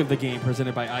home play of the game,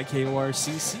 presented by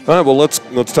IKORCC. All right, well,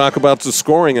 let's talk about the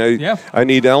scoring. I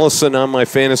need Ellison on my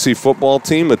fantasy football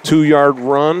team, a 2-yard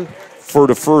run for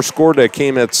the first score that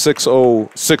came at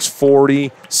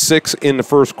 6:46 in the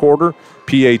first quarter,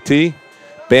 PAT.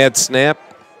 Bad snap.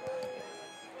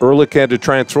 Ehrlich had to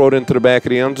try and throw it into the back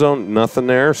of the end zone. Nothing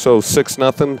there, so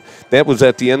 6-0. That was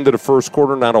at the end of the first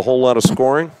quarter, not a whole lot of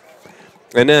scoring.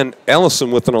 And then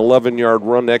Ellison with an 11-yard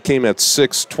run. That came at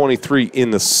 6:23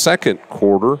 in the second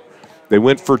quarter. They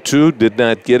went for 2, did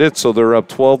not get it, so they're up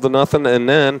 12-0. And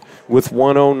then with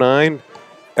 1:09,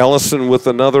 Ellison with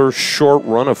another short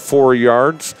run of 4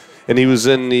 yards, and he was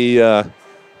in the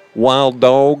wild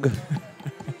dog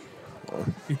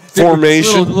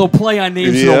formation. Little play on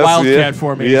names for the Wildcat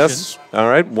formation. Yes. All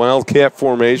right, Wildcat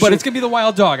formation. But it's going to be the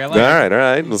Wild Dog. I like it. All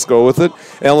right. Let's go with it.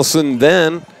 Ellison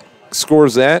then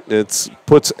scores that. It's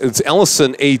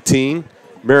Ellison 18,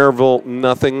 Merrillville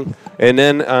nothing. And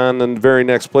then on the very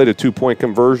next play, the 2-point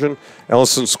conversion,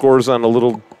 Ellison scores on a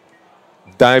little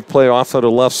dive play off of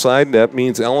the left side. That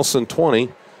means Ellison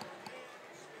 20,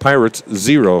 Pirates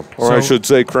 0, or I should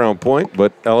say Crown Point.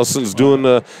 But Ellison's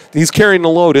he's carrying the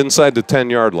load inside the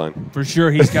 10-yard line. For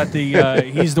sure, he's got the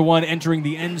he's the one entering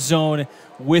the end zone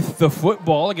with the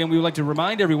football. Again, we would like to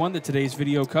remind everyone that today's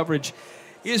video coverage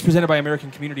is presented by American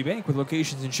Community Bank with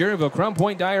locations in Sherrville, Crown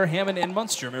Point, Dyer, Hammond, and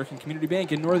Munster. American Community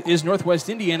Bank is Northwest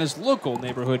Indiana's local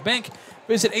neighborhood bank.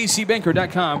 Visit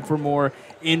acbanker.com for more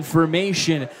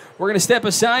information. We're going to step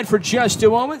aside for just a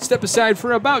moment, step aside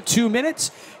for about 2 minutes.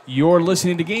 You're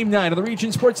listening to Game 9 on the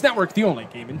Region Sports Network, the only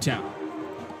game in town.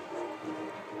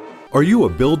 Are you a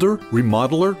builder,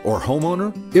 remodeler, or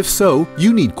homeowner? If so,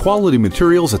 you need quality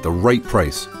materials at the right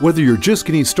price. Whether you're just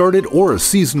getting started or a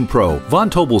seasoned pro, Von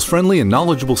Tobel's friendly and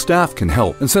knowledgeable staff can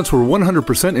help. And since we're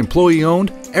 100%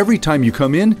 employee-owned, every time you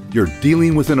come in, you're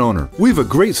dealing with an owner. We have a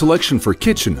great selection for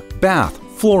kitchen, bath,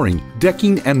 flooring,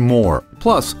 decking, and more.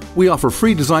 Plus, we offer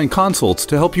free design consults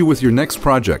to help you with your next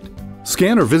project.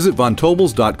 Scan or visit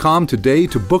vontobels.com today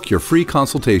to book your free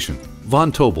consultation.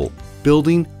 Von Tobel,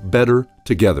 building better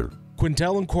together.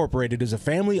 Quintel Incorporated is a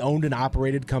family-owned and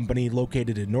operated company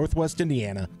located in Northwest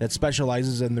Indiana that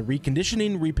specializes in the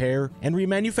reconditioning, repair, and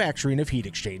remanufacturing of heat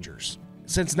exchangers.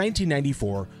 Since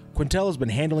 1994, Quintel has been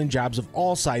handling jobs of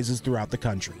all sizes throughout the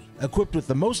country. Equipped with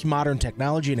the most modern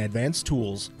technology and advanced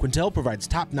tools, Quintel provides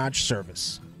top-notch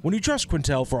service. When you trust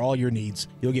Quintel for all your needs,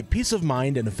 you'll get peace of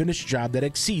mind and a finished job that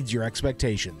exceeds your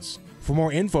expectations. For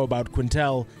more info about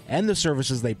Quintel and the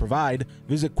services they provide,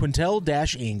 visit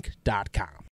quintel-inc.com.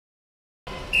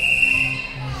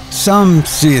 Some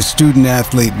see a student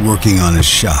athlete working on a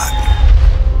shot.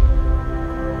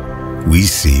 We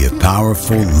see a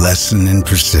powerful lesson in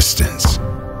persistence.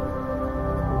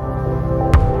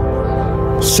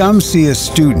 Some see a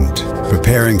student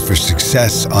preparing for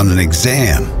success on an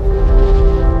exam.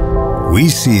 We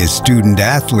see a student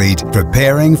athlete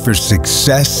preparing for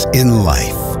success in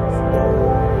life.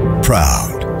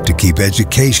 Proud to keep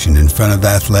education in front of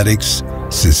athletics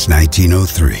since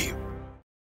 1903.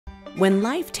 When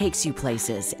life takes you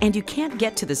places and you can't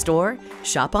get to the store,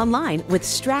 shop online with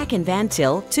Strack and Van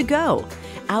Til to go.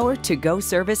 Our to-go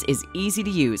service is easy to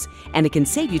use and it can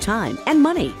save you time and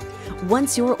money.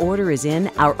 Once your order is in,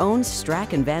 our own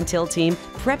Strack and Van Til team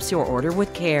preps your order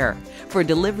with care. For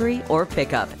delivery or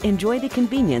pickup, enjoy the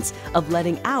convenience of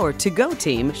letting our to-go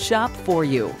team shop for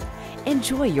you.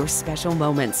 Enjoy your special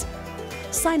moments.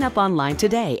 Sign up online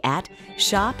today at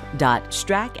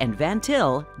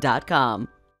shop.strackandvantil.com.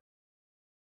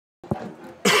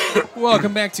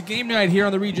 Welcome back to Game Night here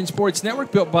on the Region Sports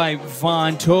Network, built by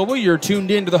Von Tobel. You're tuned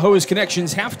in to the Hose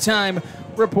Connections Halftime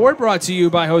Report, brought to you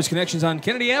by Hose Connections on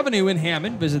Kennedy Avenue in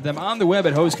Hammond. Visit them on the web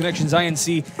at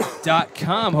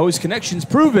hoseconnectionsinc.com. Hose Connections,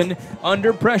 proven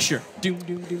under pressure.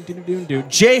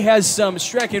 Jay has some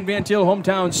Strack and Van Til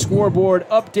hometown scoreboard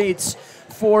updates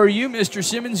for you. Mr.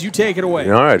 Simmons, you take it away.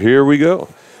 All right, here we go.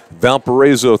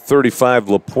 Valparaiso 35,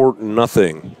 LaPorte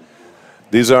nothing.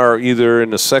 These are either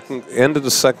in the end of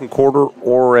the second quarter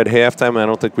or at halftime. I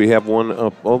don't think we have one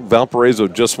up. Oh, Valparaiso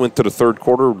just went to the third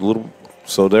quarter,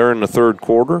 so they're in the third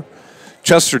quarter.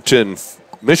 Chesterton,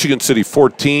 Michigan City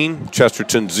 14,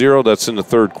 Chesterton 0. That's in the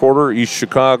third quarter. East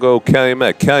Chicago,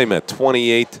 Calumet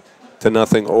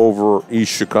 28-0 over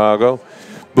East Chicago.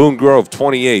 Boone Grove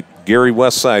 28, Gary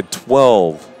Westside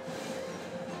 12.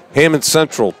 Hammond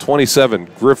Central 27,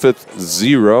 Griffith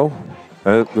 0.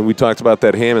 We talked about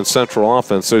that Hammond Central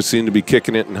offense. They seem to be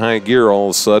kicking it in high gear all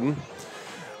of a sudden.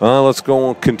 Let's go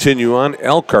and continue on.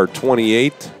 Elkhart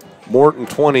 28, Morton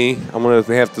 20. I'm going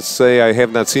to have to say I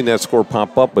have not seen that score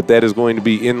pop up, but that is going to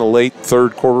be in the late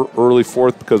third quarter, early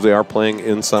fourth, because they are playing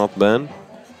in South Bend.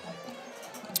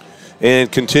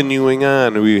 And continuing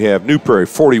on, we have New Prairie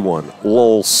 41,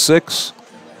 Lowell 6.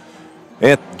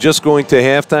 Just going to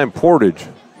halftime, Portage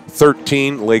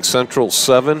 13, Lake Central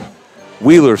 7.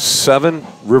 Wheeler 7,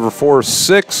 River Forest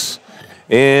 6,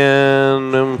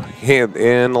 and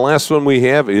the last one we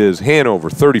have is Hanover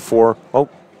 34. Oh,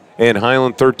 and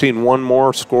Highland 13. One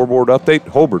more scoreboard update.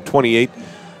 Hobart 28,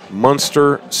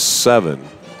 Munster 7.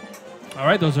 All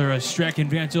right, those are a Strack and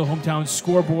Van Til hometown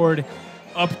scoreboard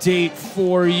update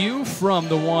for you from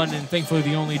the one and thankfully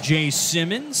the only Jay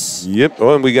Simmons. Yep.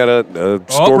 Oh, and we got a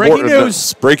scoreboard. Breaking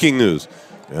news. Breaking news.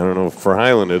 I don't know, for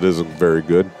Highland it isn't very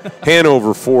good.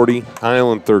 Hanover 40,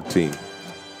 Highland 13.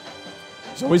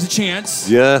 It's always a chance.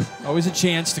 Yeah. Always a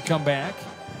chance to come back.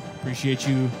 Appreciate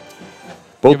you.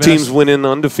 Both teams went in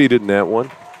undefeated in that one.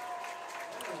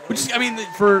 Which is, I mean,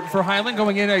 for Highland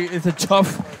going in, it's a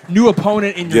tough new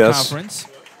opponent in your conference.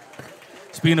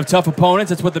 Speaking of tough opponents,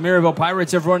 that's what the Merrillville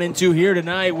Pirates have run into here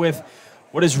tonight with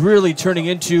what is really turning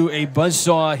into a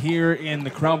buzzsaw here in the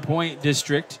Crown Point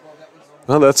district.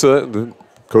 Well, that's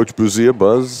Coach Buzia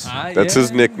Buzz. That's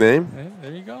his nickname.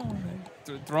 There you go.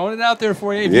 Throwing it out there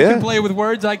for you. If you can play with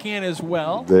words, I can as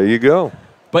well. There you go.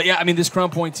 But, yeah, I mean, this Crown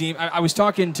Point team, I was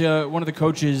talking to one of the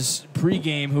coaches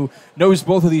pregame who knows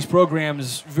both of these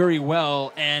programs very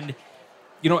well. And,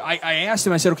 you know, I asked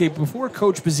him, I said, okay, before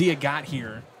Coach Buzia got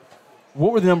here,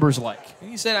 what were the numbers like? And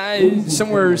he said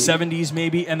somewhere 70s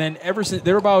maybe, and then ever since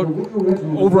they're about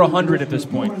over 100 at this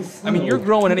point. I mean, you're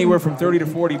growing anywhere from 30 to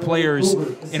 40 players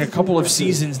in a couple of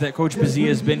seasons that Coach Buzia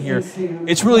has been here.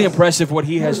 It's really impressive what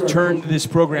he has turned this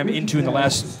program into in the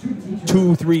last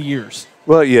 2-3 years.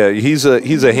 Well, yeah, he's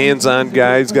a hands-on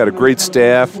guy. He's got a great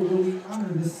staff.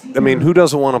 I mean, who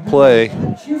doesn't want to play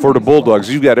for the Bulldogs?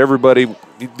 You've got everybody.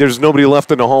 There's nobody left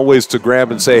in the hallways to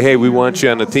grab and say, hey, we want you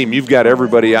on the team. You've got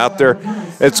everybody out there.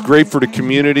 It's great for the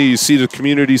community. You see the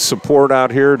community support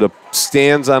out here. The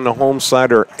stands on the home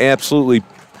side are absolutely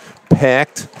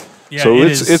packed. Yeah, so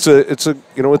it's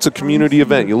a community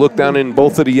event. You look down in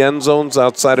both of the end zones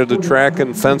outside of the track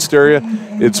and fenced area,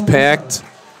 it's packed.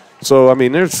 So, I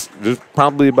mean, there's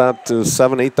probably about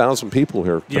 7,000 to 8,000 people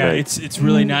here tonight. Yeah, it's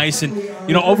really nice. And,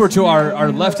 you know, over to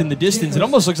our left in the distance, it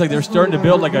almost looks like they're starting to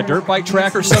build like a dirt bike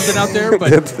track or something out there.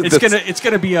 But it's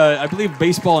gonna be, I believe,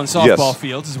 baseball and softball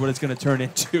fields is what it's going to turn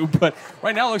into. But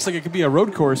right now it looks like it could be a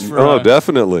road course for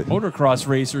definitely motocross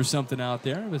race or something out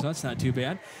there. But that's not too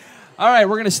bad. All right,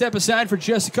 we're going to step aside for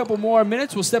just a couple more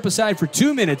minutes. We'll step aside for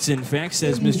 2 minutes, in fact,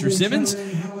 says Mr. Simmons.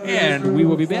 And we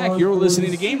will be back. You're listening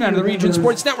to Game Night on the Region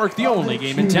Sports Network, the only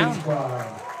game in town.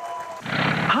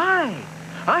 Hi,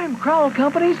 I'm Crowell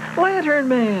Company's Lantern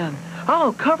Man.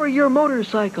 I'll cover your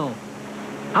motorcycle.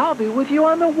 I'll be with you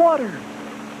on the water.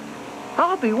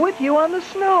 I'll be with you on the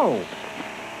snow.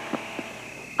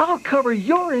 I'll cover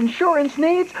your insurance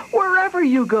needs wherever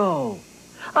you go.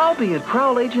 I'll be at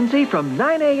Crowell Agency from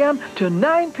 9 a.m. to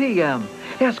 9 p.m.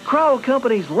 As Crowell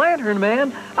Company's Lantern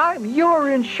Man, I'm your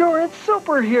insurance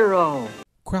superhero.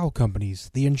 Crowell Companies,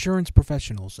 the insurance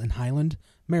professionals in Highland,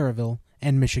 Merrillville,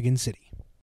 and Michigan City.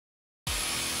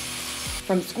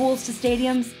 From schools to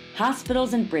stadiums,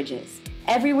 hospitals, and bridges,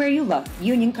 everywhere you look,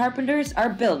 union carpenters are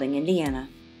building Indiana.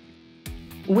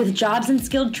 With jobs and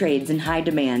skilled trades in high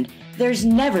demand, there's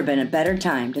never been a better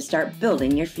time to start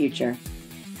building your future.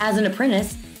 As an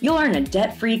apprentice, you'll earn a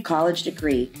debt-free college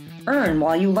degree, earn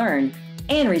while you learn,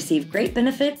 and receive great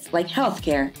benefits like health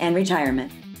care and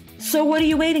retirement. So what are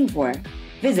you waiting for?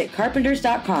 Visit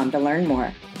carpenters.com to learn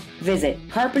more. Visit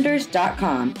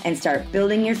carpenters.com and start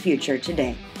building your future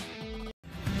today.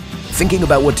 Thinking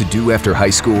about what to do after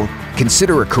high school?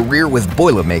 Consider a career with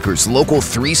Boilermakers Local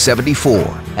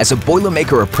 374. As a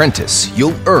Boilermaker apprentice,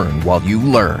 you'll earn while you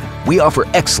learn. We offer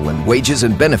excellent wages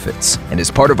and benefits, and as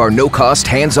part of our no-cost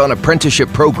hands-on apprenticeship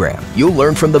program, you'll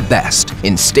learn from the best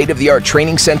in state-of-the-art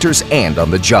training centers and on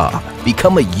the job.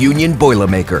 Become a union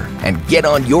Boilermaker and get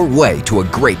on your way to a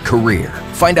great career.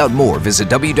 Find out more, visit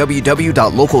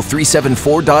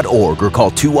www.local374.org or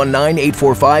call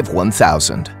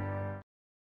 219-845-1000.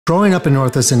 Growing up in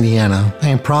Northwest Indiana, I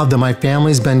am proud that my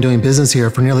family's been doing business here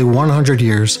for nearly 100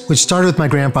 years, which started with my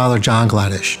grandfather, John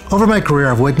Gladish. Over my career,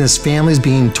 I've witnessed families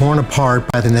being torn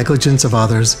apart by the negligence of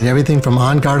others, and everything from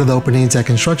unguarded openings at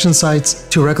construction sites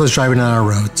to reckless driving on our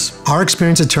roads. Our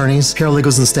experienced attorneys,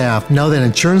 paralegals, and staff know that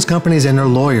insurance companies and their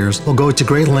lawyers will go to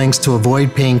great lengths to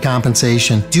avoid paying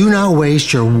compensation. Do not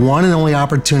waste your one and only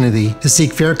opportunity to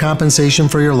seek fair compensation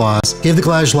for your loss. Give the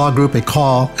Gladish Law Group a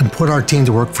call and put our team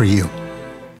to work for you.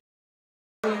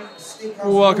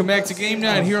 Welcome back to Game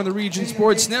Night here on the Region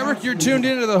Sports Network. You're tuned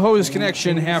into the Hose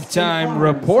Connection Halftime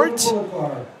Report.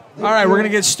 All right, we're going to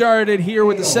get started here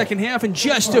with the second half in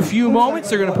just a few moments.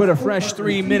 They're going to put a fresh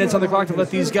 3 minutes on the clock to let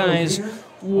these guys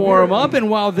warm up. And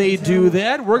while they do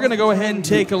that, we're going to go ahead and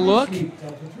take a look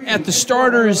at the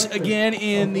starters again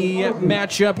in the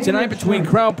matchup tonight between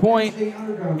Crown Point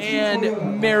and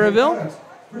Merrillville.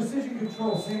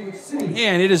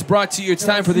 And it is brought to you. It's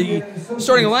time for the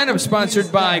starting lineup,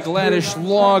 sponsored by Gladish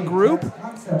Law Group.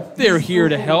 They're here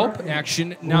to help.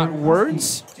 Action, not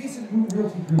words.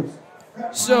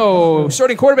 So,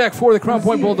 starting quarterback for the Crown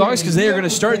Point Bulldogs, because they are going to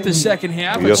start the second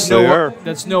half. Yes, they are.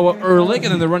 That's Noah Ehrlich,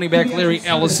 and then the running back, Larry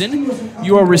Ellison.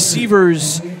 Your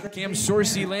receivers, Cam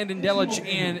Sorsey, Landon Delich,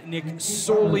 and Nick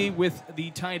Soley, with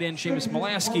the tight end, Seamus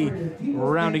Molaski,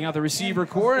 rounding out the receiver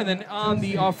core. And then on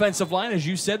the offensive line, as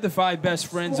you said, the 5 best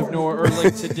friends of Noah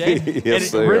Ehrlich today.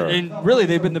 Yes, they are. And really,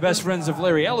 they've been the best friends of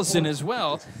Larry Ellison as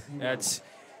well. That's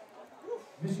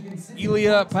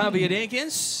Ilya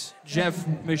Paviadakis, Jeff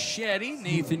Machete,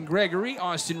 Nathan Gregory,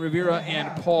 Austin Rivera,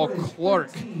 and Paul Clark.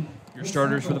 Your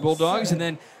starters for the Bulldogs. And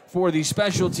then for the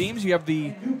special teams, you have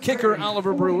the kicker,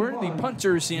 Oliver Brewer, the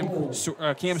punter,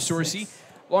 Cam Sorsey,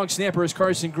 long snappers,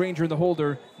 Carson Granger, and the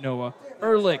holder, Noah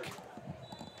Ehrlich.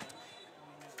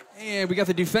 And we got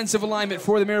the defensive alignment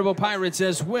for the Merrillville Pirates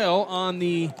as well. On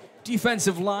the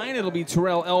defensive line, it'll be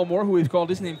Terrell Elmore, who we've called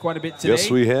his name quite a bit today. Yes,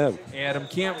 we have. Adam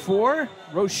Camphor,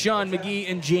 Roshan McGee,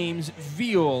 and James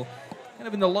Veal. Kind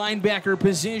of in the linebacker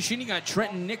position, you got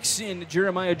Trenton Nixon,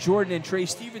 Jeremiah Jordan, and Trey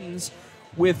Stevens,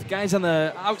 with guys on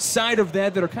the outside of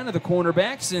that are kind of the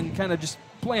cornerbacks and kind of just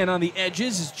playing on the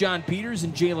edges is John Peters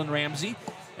and Jalen Ramsey.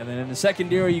 And then in the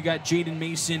secondary, you got Jaden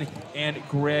Mason and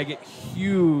Greg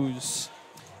Hughes.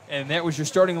 And that was your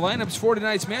starting lineups for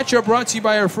tonight's matchup, brought to you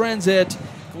by our friends at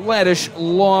Gladish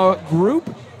Law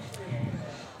Group.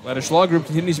 Gladish Law Group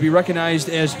continues to be recognized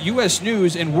as U.S.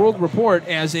 News and World Report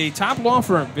as a top law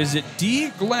firm. Visit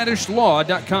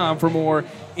dgladishlaw.com for more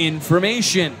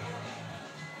information.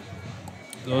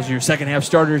 Those are your second half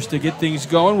starters to get things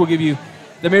going. We'll give you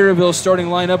the Merrillville starting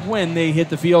lineup when they hit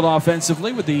the field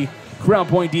offensively, with the Crown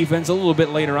Point defense a little bit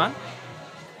later on.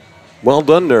 Well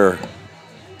done there,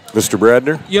 Mr.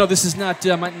 Bradner. You know, this is not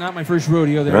my first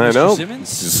rodeo there, I Mr. know.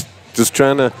 Simmons. Just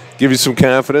trying to give you some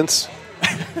confidence.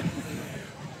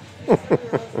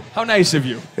 How nice of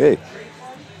you. Hey.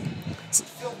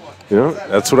 You know,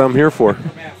 that's what I'm here for.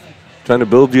 Trying to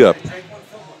build you up.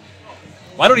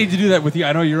 Well, I don't need to do that with you.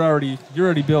 I know you're already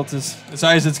built as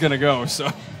high as it's going to go. So.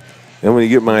 And when you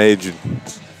get my age,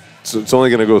 it's only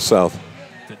going to go south.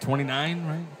 Is it 29,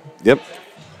 right? Yep.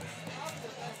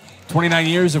 29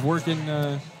 years of working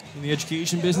in the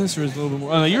education business, or is it a little bit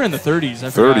more? Oh, no, you're in the 30s. I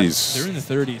 30s. forgot. They're in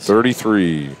the 30s.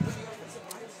 33.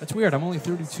 That's weird. I'm only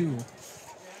 32.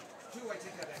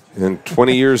 And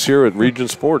 20 years here at Region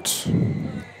Sports.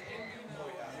 I'm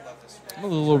a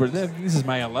little over that. This is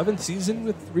my 11th season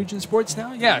with Region Sports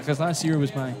now. Yeah, because last year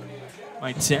was my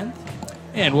 10th.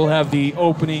 And we'll have the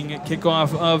opening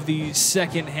kickoff of the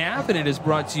second half, and it is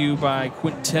brought to you by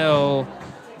Quintel.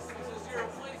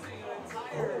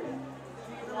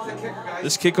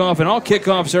 This kickoff and all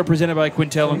kickoffs are presented by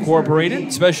Quintel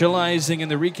Incorporated, specializing in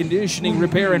the reconditioning,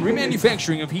 repair, and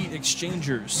remanufacturing of heat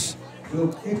exchangers.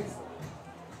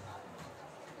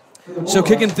 So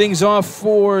kicking things off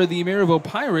for the Merrillville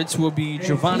Pirates will be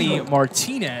Giovanni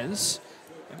Martinez.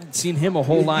 I haven't seen him a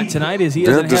whole lot tonight, as he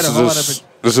hasn't had a whole lot of it.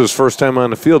 This is his first time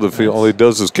on the field. All he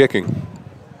does is kicking.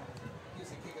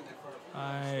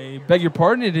 I beg your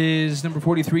pardon. It is number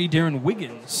 43, Darren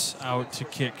Wiggins, out to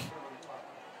kick.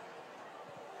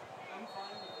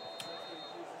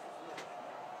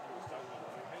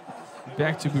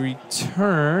 Back to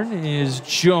return is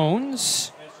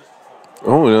Jones.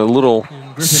 Oh, a little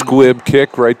squib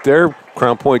kick right there.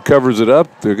 Crown Point covers it up.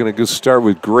 They're going to go start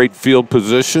with great field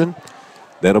position.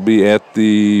 That'll be at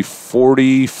the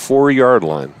 44-yard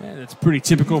line. Yeah, that's pretty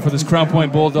typical for this Crown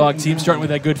Point Bulldog team, starting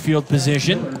with that good field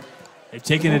position. They've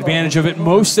taken advantage of it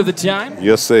most of the time.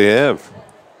 Yes, they have.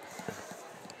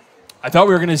 I thought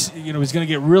we were going to, it was going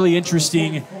to get really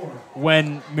interesting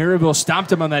when Merrillville stopped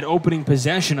them on that opening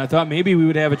possession. I thought maybe we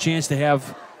would have a chance to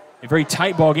have a very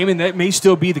tight ball game, and that may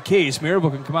still be the case.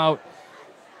 Merrillville can come out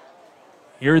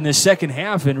here in the second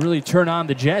half and really turn on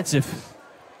the Jets if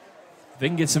they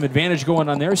can get some advantage going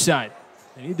on their side.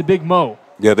 They need the big mo.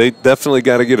 Yeah, they definitely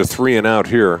got to get a 3-and-out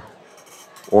here,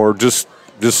 or just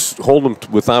hold them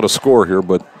without a score here.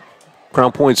 But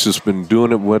Crown Point's just been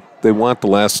doing it what they want the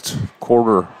last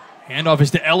quarter. Handoff is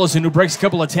to Ellison, who breaks a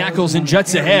couple of tackles and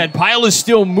jets ahead. Pile is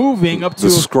still moving up to the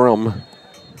scrum.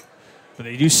 But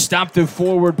they do stop the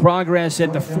forward progress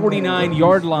at the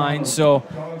 49-yard line, so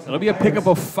it'll be a pickup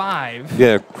of 5.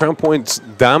 Yeah, Crown Point's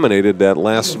dominated that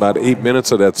last about 8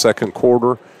 minutes of that second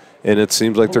quarter, and it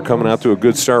seems like they're coming out to a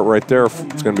good start right there.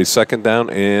 It's going to be second down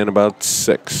and about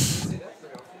 6.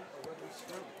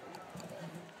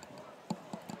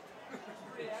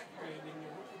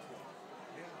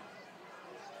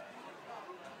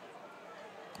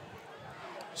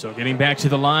 So getting back to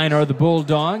the line are the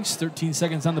Bulldogs. 13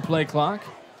 seconds on the play clock.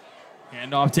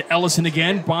 Hand off to Ellison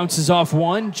again. Bounces off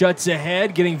one. Juts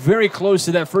ahead. Getting very close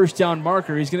to that first down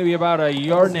marker. He's going to be about a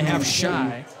yard and a half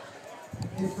shy.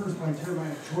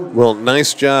 Well,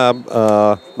 nice job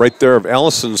right there of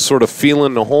Ellison sort of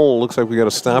feeling the hole. Looks like we got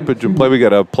a stoppage in play. We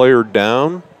got a player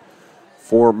down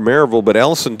for Merrillville, but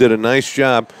Ellison did a nice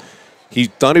job. He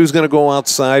thought he was going to go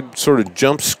outside, sort of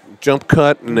jump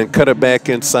cut, and then cut it back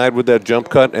inside with that jump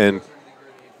cut, and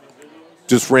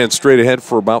just ran straight ahead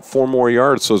for about 4 more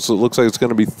yards. So it looks like it's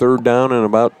going to be 3rd down and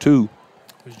about 2.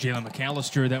 It was Jalen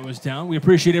McAllister that was down. We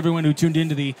appreciate everyone who tuned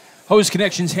into the Hose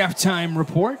Connections halftime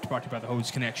report, brought to you by the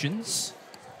Hose Connections.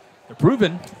 They're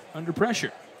proven under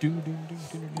pressure.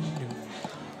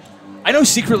 I know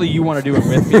secretly you want to do it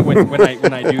with me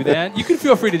when I do that. You can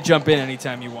feel free to jump in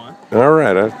anytime you want. All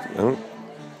right,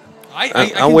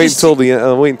 I'll wait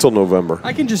until November.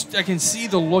 I can see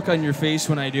the look on your face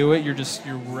when I do it. You're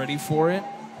ready for it.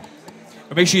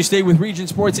 But make sure you stay with Region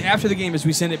Sports after the game as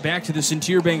we send it back to the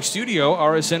Centier Bank studio.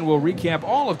 RSN will recap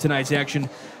all of tonight's action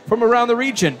from around the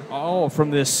region, all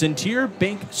from the Centier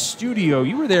Bank studio.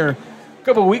 You were there a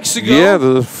couple of weeks ago. Yeah,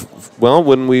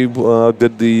 when we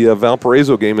did the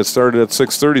Valparaiso game, it started at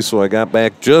 6:30, so I got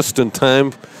back just in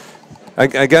time. I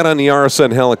got on the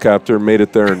RSN helicopter and made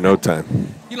it there in no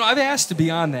time. I've asked to be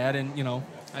on that, and you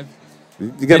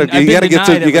got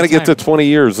to get to 20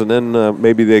 years, and then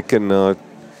maybe they can.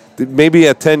 Maybe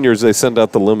at 10 years they send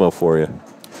out the limo for you. Well,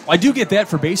 I do get that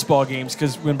for baseball games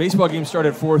because when baseball games start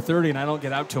at 4:30 and I don't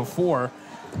get out till 4,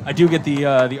 I do get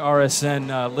the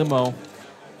RSN limo.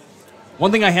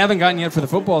 One thing I haven't gotten yet for the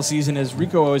football season, as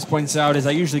Rico always points out, is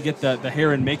I usually get the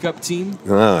hair and makeup team.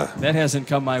 That hasn't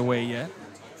come my way yet.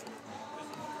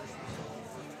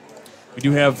 We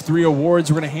do have 3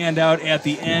 awards we're going to hand out at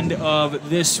the end of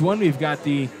this one. We've got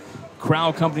the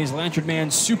Crow Company's Lantern Man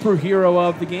Superhero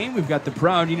of the Game. We've got the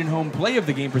Proud Union Home Play of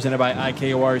the Game presented by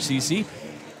IKORCC.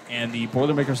 And the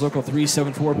Boilermakers Local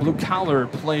 374 Blue Collar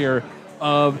Player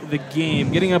of the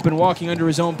Game. Getting up and walking under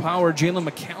his own power, Jalen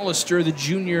McAllister, the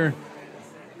junior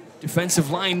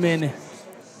defensive lineman.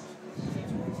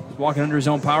 Walking under his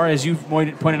own power, as you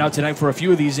pointed out tonight, for a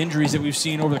few of these injuries that we've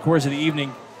seen over the course of the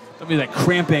evening. Something like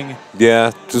cramping.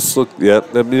 Yeah, just look. Yeah,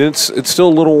 I mean it's still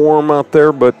a little warm out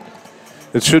there, but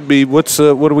it should be. What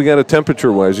do we got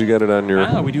temperature-wise? You got it on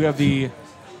your... We do have the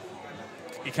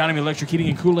Economy Electric Heating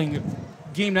and Cooling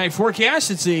game night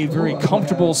forecast. It's a very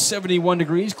comfortable 71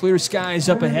 degrees, clear skies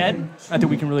up ahead. Not that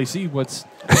we can really see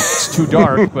it's too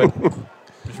dark, but...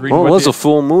 It was a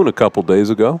full moon a couple days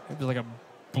ago. It was like a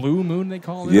blue moon, they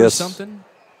call it, or something.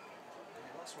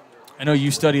 I know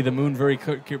you study the moon very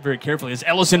carefully as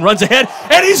Ellison runs ahead,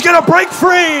 and he's going to break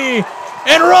free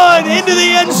and run into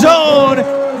the end zone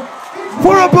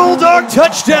for a Bulldog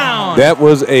touchdown. That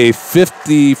was a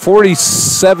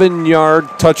 47-yard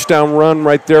touchdown run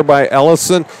right there by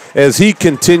Ellison as he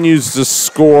continues to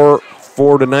score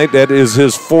for tonight. That is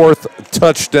his 4th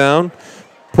touchdown,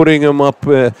 putting him up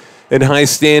in high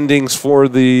standings for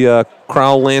the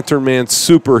Crow Lantern Man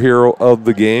Superhero of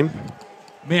the Game.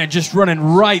 Man, just running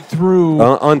right through.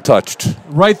 Untouched.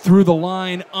 Right through the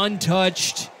line,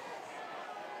 untouched.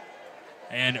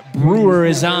 And Brewer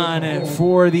is on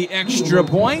for the extra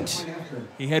point.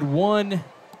 He had one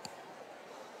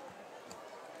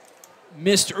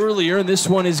missed earlier, and this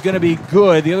one is going to be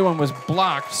good. The other one was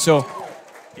blocked, so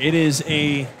it is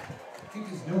it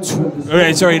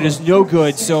is no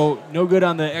good. So no good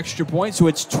on the extra point. So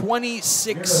it's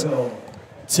 26-0.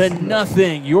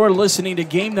 You're listening to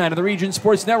Game Night on the Region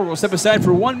Sports Network. We'll step aside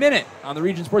for 1 minute on the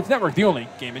Region Sports Network, the only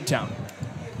game in town.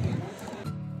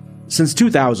 Since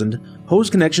 2000, Hose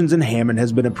Connections in Hammond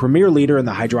has been a premier leader in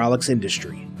the hydraulics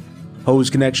industry. Hose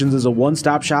Connections is a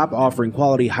one-stop shop offering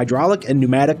quality hydraulic and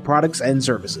pneumatic products and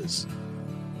services.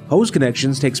 Hose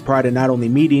Connections takes pride in not only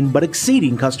meeting but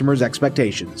exceeding customers'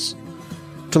 expectations.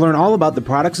 To learn all about the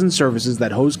products and services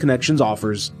that Hose Connections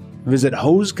offers, visit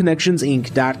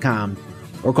hoseconnectionsinc.com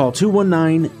or call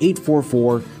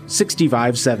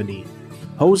 219-844-6570.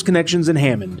 Hose Connections in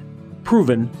Hammond,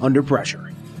 proven under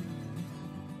pressure.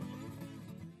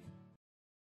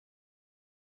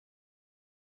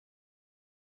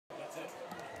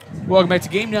 Welcome back to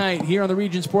Game Night here on the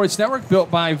Region Sports Network, built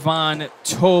by Von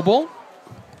Tobel.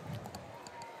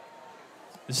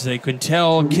 This is a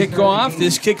Quintel kickoff.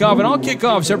 This kickoff and all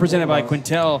kickoffs are presented by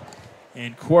Quintel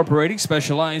Incorporated,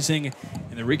 specializing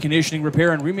in the reconditioning,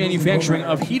 repair, and remanufacturing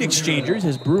of heat exchangers.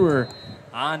 As Brewer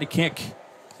on to kick.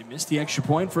 He missed the extra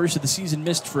point. First of the season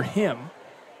missed for him.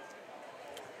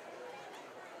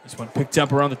 This one picked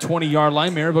up around the 20-yard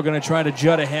line. Merrillville going to try to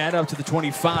jut ahead up to the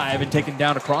 25 and taken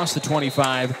down across the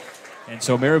 25. And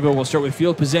so Merrillville will start with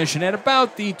field possession at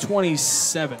about the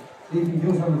 27.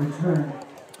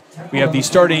 We have the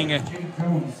starting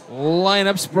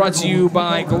lineups brought to you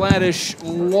by Gladish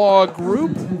Law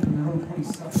Group.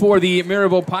 for the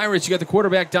Merrillville Pirates. You got the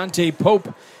quarterback, Dante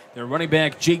Pope. Their running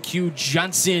back, J.Q.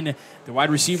 Johnson. The wide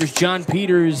receivers, John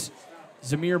Peters,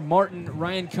 Zamir Martin,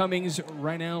 Ryan Cummings,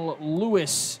 Rynell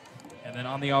Lewis. And then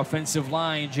on the offensive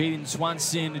line, Jaden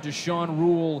Swanson, Deshaun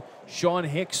Rule, Sean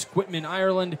Hicks, Quitman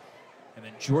Ireland, and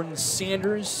then Jordan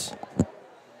Sanders.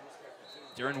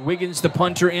 Darren Wiggins, the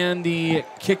punter, and the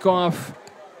kickoff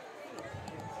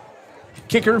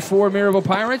kicker for Merrillville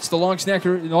Pirates. The long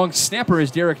snapper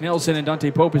is Derek Nelson, and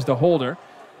Dante Pope is the holder.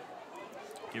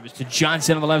 Give it to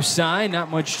Johnson on the left side.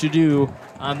 Not much to do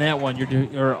on that one.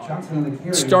 Your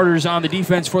starters on the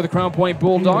defense for the Crown Point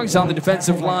Bulldogs. On the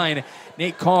defensive line,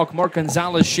 Nate Kalk, Mark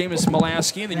Gonzalez, Seamus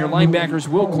Molaski. And then your linebackers,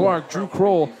 Will Clark, Drew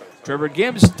Kroll, Trevor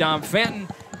Gibbs, Dom Fanton,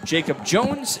 Jacob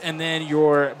Jones. And then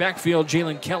your backfield,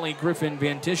 Jalen Kelly, Griffin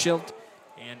Van Tischelt,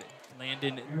 and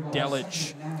Landon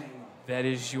Delich. That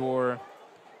is your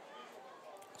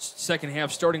second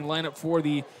half starting lineup for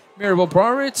the Merrillville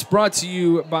Pirates, brought to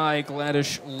you by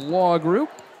Gladish Law Group.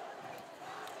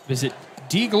 Visit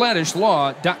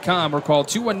dgladishlaw.com or call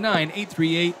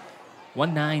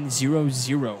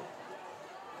 219-838-1900.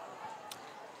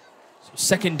 So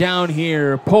second down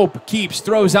here. Pope keeps,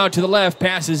 throws out to the left,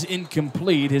 passes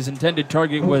incomplete. His intended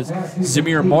target was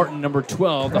Zamir Martin, number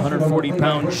 12, the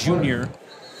 140-pound junior.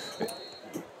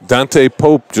 Dante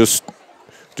Pope just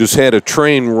had a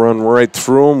train run right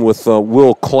through him with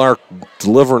Will Clark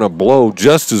delivering a blow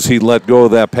just as he let go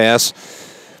of that pass.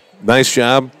 Nice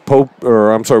job.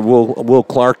 Will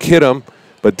Clark hit him,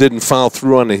 but didn't foul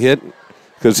through on the hit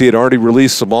because he had already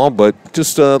released the ball. But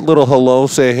just a little hello,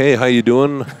 say, hey, how you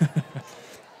doing?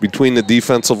 Between the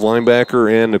defensive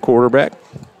linebacker and the quarterback.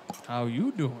 How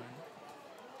you doing?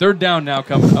 Third down now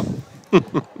coming up.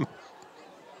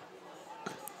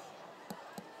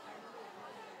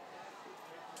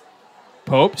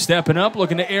 Pope stepping up,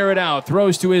 looking to air it out.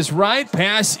 Throws to his right.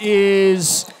 Pass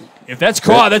is, if that's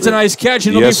caught, that's a nice catch.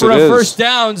 And it'll be for a first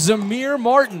down. Zamir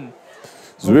Martin.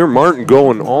 Zamir Martin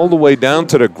going all the way down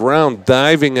to the ground,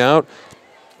 diving out,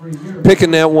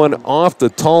 picking that one off the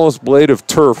tallest blade of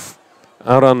turf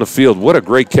out on the field. What a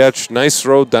great catch. Nice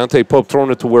throw. Dante Pope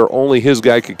throwing it to where only his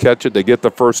guy could catch it. They get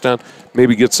the first down.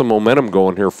 Maybe get some momentum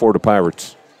going here for the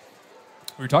Pirates.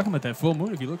 We were talking about that full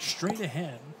moon. If you look straight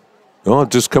ahead. Oh,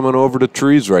 just coming over the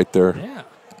trees right there. Yeah.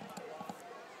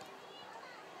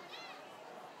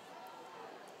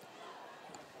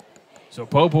 So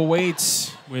Pope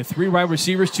awaits with three wide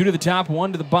receivers, two to the top,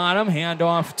 one to the bottom. Hand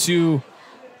off to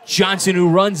Johnson, who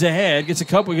runs ahead. Gets a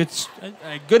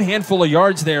good handful of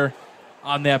yards there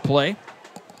on that play.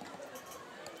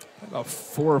 About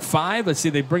 4 or 5. Let's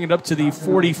see, they bring it up to the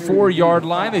 44-yard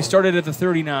line. They started at the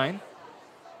 39.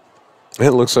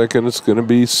 It looks like it's going to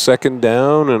be second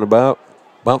down and about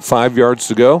 5 yards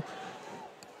to go.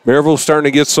 Merrillville's starting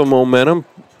to get some momentum.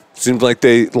 Seems like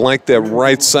they like that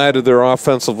right side of their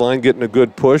offensive line getting a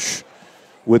good push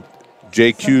with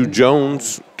J.Q.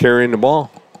 Jones carrying the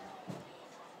ball.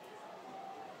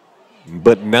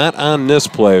 But not on this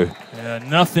play. Yeah,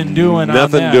 nothing doing on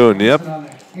that. Nothing doing, yep.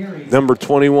 Number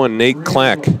 21, Nate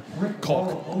Clack.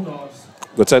 Kalk.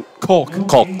 What's that? Kalk.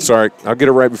 Kalk, sorry. I'll get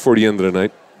it right before the end of the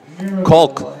night.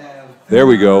 Kalk, there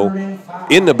we go,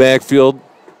 in the backfield,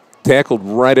 tackled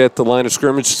right at the line of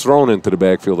scrimmage, thrown into the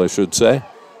backfield, I should say.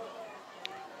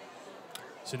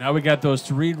 So now we got those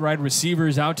three wide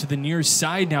receivers out to the near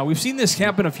side now. We've seen this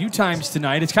happen a few times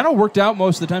tonight. It's kind of worked out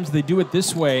most of the times they do it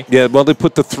this way. Yeah, well, they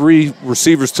put the three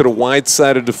receivers to the wide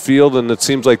side of the field, and it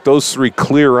seems like those three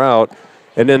clear out.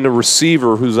 And then the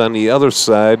receiver, who's on the other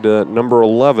side, number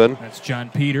 11. That's John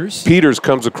Peters. Peters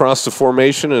comes across the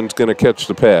formation and is going to catch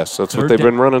the pass. That's what they've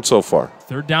been running so far.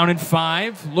 Third down and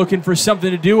 5, looking for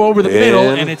something to do over the middle,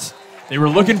 and they were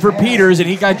looking for Peters, and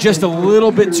he got just a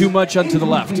little bit too much onto the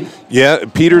left. Yeah,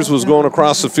 Peters was going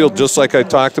across the field just like I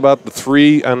talked about. The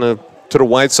three to the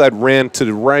wide side ran to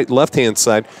the left-hand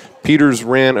side. Peters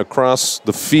ran across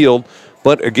the field,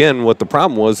 but again, what the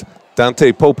problem was,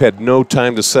 Dante Pope had no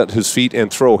time to set his feet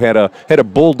and throw. Had a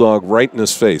bulldog right in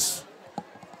his face.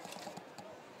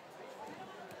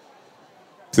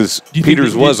 Because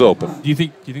Peters was open. Do you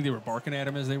think they were barking at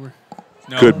him as they were?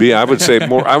 No. Could be. I would say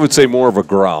more. I would say more of a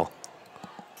growl.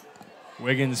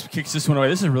 Wiggins kicks this one away.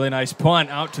 This is a really nice punt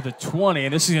out to the 20,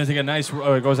 and this is going to take a nice.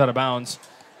 Oh, it goes out of bounds.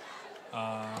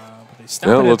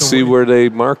 Now let's see where they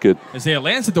mark it. They say it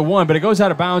lands at the 1, but it goes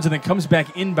out of bounds and then comes back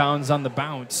inbounds on the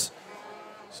bounce.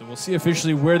 So we'll see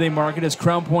officially where they mark it as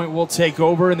Crown Point will take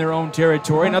over in their own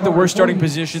territory. Not the worst starting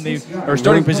position they've had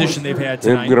tonight.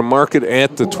 They're going to mark it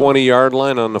at the 20-yard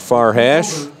line on the far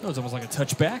hash. That was almost like a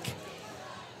touchback.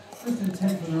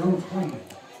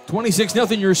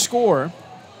 26-0 your score.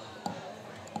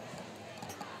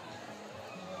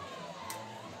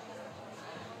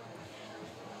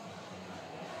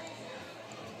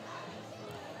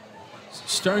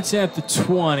 starts at the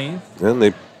 20. And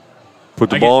they put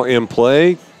the ball in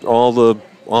play. All the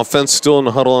offense still in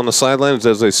the huddle on the sidelines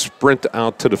as they sprint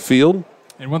out to the field.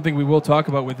 And one thing we will talk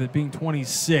about with it being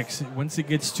 26, once it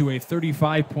gets to a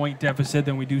 35-point deficit,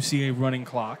 then we do see a running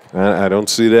clock. I don't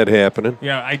see that happening.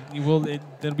 Yeah,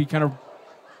 that'll be kind of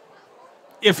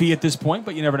iffy at this point,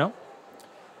 but you never know.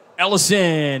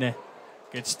 Ellison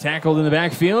gets tackled in the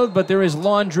backfield, but there is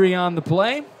laundry on the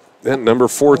play. And number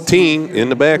 14 in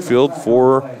the backfield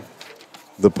for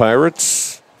the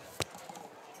Pirates.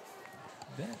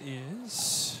 That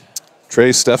is Trey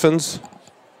Steffens.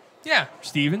 Yeah,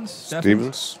 Stevens.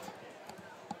 The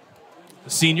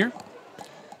senior.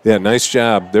 Yeah, nice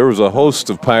job. There was a host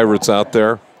of Pirates out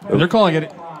there. They're calling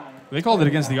it. They called it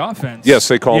against the offense. Yes,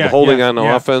 they called holding on the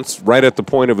offense right at the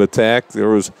point of attack. There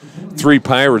was 3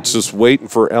 Pirates just waiting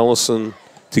for Ellison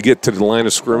to get to the line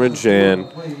of scrimmage,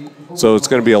 and so it's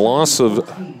going to be a loss of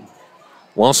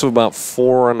about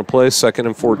 4 on the play, 2nd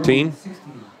and 14.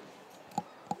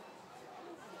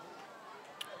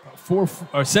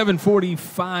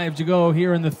 7:45 to go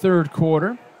here in the third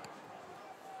quarter.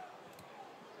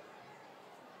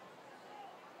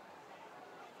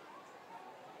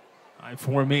 High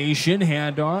formation,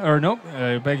 handoff, or nope,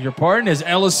 beg your pardon, as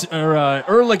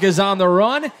Ehrlich is on the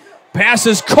run. Pass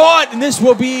is caught, and this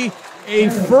will be a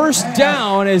first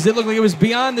down as it looked like it was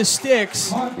beyond the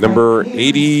sticks. Number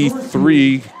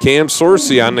 83, Cam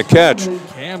Sorsey on the catch.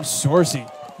 Cam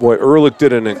Sorsey. Boy, Ehrlich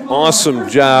did an awesome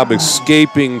job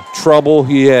escaping trouble.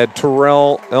 He had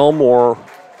Terrell Elmore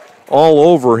all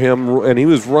over him, and he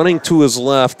was running to his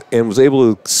left and was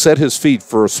able to set his feet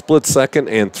for a split second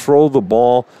and throw the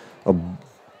ball. A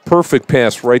perfect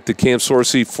pass right to Cam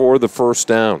Sorsey for the first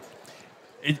down.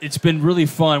 It's been really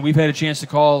fun. We've had a chance to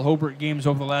call Hobart games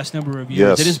over the last number of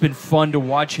years. Yes. It has been fun to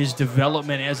watch his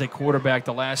development as a quarterback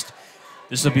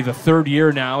this will be the 3rd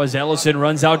year now as Ellison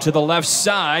runs out to the left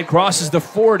side, crosses the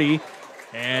 40,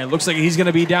 and looks like he's going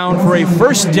to be down for a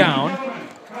first down.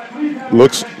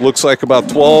 Looks like about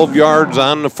 12 yards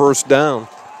on the first down.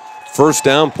 First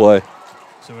down play.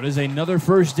 So it is another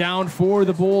first down for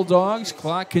the Bulldogs.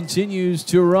 Clock continues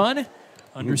to run.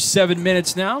 Under 7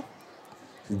 minutes now.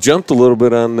 Jumped a little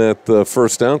bit on that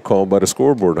first down call by the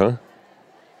scoreboard, huh?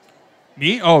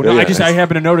 Me? Oh, no, Yeah. I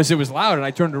happened to notice it was loud, and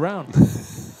I turned around.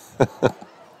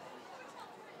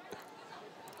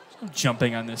 No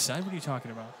jumping on this side. What are you talking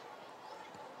about?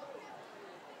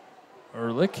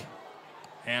 Ehrlich.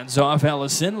 Hands off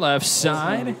Ellison, left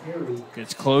side.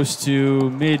 Gets close to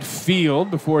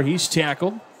midfield before he's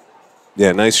tackled.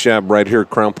 Yeah, nice job right here.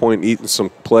 Crown Point eating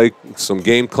some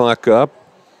game clock up.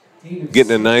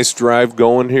 Getting a nice drive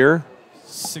going here.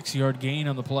 6-yard gain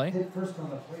on the play. First on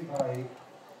the play by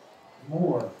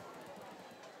Moore.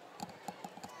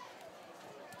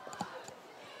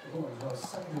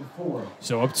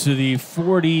 So up to the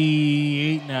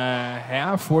 48 and a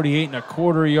half, 48 and a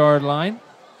quarter yard line.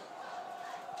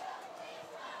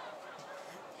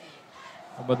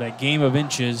 How about that game of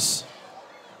inches?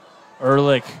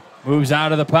 Ehrlich moves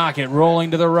out of the pocket,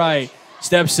 rolling to the right.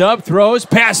 Steps up, throws,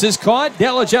 passes caught.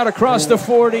 Delich out across the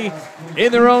 40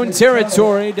 in their own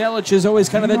territory. Delich is always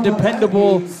kind of the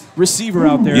dependable receiver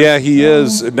out there. Yeah, he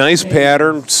is. A nice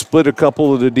pattern. Split a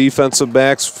couple of the defensive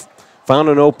backs. Found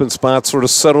an open spot, sort of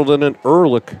settled in it.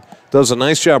 Ehrlich does a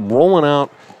nice job rolling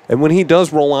out. And when he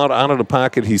does roll out of the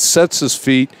pocket, he sets his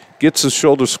feet, gets his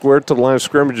shoulder squared to the line of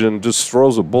scrimmage, and just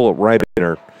throws a bullet right in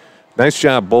there. Nice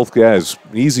job, both guys.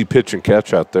 Easy pitch and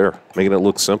catch out there, making it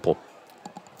look simple.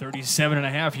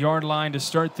 37.5 yard line to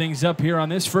start things up here on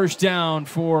this first down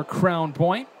for Crown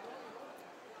Point.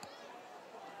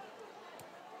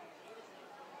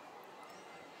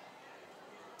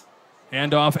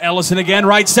 Handoff, Ellison again,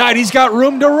 right side. He's got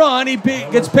room to run. He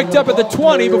gets picked up at the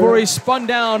 20 before he's spun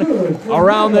down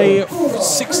around the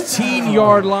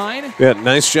 16-yard line. Yeah,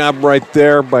 nice job right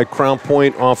there by Crown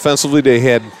Point offensively. They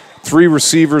had 3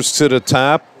 receivers to the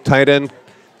top, tight end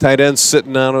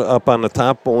sitting up on the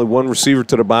top, only 1 receiver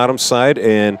to the bottom side,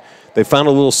 and they found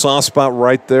a little soft spot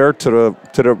right there to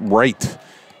the right.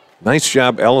 Nice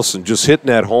job, Ellison, just hitting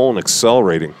that hole and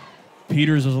accelerating.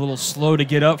 Peters was a little slow to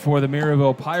get up for the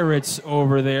Merrillville Pirates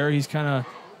over there. He's kind of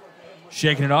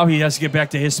shaking it off. He has to get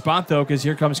back to his spot, though, because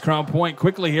here comes Crown Point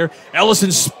quickly here.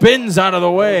 Ellison spins out of the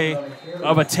way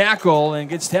of a tackle and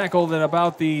gets tackled at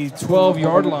about the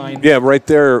 12-yard line. Yeah, right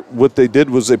there, what they did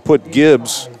was they put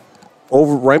Gibbs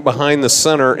over right behind the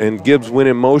center, and Gibbs went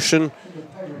in motion.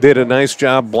 Did a nice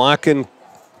job blocking,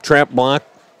 trap block,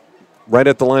 right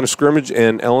at the line of scrimmage,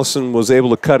 and Ellison was able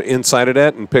to cut inside of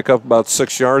that and pick up about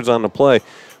 6 yards on the play.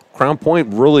 Crown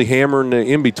Point really hammering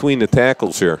in between the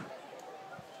tackles here.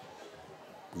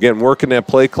 Again, working that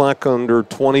play clock under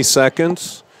 20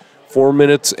 seconds. 4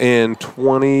 minutes and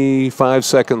 25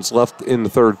 seconds left in the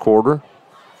third quarter.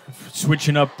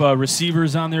 Switching up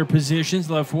receivers on their positions.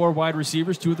 They'll have 4 wide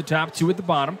receivers, 2 at the top, 2 at the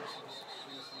bottom.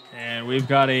 And we've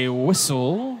got a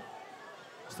whistle.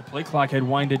 The play clock had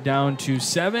winded down to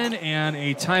 7, and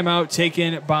a timeout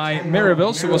taken by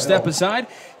Merrillville. So we'll step aside.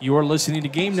 You are listening to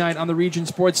Game Night on the Region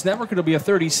Sports Network. It'll be a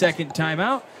 30-second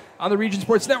timeout on the Region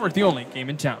Sports Network, the only game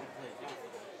in town.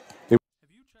 Have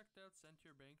you checked out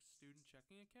Centier Bank's student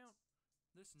checking account?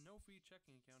 This no-fee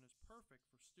checking account is perfect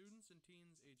for students and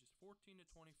teens ages 14 to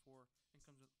 24 and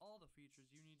comes with all the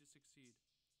features you need to succeed,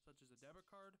 such as a debit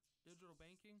card, digital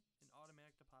banking, and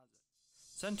automatic deposit.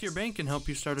 Centier Bank can help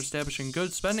you start establishing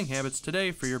good spending habits today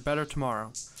for your better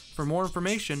tomorrow. For more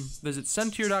information, visit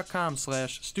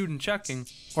Centier.com/student-checking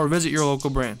or visit your local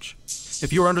branch.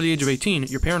 If you are under the age of 18,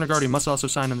 your parent or guardian must also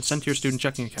sign on the Centier student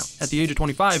checking account. At the age of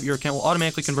 25, your account will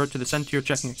automatically convert to the Centier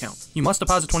checking account. You must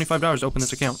deposit $25 to open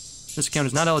this account. This account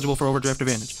is not eligible for overdraft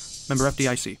advantage. Member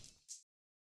FDIC.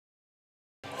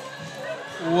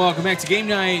 Welcome back to Game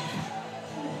Night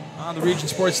on the Region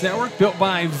Sports Network, built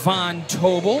by Von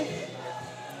Tobel.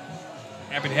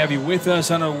 Happy to have you with us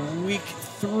on a Week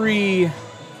 3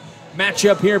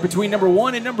 matchup here between number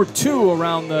 1 and number 2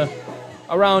 around the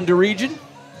region.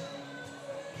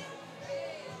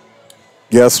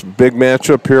 Yes, big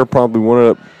matchup here. Probably one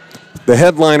of the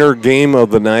headliner game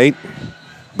of the night.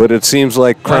 But it seems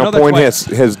like Crown Point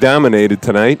has dominated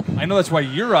tonight. I know that's why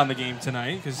you're on the game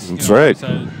tonight, because that's right. It's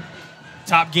a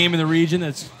top game in the region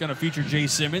that's going to feature Jay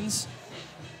Simmons.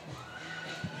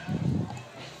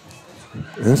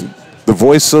 Yes. The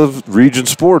voice of Region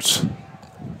Sports.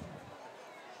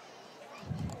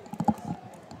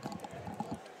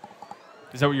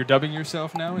 Is that what you're dubbing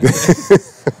yourself now?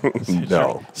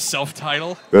 No.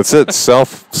 Self-title? That's it,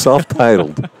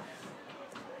 self-titled.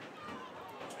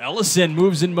 Ellison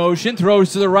moves in motion,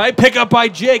 throws to the right, pick up by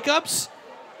Jacobs,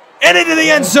 and into the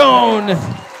end zone.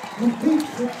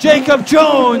 Jacob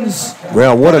Jones.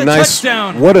 Well, what a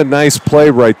nice play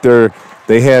right there.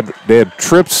 They had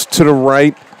trips to the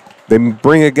right. They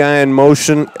bring a guy in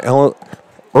motion.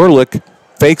 Ehrlich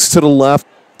fakes to the left,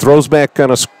 throws back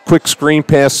on a quick screen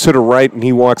pass to the right, and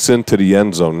he walks into the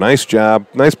end zone. Nice job.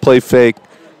 Nice play fake.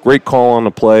 Great call on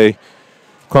the play.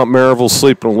 Caught Merrillville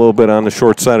sleeping a little bit on the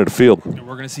short side of the field. And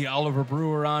we're going to see Oliver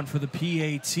Brewer on for the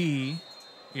PAT. He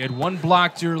had 1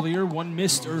 blocked earlier, 1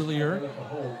 missed earlier.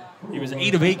 He was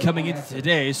 8 of 8 coming into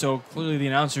today, so clearly the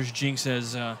announcer's jinx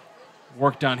has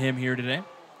worked on him here today.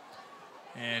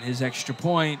 And his extra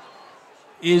point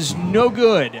is no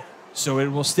good. So it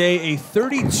will stay a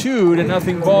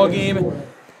 32-0 ball game.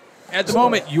 At the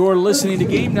moment, you're listening to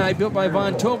Game Night, built by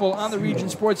Von Tobel on the Region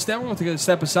Sports Network. We'll take a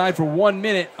step aside for 1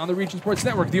 minute on the Region Sports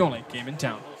Network, the only game in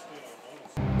town.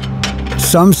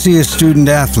 Some see a student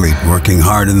athlete working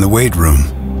hard in the weight room.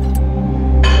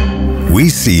 We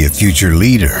see a future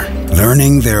leader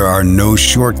learning there are no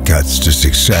shortcuts to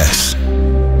success.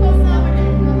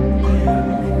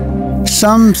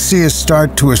 Some see a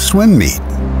start to a swim meet.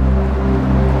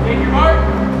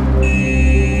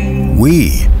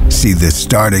 We see the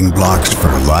starting blocks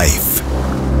for life.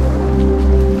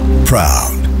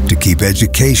 Proud to keep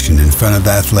education in front of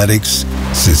athletics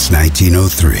since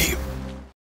 1903.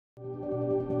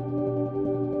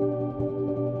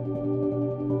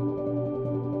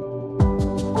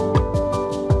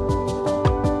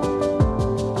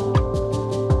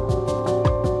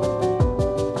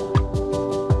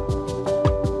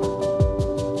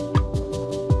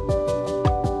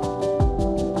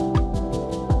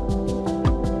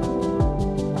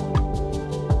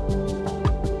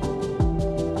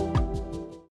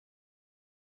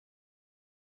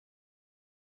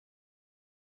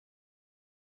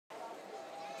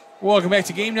 Welcome back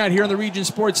to Game Night here on the Region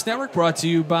Sports Network, brought to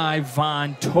you by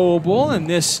Von Tobel. And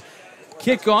this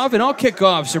kickoff, and all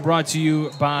kickoffs are brought to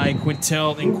you by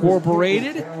Quintel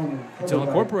Incorporated. Quintel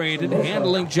Incorporated,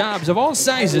 handling jobs of all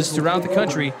sizes throughout the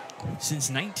country since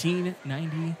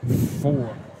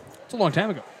 1994. It's a long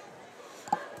time ago.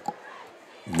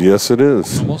 Yes, it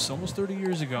is. Almost 30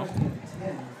 years ago.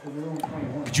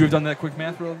 Could you have done that quick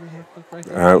math real quick?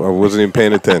 Right? I wasn't even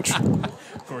paying attention.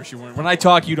 Of course you weren't. When I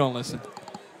talk, you don't listen.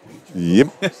 Yep.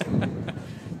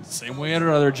 Same way at our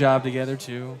other job together,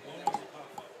 too.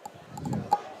 You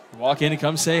walk in and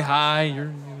come say hi.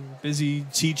 You're busy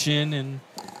teaching and...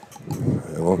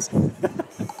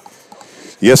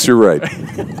 Yes, you're right.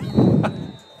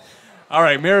 All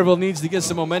right, Merrillville needs to get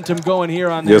some momentum going here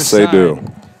on their side. Yes, they do.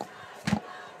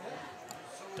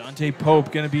 Dante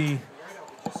Pope going to be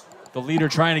the leader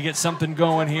trying to get something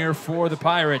going here for the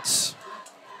Pirates.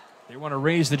 They want to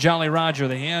raise the Jolly Roger.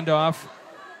 The handoff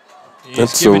is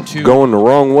That's given to going the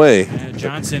wrong way.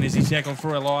 Johnson as he tackled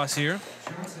for a loss here.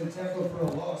 Johnson tackled for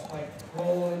a loss by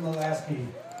Colin Molaski.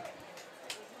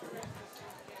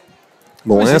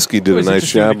 Molaski did a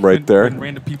nice job right there. When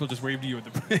random people just wave to you at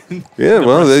the Yeah,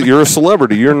 well, you're a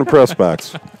celebrity. You're in the press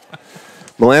box.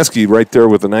 Molaski right there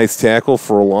with a nice tackle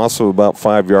for a loss of about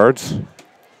 5 yards.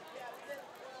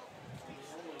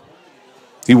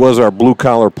 He was our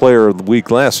blue-collar player of the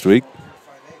week last week.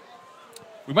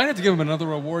 We might have to give him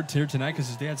another award here tonight because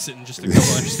his dad's sitting just a couple,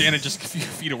 standing just a few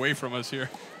feet away from us here.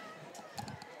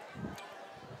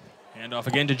 Handoff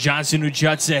again to Johnson, who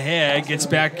juts ahead, gets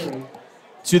back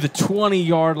to the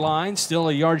 20-yard line, still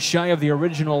a yard shy of the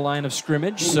original line of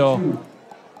scrimmage. So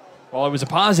while it was a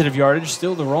positive yardage,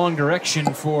 still the wrong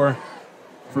direction for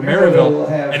Merrillville.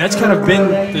 And that's kind of been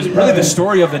really the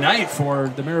story of the night for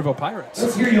the Merrillville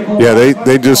Pirates. Yeah,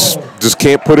 they just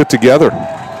can't put it together.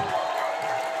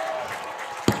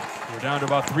 We're down to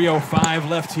about 3:05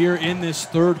 left here in this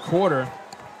third quarter.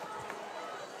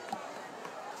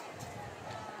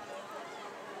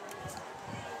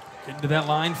 Getting to that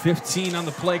line, 15 on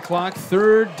the play clock.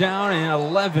 3rd down and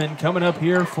 11 coming up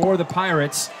here for the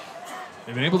Pirates.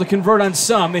 They've been able to convert on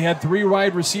some. They had 3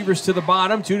 wide receivers to the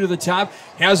bottom, 2 to the top.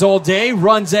 Has all day,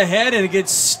 runs ahead, and it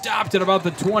gets stopped at about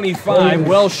the 25,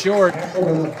 well short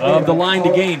of the line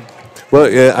to gain. Well,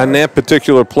 yeah, on that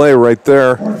particular play right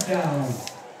there,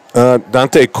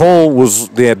 Dante Cole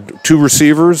they had 2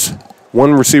 receivers.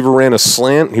 One receiver ran a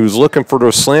slant. He was looking for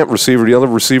the slant receiver. The other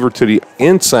receiver to the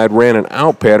inside ran an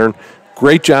out pattern.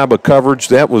 Great job of coverage.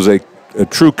 That was a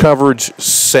true coverage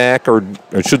sack, or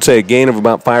I should say a gain of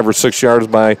about 5 or 6 yards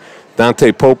by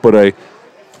Dante Pope, but a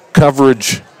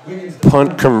coverage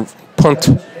punt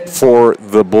for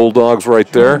the Bulldogs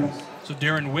right there. So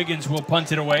Darren Wiggins will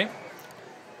punt it away.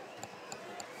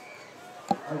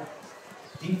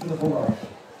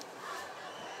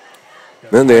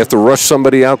 Then they have to rush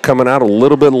somebody out coming out a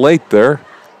little bit late there.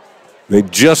 They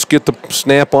just get the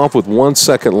snap off with 1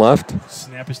 second left.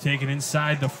 Snap is taken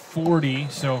inside the 40,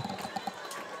 so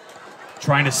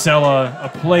trying to sell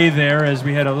a play there as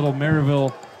we had a little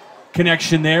Merrillville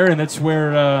connection there, and that's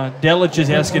where Delich is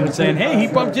asking and saying, hey, he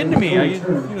bumped into me.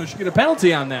 You should get a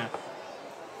penalty on that.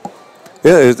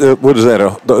 Yeah, what is that?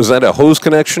 Is that a hose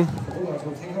connection?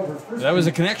 That was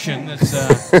a connection. That's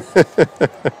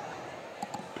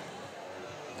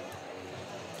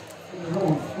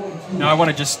now I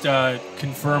want to just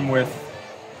confirm with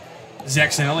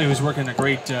Zach Sanelli, who's working a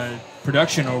great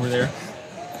production over there.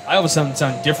 I all of a sudden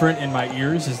sound different in my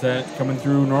ears. Is that coming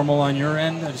through normal on your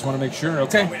end? I just want to make sure.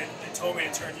 Okay. They told me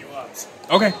to turn you up. So.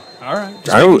 Okay. All right.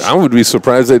 I would be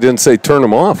surprised they didn't say turn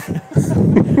them off.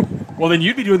 Well, then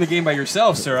you'd be doing the game by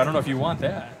yourself, sir. I don't know if you want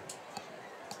that.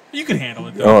 You can handle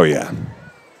it, though. Oh, yeah.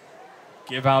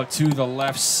 Give out to the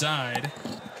left side.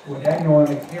 I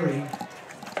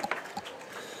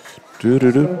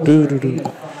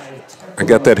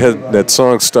got that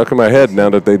song stuck in my head now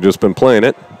that they've just been playing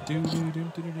it.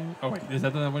 Oh, wait, is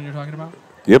that the one you're talking about?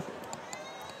 Yep.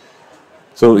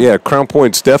 So, yeah, Crown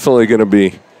Point's definitely going to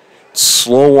be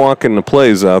slow walking the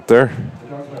plays out there.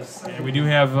 And we do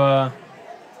have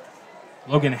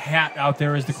Logan Hatt out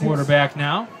there as the quarterback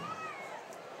now.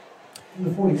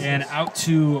 And out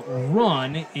to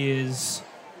run is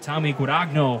Tommy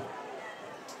Guadagno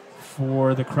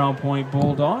for the Crown Point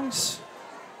Bulldogs.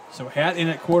 So Hatt in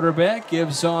at quarterback,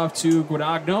 gives off to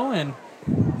Guadagno, and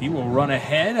he will run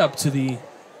ahead up to the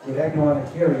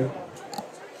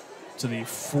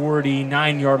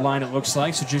 49-yard line, it looks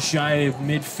like. So just shy of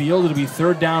midfield. It'll be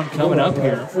 3rd down coming up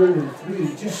here. 3rd and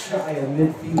 3, just shy of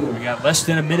midfield. We got less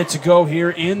than a minute to go here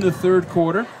in the third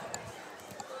quarter.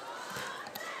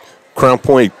 Crown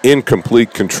Point in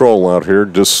complete control out here,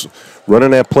 just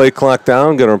running that play clock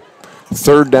down. Going to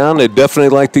 3rd down. They'd definitely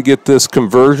like to get this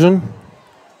conversion.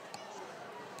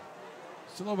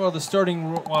 Still about the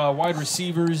starting wide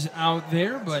receivers out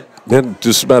there, but Then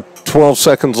just about 12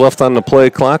 seconds left on the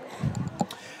play clock.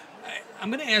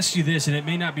 I'm going to ask you this, and it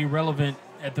may not be relevant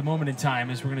at the moment in time,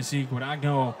 as we're going to see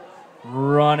Guadagno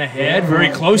run ahead, very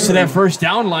close to that 1st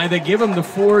down line. They give him the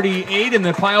 48, and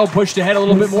the pile pushed ahead a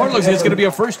little bit more. Looks like it's going to be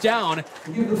a 1st down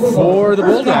for the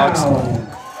Bulldogs.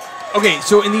 Okay,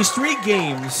 so in these 3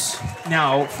 games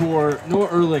now for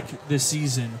Noah Ehrlich this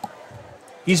season,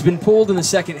 he's been pulled in the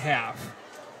second half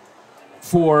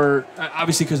for,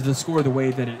 obviously because of the score the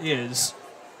way that it is.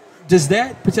 Does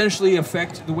that potentially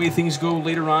affect the way things go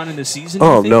later on in the season?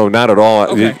 Oh, no, not at all.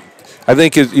 Okay. I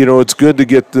think it's good to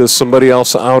get somebody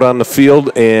else out on the field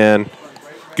and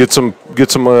get some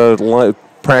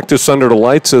practice under the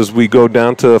lights as we go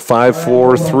down to 5,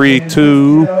 4, 3,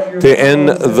 2 to end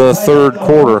the third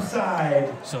quarter.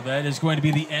 So that is going to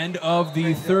be the end of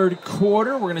the third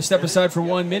quarter. We're going to step aside for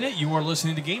 1 minute. You are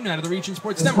listening to Game Night of the Region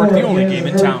Sports Network, the only game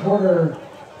in town.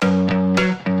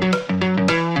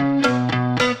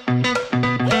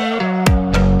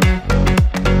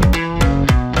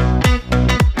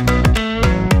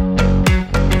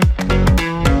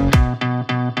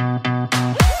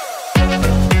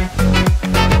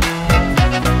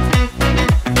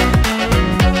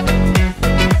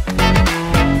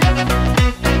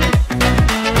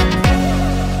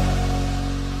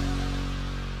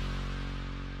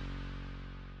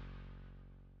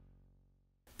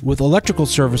 With electrical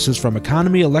services from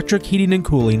Economy Electric Heating and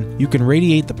Cooling, you can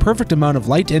radiate the perfect amount of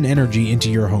light and energy into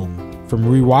your home. From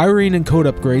rewiring and code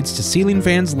upgrades to ceiling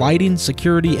fans, lighting,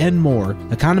 security, and more,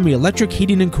 Economy Electric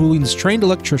Heating and Cooling's trained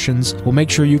electricians will make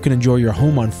sure you can enjoy your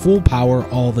home on full power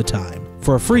all the time.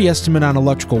 For a free estimate on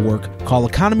electrical work, call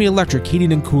Economy Electric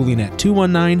Heating and Cooling at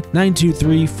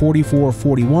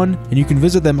 219-923-4441, and you can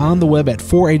visit them on the web at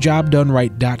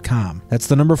 4ajobdoneright.com. That's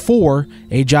the number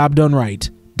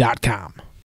 4ajobdoneright.com.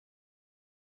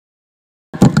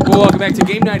 Well, welcome back to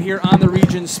Game Night here on the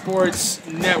Region Sports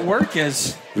Network.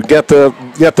 As we got the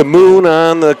moon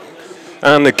on the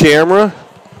camera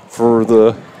for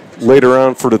the later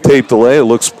on for the tape delay. It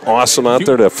looks awesome out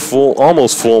there. That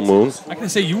almost full moon. I can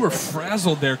say you were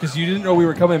frazzled there because you didn't know we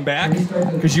were coming back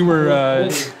because you were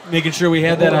making sure we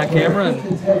had that on camera.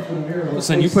 And all of a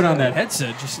sudden, you put on that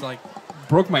headset, just like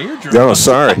broke my eardrum. No,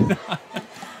 sorry. I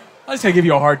just gotta give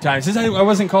you a hard time since I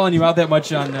wasn't calling you out that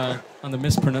much on the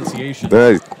mispronunciation.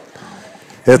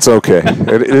 It's okay.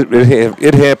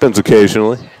 It happens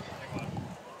occasionally.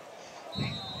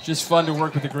 Just fun to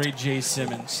work with the great Jay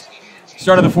Simmons.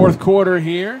 Start of the fourth quarter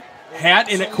here.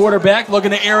 Hat in at quarterback, looking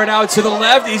to air it out to the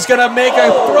left. He's going to make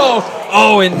a throw.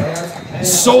 Oh, and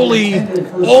Soli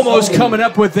almost coming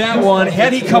up with that one.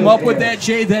 Had he come up with that,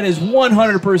 Jay, that is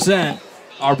 100%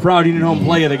 our proud Union home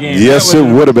play of the game. Yes, it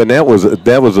would have been. That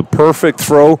was a perfect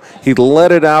throw. He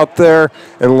let it out there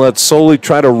and let Soli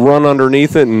try to run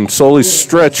underneath it, and Soli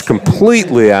stretched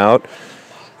completely out.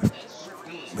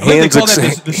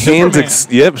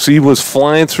 Yep, so he was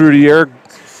flying through the air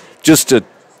just a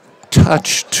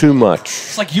touch too much.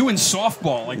 It's like you in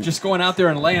softball, like just going out there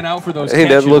and laying out for those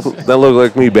catches. That looked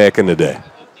like me back in the day.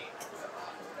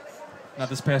 Not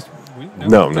this past week?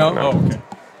 No. Oh, okay.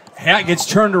 Hat gets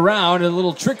turned around, a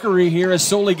little trickery here as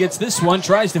Soli gets this one,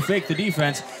 tries to fake the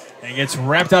defense, and gets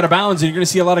wrapped out of bounds. And you're going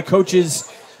to see a lot of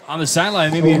coaches on the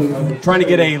sideline maybe trying to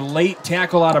get a late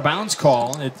tackle out of bounds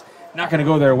call. It's not going to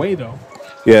go their way, though.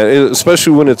 Yeah,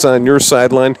 especially when it's on your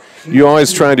sideline. You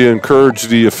always try to encourage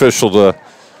the official to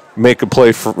make a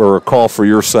play or a call for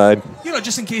your side. You know,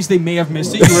 just in case they may have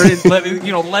missed it,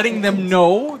 you were letting them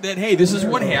know that, hey, this is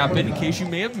what happened in case you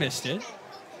may have missed it.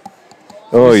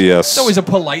 Oh, yes. It's always a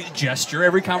polite gesture.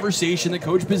 Every conversation that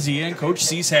Coach Bazia and Coach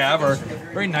Cease have are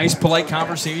very nice, polite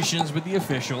conversations with the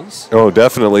officials. Oh,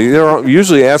 definitely. They're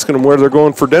usually asking them where they're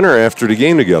going for dinner after the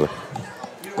game together.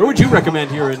 Where would you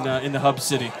recommend here in the Hub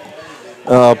City?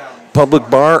 Public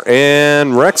Bar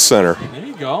and Rec Center. There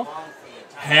you go.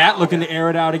 Hat looking to air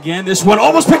it out again. This one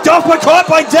almost picked off but caught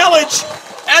by Delich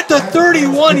at the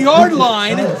 31-yard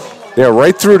line. Yeah,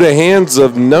 right through the hands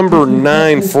of number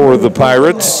 9 for the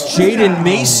Pirates. Jaden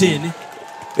Mason.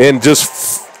 And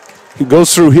just he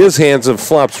goes through his hands and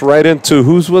flops right into,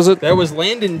 whose was it? That was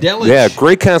Landon Delich. Yeah,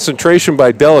 great concentration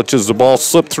by Delich as the ball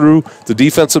slipped through the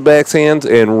defensive back's hands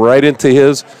and right into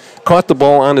his. Caught the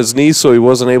ball on his knee, so he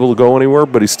wasn't able to go anywhere,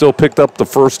 but he still picked up the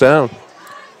first down.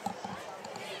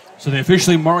 So they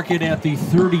officially mark it at the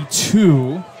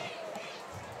 32.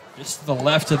 Just to the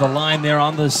left of the line there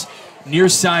on this near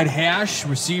side hash.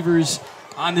 Receivers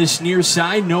on this near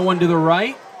side, no one to the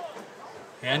right.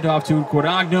 Hand off to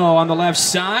Guadagno on the left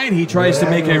side. He tries to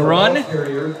make a run.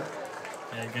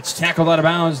 And gets tackled out of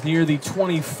bounds near the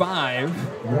 25.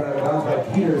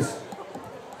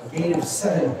 Gain of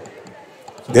 7.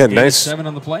 Yeah, nice. 7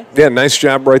 on the play. Yeah, nice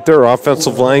job right there.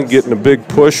 Offensive line getting a big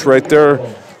push right there.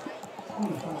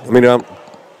 I mean, I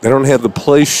don't have the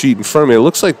play sheet in front of me. It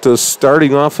looks like the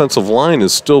starting offensive line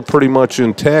is still pretty much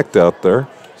intact out there.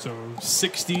 So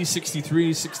 60,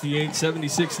 63, 68,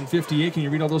 76, and 58. Can you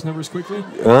read all those numbers quickly?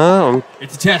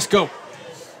 It's a test. Go.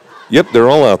 Yep, they're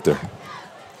all out there.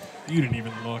 You didn't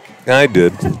even look. I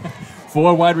did.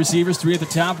 4 wide receivers, 3 at the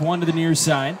top, 1 to the near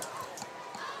side.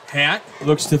 Hat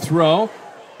looks to throw.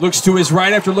 Looks to his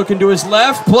right after looking to his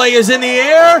left. Play is in the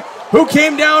air. Who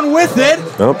came down with it?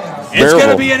 It's going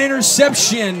to be an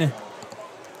interception.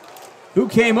 Who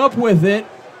came up with it?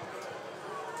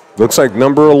 Looks like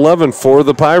number 11 for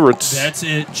the Pirates. That's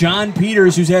it. John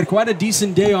Peters, who's had quite a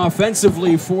decent day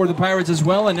offensively for the Pirates as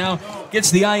well, and now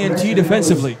gets the INT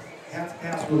defensively.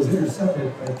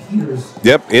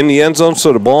 Yep, in the end zone,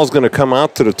 so the ball's going to come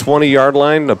out to the 20-yard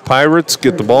line. The Pirates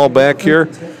get the ball back here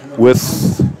with...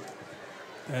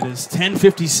 That is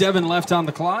 10:57 left on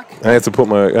the clock. I have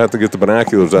to get the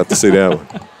binoculars out to see that one.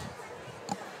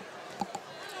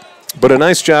 But a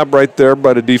nice job right there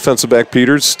by the defensive back,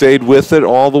 Peters. Stayed with it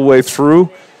all the way through.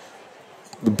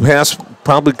 The pass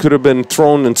probably could have been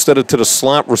thrown instead of to the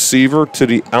slot receiver, to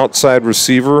the outside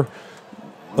receiver.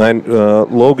 And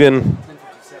Logan.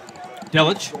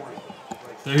 Delich.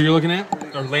 So who you're looking at?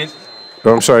 Or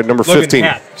Oh, I'm sorry, number Logan 15.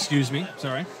 Hatt, excuse me.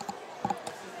 Sorry.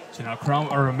 So now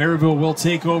Merrillville will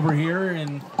take over here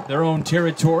in their own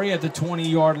territory at the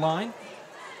 20-yard line.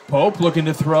 Pope looking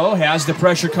to throw, has the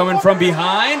pressure coming from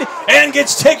behind, and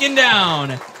gets taken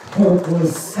down. Pope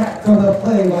was sacked on the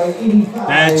play by 85.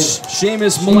 That's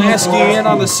Seamus Molaski in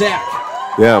on the sack.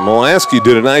 Yeah, Molaski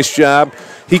did a nice job.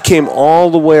 He came all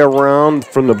the way around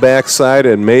from the backside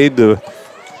and made the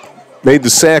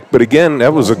sack. But again,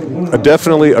 that was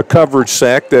definitely a coverage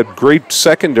sack. That great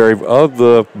secondary of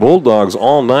the Bulldogs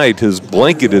all night has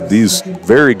blanketed these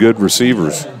very good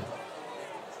receivers.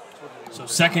 So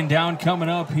second down coming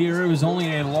up here. It was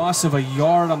only a loss of a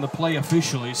yard on the play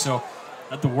officially, so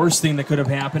not the worst thing that could have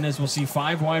happened. As we'll see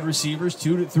 5 wide receivers,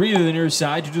 3 to the near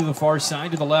side, 2 to the far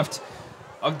side, to the left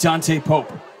of Dante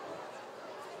Pope.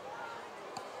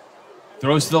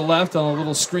 Throws to the left on a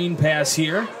little screen pass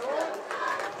here.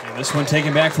 And this one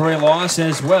taken back for a loss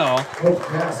as well.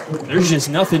 There's just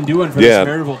nothing doing for this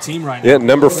Merrillville team right now. Yeah,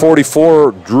 number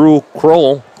 44, Drew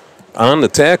Kroll, on the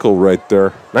tackle right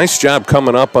there. Nice job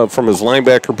coming up from his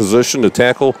linebacker position. The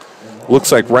tackle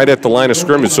looks like right at the line of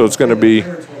scrimmage, so it's going to be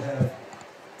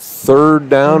 3rd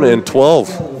down and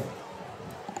 12.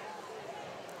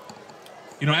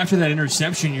 You know, after that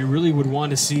interception, you really would want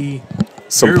to see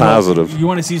some positive. You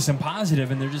want to see some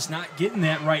positive, and they're just not getting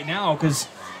that right now because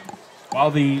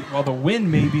while the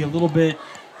win may be a little bit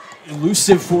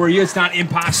elusive for you, it's not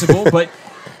impossible, but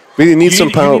we need some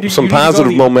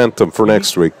positive momentum for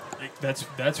next week.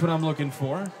 That's what I'm looking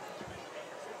for.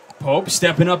 Pope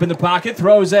stepping up in the pocket,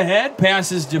 throws ahead,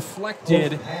 pass is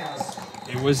deflected.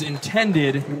 It was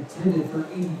intended. Intended for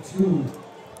 82.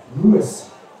 Lewis,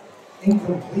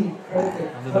 incomplete. I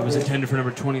know that was intended for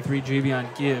number 23,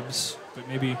 Javion Gibbs, but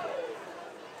maybe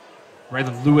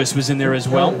Rylan Lewis was in there as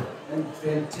well.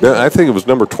 Yeah, I think it was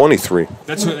number 23.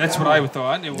 That's what I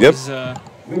thought. It was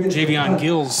Javion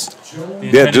Gills.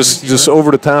 Yeah, just over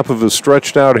the top of his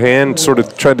stretched out hand, sort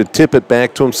of tried to tip it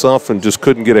back to himself and just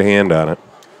couldn't get a hand on it.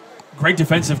 Great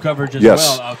defensive coverage as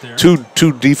well out there. Two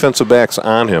defensive backs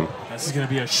on him. This is going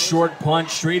to be a short punt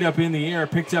straight up in the air,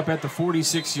 picked up at the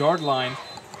 46-yard line,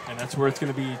 and that's where it's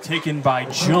going to be taken by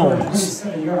Jones.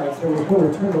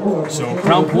 So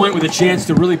Crown Point with a chance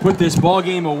to really put this ball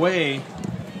game away,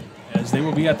 as they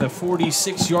will be at the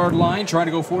 46-yard line, trying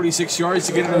to go 46 yards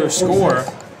to get another score.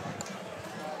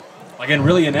 Again,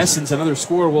 really, in essence, another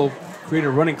score will create a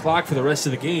running clock for the rest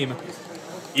of the game,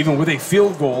 even with a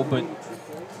field goal. But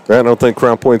I don't think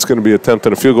Crown Point's going to be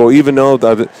attempting a field goal, even though,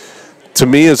 to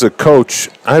me as a coach,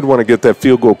 I'd want to get that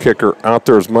field goal kicker out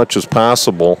there as much as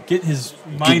possible. Get his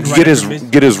mind right.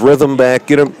 Get his rhythm back.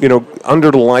 Get him,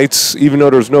 under the lights, even though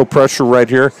there's no pressure right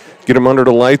here. Get him under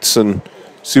the lights and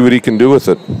see what he can do with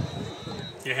it.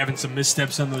 Yeah, having some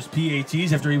missteps on those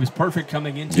PATs after he was perfect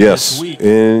coming into this week.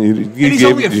 And he's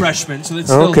only a freshman, so that's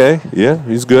still okay. Yeah,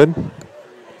 he's good.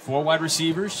 4 wide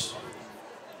receivers,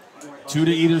 2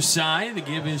 to either side. The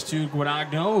give is to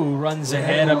Guadagno, who runs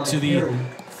ahead up to the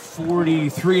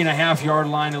 43.5-yard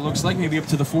line, it looks like, maybe up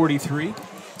to the 43.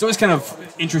 It's always kind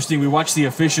of interesting. We watch the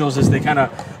officials as they kind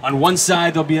of, on one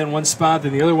side they'll be in one spot,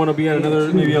 then the other one will be at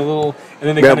another, maybe a little, and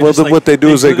then they kind of what they do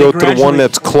is they go to the one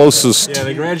that's closest to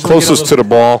the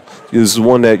ball is the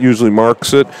one that usually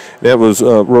marks it. That was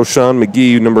Roshan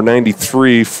McGee, number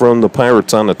 93, from the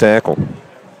Pirates on the tackle.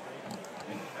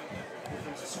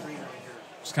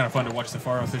 It's kind of fun to watch the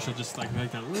far official just like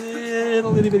make that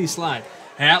little itty-bitty slide.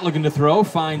 Hatt looking to throw,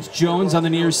 finds Jones on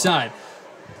the near side.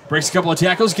 Breaks a couple of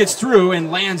tackles, gets through,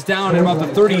 and lands down at about the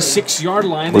 36-yard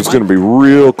line. It's going to be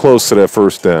real close to that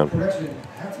first down.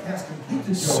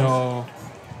 So,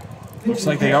 looks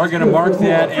like they are going to mark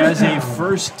that as a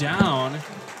first down.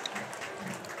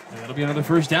 And that'll be another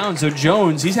first down. So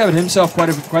Jones, he's having himself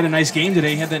quite a nice game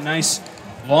today. He had that nice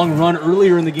long run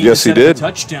earlier in the game. Yes, he did. A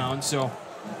touchdown. So,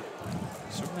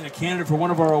 certainly a candidate for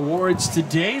one of our awards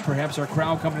today. Perhaps our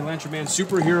Crowd Company Lantern Man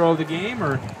superhero of the game,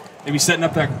 or maybe setting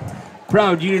up that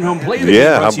Crowd Union Home Play.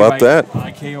 Yeah, how about that?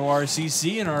 By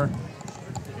KORCC and our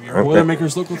Your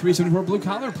Boilermakers Local 374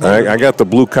 blue-collar player. I got the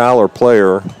blue-collar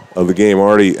player of the game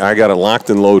already. I got it locked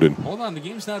and loaded. Hold on, the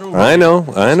game's not over. I know.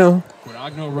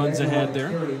 Guadagno runs ahead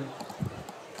there.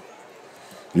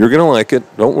 You're going to like it.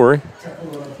 Don't worry.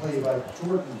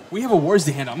 We have awards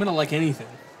to hand out. I'm going to like anything.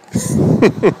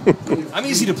 I'm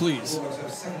easy to please.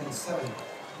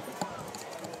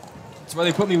 That's why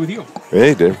they put me with you.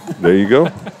 Hey, there you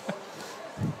go.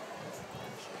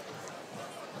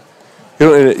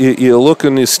 You look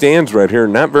in the stands right here.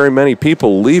 Not very many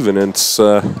people leaving. It's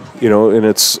and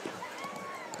it's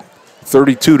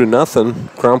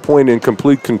 32-0. Crown Point in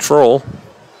complete control.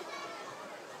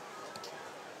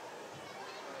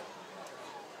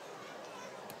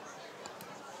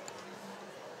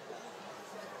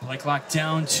 Play clock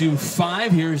down to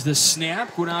 5. Here's the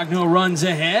snap. Guadagno runs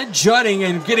ahead, jutting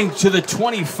and getting to the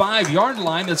 25-yard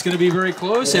line. That's going to be very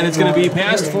close, and it's going to be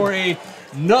passed for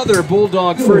another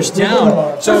Bulldog first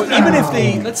down. So even if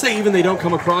let's say even they don't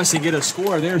come across and get a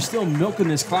score, they're still milking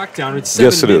this clock down. It's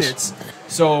 7 minutes.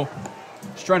 So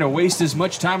just trying to waste as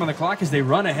much time on the clock as they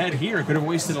run ahead here. Could have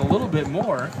wasted a little bit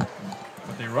more.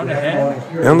 They run ahead.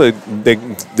 And they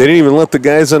didn't even let the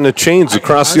guys on the chains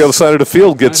across the other side of the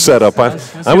field get set up.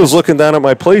 I was looking down at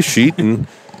my play sheet, and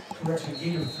I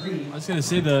was going to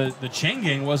say the chain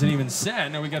gang wasn't even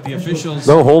set. Now we got the officials.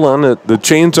 No, hold on. The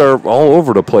chains are all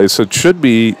over the place. It shouldn't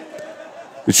be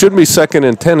 2nd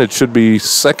and 10. It should be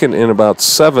 2nd and about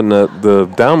 7.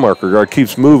 The down marker guard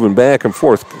keeps moving back and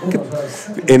forth.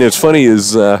 And it's funny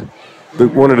is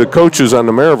one of the coaches on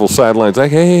the Merrillville sidelines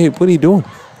like, hey, what are you doing?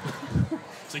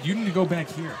 So you need to go back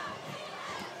here.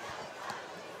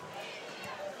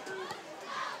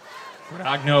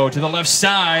 Guadagno to the left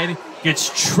side, gets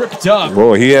tripped up.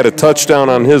 Well, he had a touchdown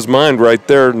on his mind right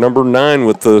there, number 9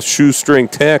 with the shoestring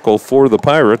tackle for the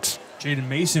Pirates. Jaden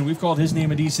Mason, we've called his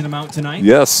name a decent amount tonight.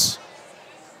 Yes.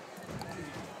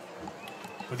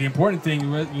 But the important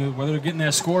thing, whether they're getting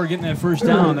that score or getting that first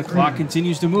down, the clock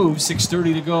continues to move.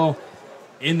 6:30 to go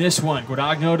in this one.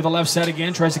 Guadagno to the left side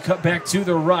again, tries to cut back to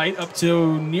the right, up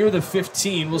to near the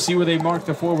 15. We'll see where they mark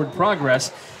the forward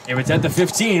progress. If it's at the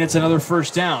 15, it's another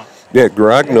first down. Yeah,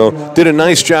 Guadagno did a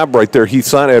nice job right there. He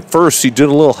thought at first he did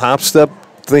a little hop step,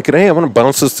 thinking, hey, I'm going to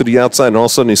bounce this to the outside, and all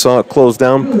of a sudden he saw it close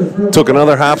down, took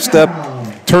another hop step,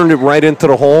 turned it right into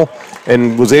the hole,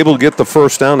 and was able to get the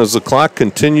first down as the clock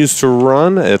continues to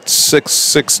run at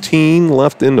 6:16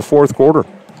 left in the fourth quarter.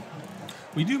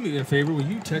 Will you do me a favor? Will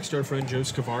you text our friend Joe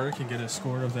Skavarik and get a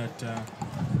score of that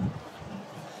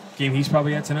game he's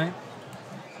probably at tonight?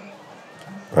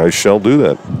 I shall do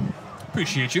that.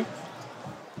 Appreciate you.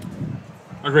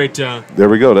 A great. There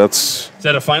we go. Is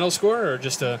that a final score or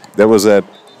just a? That was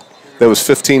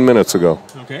 15 minutes ago.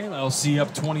 Okay, LC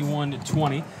up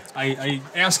 21-20. I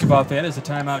ask about that as a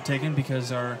timeout taken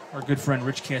because our good friend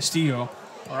Rich Castillo,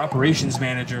 our operations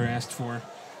manager, asked for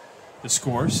the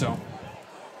score. So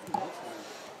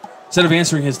instead of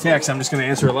answering his text, I'm just going to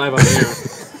answer it live on the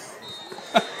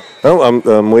air. Oh,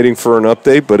 I'm waiting for an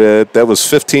update, but that was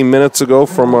 15 minutes ago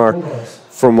from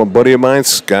a buddy of mine,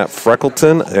 Scott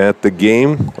Freckleton, at the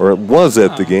game, or it was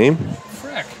at the game.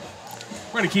 Freck.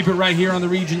 We're going to keep it right here on the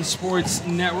Region Sports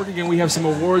Network. Again, we have some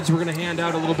awards we're going to hand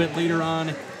out a little bit later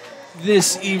on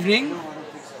this evening.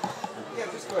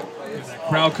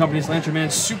 Crowd Company's Lantern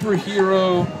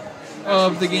Superhero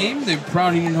of the game, the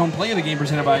Proud Union Home Play of the game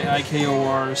presented by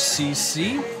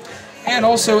IKORCC. And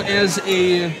also as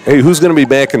a... Hey, who's going to be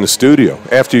back in the studio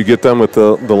after you get done with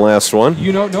the last one?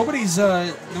 You know, nobody's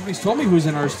told me who's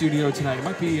in our studio tonight. It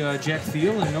might be Jack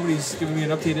Thiel, and nobody's giving me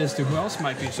an update as to who else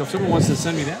might be. So if someone wants to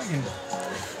send me that, I can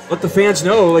let the fans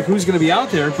know like who's going to be out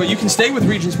there. But you can stay with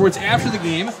Region Sports after the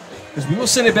game, because we will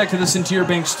send it back to the Centier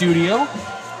Bank studio.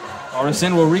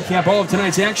 RSN will recap all of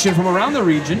tonight's action from around the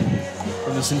region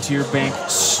from the Centier Bank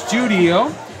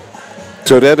studio.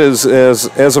 So that is,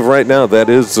 as of right now, that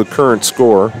is the current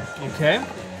score. Okay.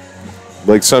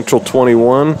 Lake Central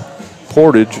 21,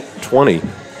 Portage 20.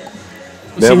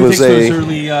 That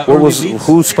was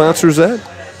who sponsors that?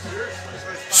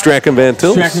 Strachan Van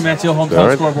Til. Strachan Van Til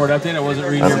hometown scoreboard update. I wasn't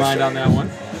reading your mind on that one.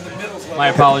 My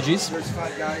apologies.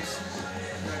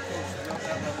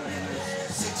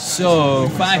 So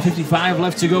 5:55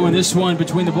 left to go in this one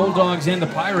between the Bulldogs and the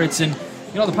Pirates. And,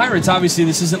 you know, the Pirates, obviously,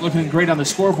 this isn't looking great on the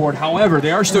scoreboard. However,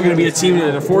 they are still going to be a team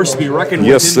that are forced to be reckoned with.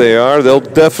 Yes, they are. They'll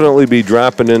definitely be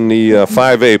dropping in the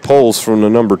 5A polls from the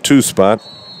number 2 spot.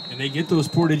 And they get those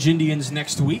Portage Indians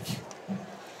next week.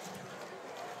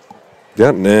 Yeah,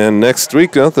 and next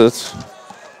week,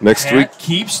 next week.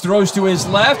 Keeps, throws to his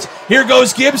left. Here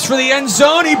goes Gibbs for the end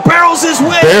zone. He barrels his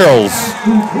way.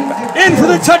 In for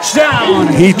the touchdown.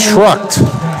 He trucked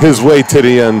his way to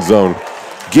the end zone.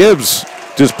 Gibbs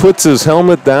just puts his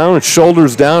helmet down,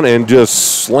 shoulders down, and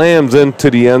just slams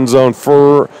into the end zone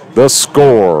for the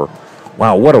score.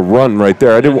 Wow, what a run right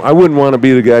there. I wouldn't want to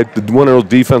be the guy, one of those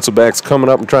defensive backs coming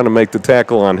up and trying to make the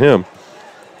tackle on him.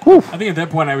 Whew. I think at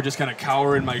that point I would just kind of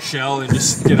cower in my shell and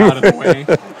just get out of the way.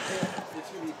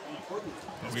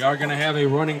 We are going to have a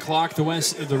running clock the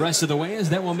rest of the way,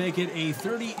 as that will make it a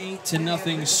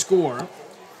 38-0 score.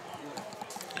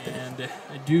 And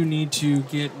I do need to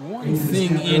get one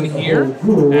thing in here,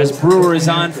 as Brewer is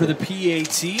on for the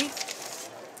PAT.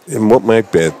 And what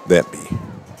might that be?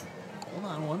 Hold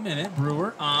on 1 minute.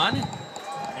 Brewer on.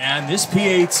 And this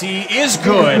PAT is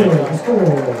good.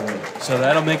 So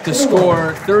that'll make the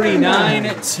score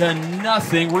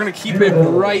 39-0. We're going to keep it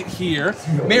right here.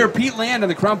 Mayor Pete Land and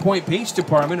the Crown Point Pace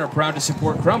Department are proud to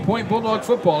support Crown Point Bulldog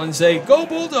football and say, "Go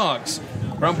Bulldogs!"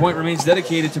 Crown Point remains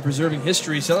dedicated to preserving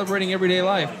history, celebrating everyday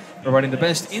life, providing the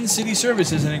best in-city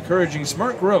services, and encouraging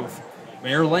smart growth.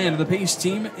 Mayor Land and the Pace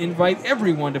team invite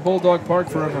everyone to Bulldog Park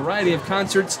for a variety of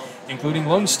concerts, including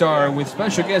Lone Star with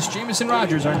special guest Jamison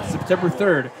Rogers on September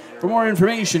 3rd. For more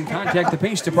information, contact the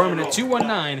Pace Department at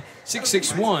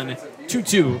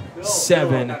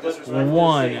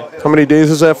 219-661-2271. How many days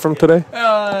is that from today?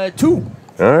 2.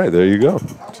 All right, there you go.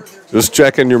 Just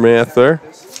checking your math there.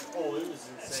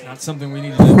 It's not something we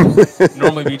need to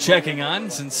normally be checking on,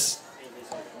 since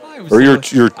I was able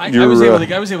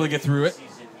to get through it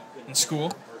in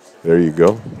school. There you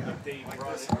go.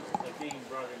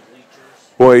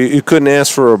 Boy, you couldn't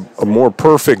ask for a more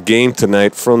perfect game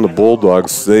tonight from the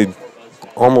Bulldogs. They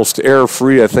almost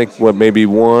error-free. I think, maybe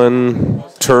one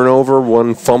turnover,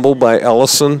 one fumble by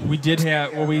Ellison. We had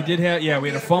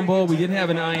a fumble. We did have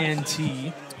an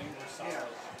INT.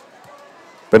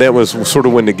 But that was sort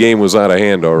of when the game was out of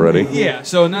hand already. Yeah,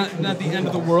 so not the end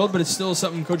of the world, but it's still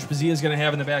something Coach Bazia is going to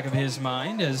have in the back of his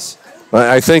mind. As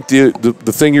I think the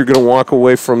thing you're going to walk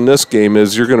away from this game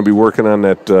is you're going to be working on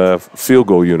that field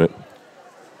goal unit.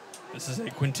 This is a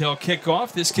Quintel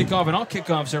kickoff. This kickoff and all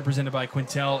kickoffs are presented by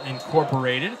Quintel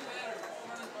Incorporated.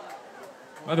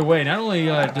 By the way, not only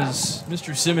does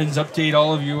Mr. Simmons update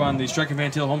all of you on the Striking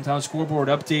Van Til hometown scoreboard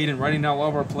update and writing down all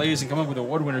of our plays and come up with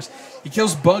award winners, he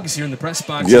kills bugs here in the press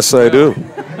box. Yes, I do.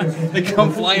 They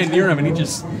come flying near him, and he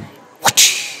just...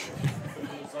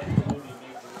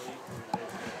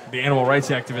 The animal rights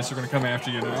activists are going to come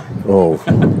after you now. Oh.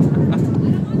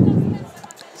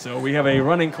 So we have a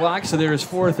running clock, so there is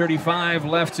 4:35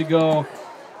 left to go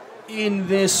in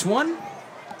this one.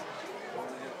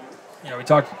 Yeah, we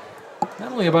talked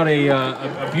not only about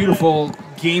a beautiful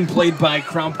game played by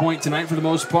Crown Point tonight for the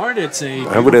most part. I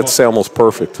would have to say almost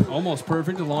perfect. Almost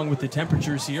perfect, along with the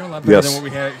temperatures here. A lot better than what we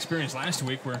had experienced last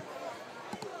week, where it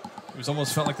was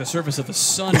almost felt like the surface of the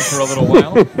sun for a little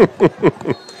while.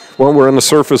 Well, we're on the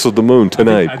surface of the moon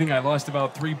tonight. I think I lost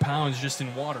about 3 pounds just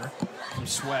in water from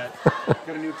sweat. Got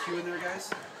a new cue in there, guys?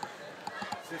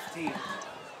 15.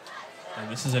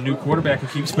 And this is a new quarterback who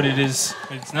keeps, but it's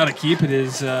not a keep. It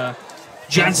is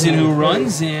Johnson who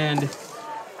runs, and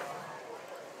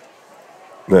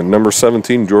number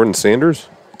 17, Jordan Sanders.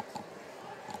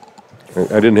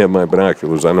 I didn't have my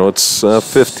binoculars. I know it's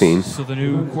 15. So the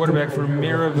new quarterback for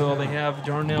Merrillville, they have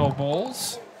Darnell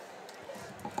Bowles,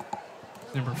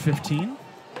 number 15,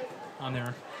 on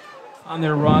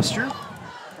their roster.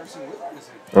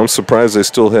 I'm surprised they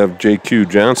still have J.Q.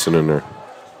 Johnson in there.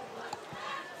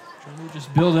 Trying to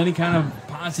just build any kind of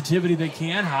positivity they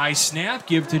can. High snap,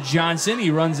 give to Johnson.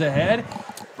 He runs ahead,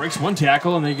 breaks one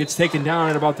tackle, and then gets taken down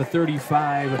at about the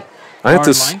 35. I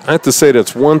have to say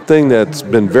that's one thing that's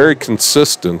been very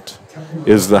consistent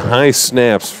is the high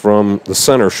snaps from the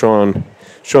center, Sean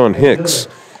Hicks.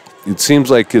 It seems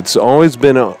like it's always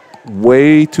been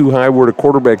way too high where the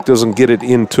quarterback doesn't get it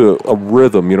into a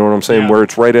rhythm, you know what I'm saying, where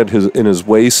it's right at in his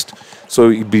waist. So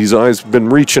he's always been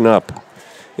reaching up.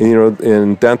 And,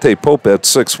 and Dante Pope at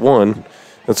 6'1",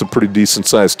 that's a pretty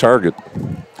decent-sized target.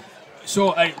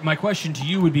 So my question to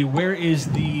you would be, where is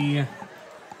the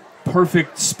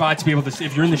perfect spot to be able to,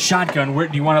 if you're in the shotgun, where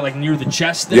do you want it, like near the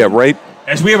chest then? Yeah, right.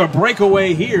 As we have a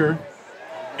breakaway here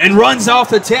and runs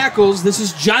off the tackles, this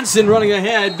is Johnson running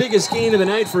ahead. Biggest gain of the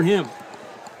night for him.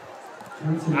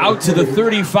 Out to the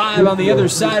 35 on the other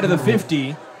side of the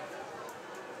 50.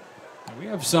 We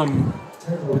have some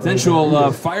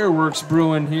potential fireworks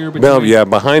brewing here.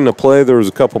 Behind the play, there was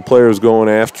a couple players going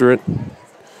after it.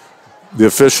 The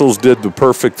officials did the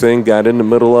perfect thing, got in the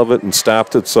middle of it and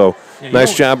stopped it. So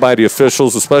nice job by the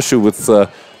officials, especially with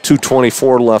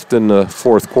 2:24 left in the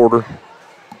fourth quarter.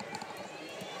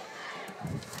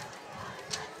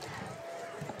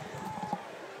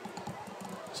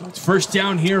 So it's first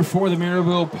down here for the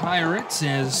Merrillville Pirates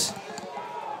as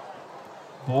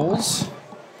Bowles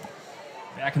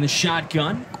Back in the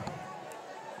shotgun.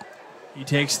 He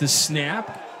takes the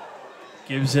snap.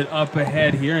 Gives it up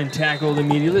ahead here and tackled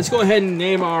immediately. Let's go ahead and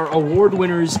name our award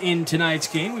winners in tonight's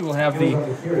game. We will have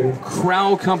the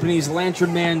Crowell Company's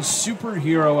Lantern Man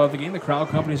Superhero of the game. The Crowell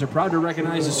Companies are proud to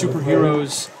recognize the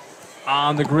superheroes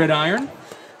on the gridiron.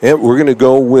 And we're going to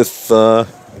go with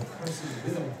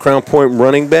Crown Point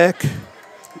running back,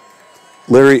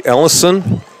 Larry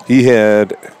Ellison. He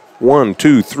had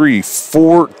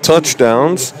 4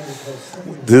 touchdowns.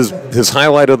 His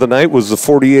highlight of the night was the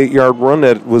 48-yard run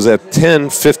that was at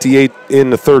 10:58 in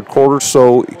the third quarter.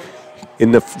 So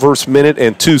in the first minute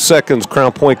and 2 seconds,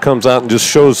 Crown Point comes out and just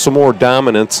shows some more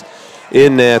dominance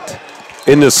in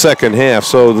the second half.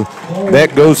 So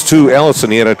that goes to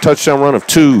Ellison. He had a touchdown run of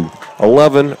 2,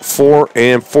 11, 4,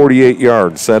 and 48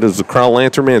 yards. That is the Crowell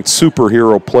Lantern Man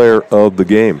superhero player of the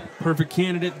game. Perfect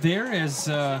candidate there as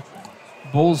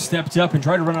Bowles stepped up and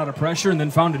tried to run out of pressure and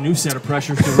then found a new set of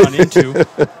pressures to run into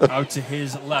out to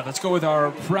his left. Let's go with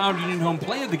our proud Union Home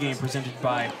play of the game presented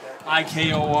by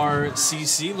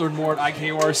IKORCC. Learn more at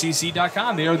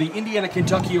IKORCC.com. They are the Indiana,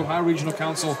 Kentucky, Ohio Regional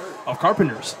Council of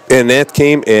Carpenters. And that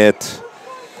came at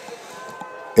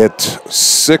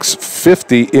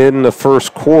 6:50 in the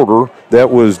first quarter. That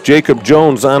was Jacob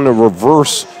Jones on the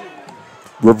reverse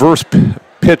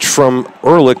pitch from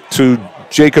Ehrlich to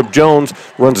Jacob Jones,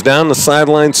 runs down the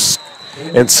sidelines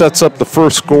and sets up the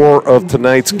first score of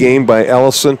tonight's game by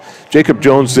Ellison. Jacob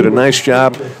Jones did a nice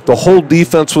job. The whole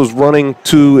defense was running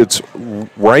to its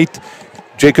right.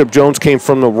 Jacob Jones came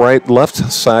from the left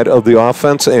side of the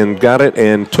offense and got it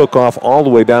and took off all the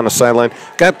way down the sideline.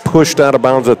 Got pushed out of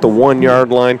bounds at the 1-yard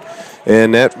line,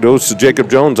 and that goes to Jacob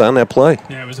Jones on that play.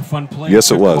 Yeah, it was a fun play.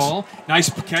 Yes, it was. Ball. Nice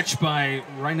catch by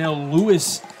Rynell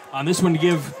Lewis on this one to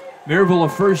give Merrillville a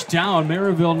first down.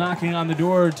 Merrillville knocking on the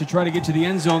door to try to get to the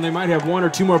end zone. They might have 1 or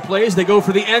 2 more plays. They go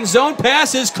for the end zone.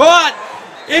 Pass is caught.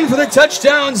 In for the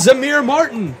touchdown, Zamir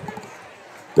Martin.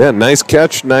 Yeah, nice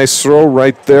catch, nice throw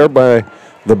right there by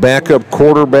the backup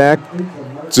quarterback.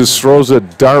 Just throws a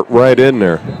dart right in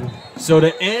there. So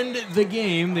to end the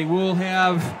game, they will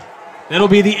have, that'll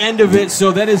be the end of it.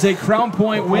 So that is a Crown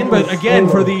Point win. But again,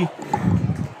 for the...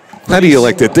 How do you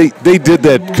like that? They did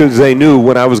that because they knew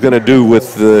what I was going to do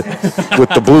with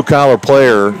the blue-collar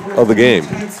player of the game.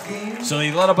 So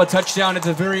they let up a touchdown at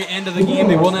the very end of the game.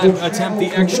 They will not attempt the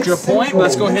extra point.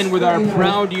 Let's go ahead with our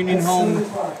proud Union Home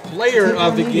player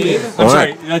of the game.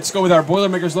 Let's go with our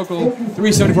Boilermakers Local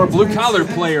 374 blue-collar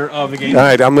player of the game. All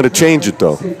right, I'm going to change it,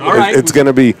 though. All right. It's going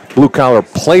to be blue-collar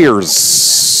players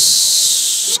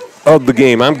of the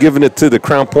game. I'm giving it to the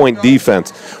Crown Point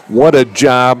defense. What a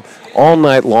job. All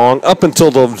night long, up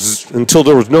until there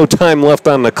was no time left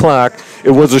on the clock.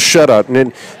 It was a shutout,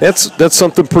 and that's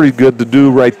something pretty good to do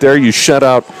right there. You shut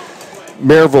out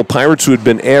Merrillville Pirates, who had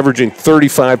been averaging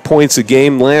 35 points a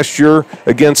game last year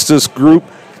against this group.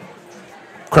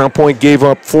 Crown Point gave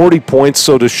up 40 points,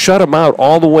 so to shut them out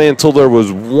all the way until there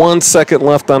was 1 second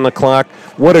left on the clock,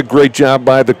 what a great job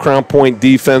by the Crown Point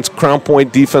defense. Crown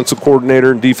Point defensive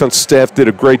coordinator and defense staff did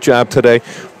a great job today.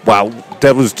 Wow,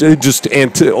 that was just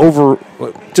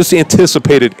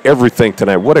anticipated everything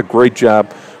tonight. What a great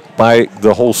job by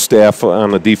the whole staff on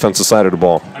the defensive side of the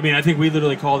ball. I mean, I think we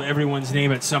literally called everyone's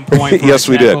name at some point for yes,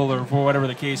 we did. Or for whatever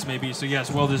the case may be. So, yes,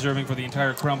 well-deserving for the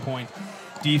entire Crown Point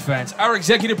defense. Our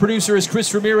executive producer is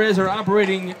Chris Ramirez. Our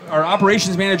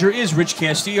operations manager is Rich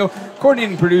Castillo.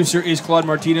 Coordinating producer is Claude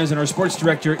Martinez, and our sports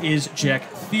director is Jack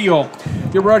Thiel.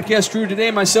 Your broadcast crew today,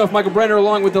 myself, Michael Brenner,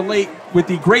 along with the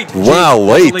great. Wow,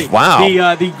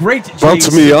 wow. The great.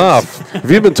 Bumps me off. Have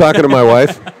you been talking to my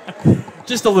wife?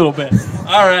 Just a little bit.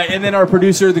 All right, and then our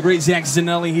producer, the great Zach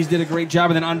Zanelli, he's did a great job.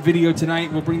 And then on video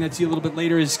tonight, we'll bring that to you a little bit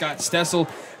later, is Scott Stessel.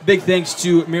 Big thanks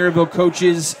to Merrillville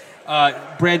coaches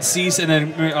Brad Cease and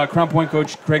then Crown Point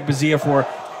coach Craig Bazia for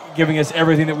giving us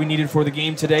everything that we needed for the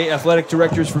game today. Athletic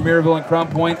directors for Merrillville and Crown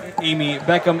Point, Amy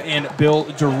Beckham and Bill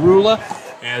Derula,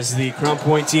 as the Crown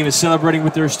Point team is celebrating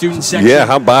with their student section. Yeah,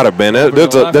 how about it, man?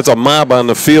 That's a mob on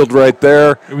the field right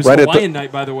there. It was right Hawaiian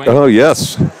night, by the way. Oh,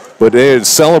 yes. But they're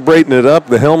celebrating it up,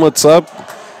 the helmets up,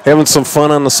 having some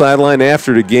fun on the sideline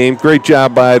after the game. Great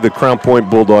job by the Crown Point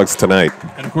Bulldogs tonight.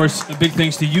 And, of course, a big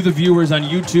thanks to you, the viewers, on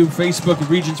YouTube, Facebook,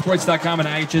 regionsports.com, and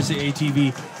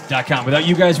IHSAATV.com. Without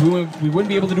you guys, we wouldn't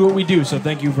be able to do what we do, so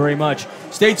thank you very much.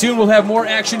 Stay tuned. We'll have more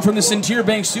action from the Centier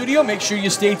Bank studio. Make sure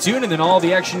you stay tuned, and then all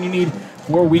the action you need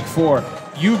for Week 4.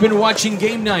 You've been watching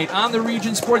Game Night on the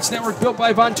Region Sports Network, built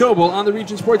by Von Tobel on the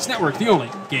Region Sports Network, the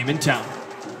only game in town.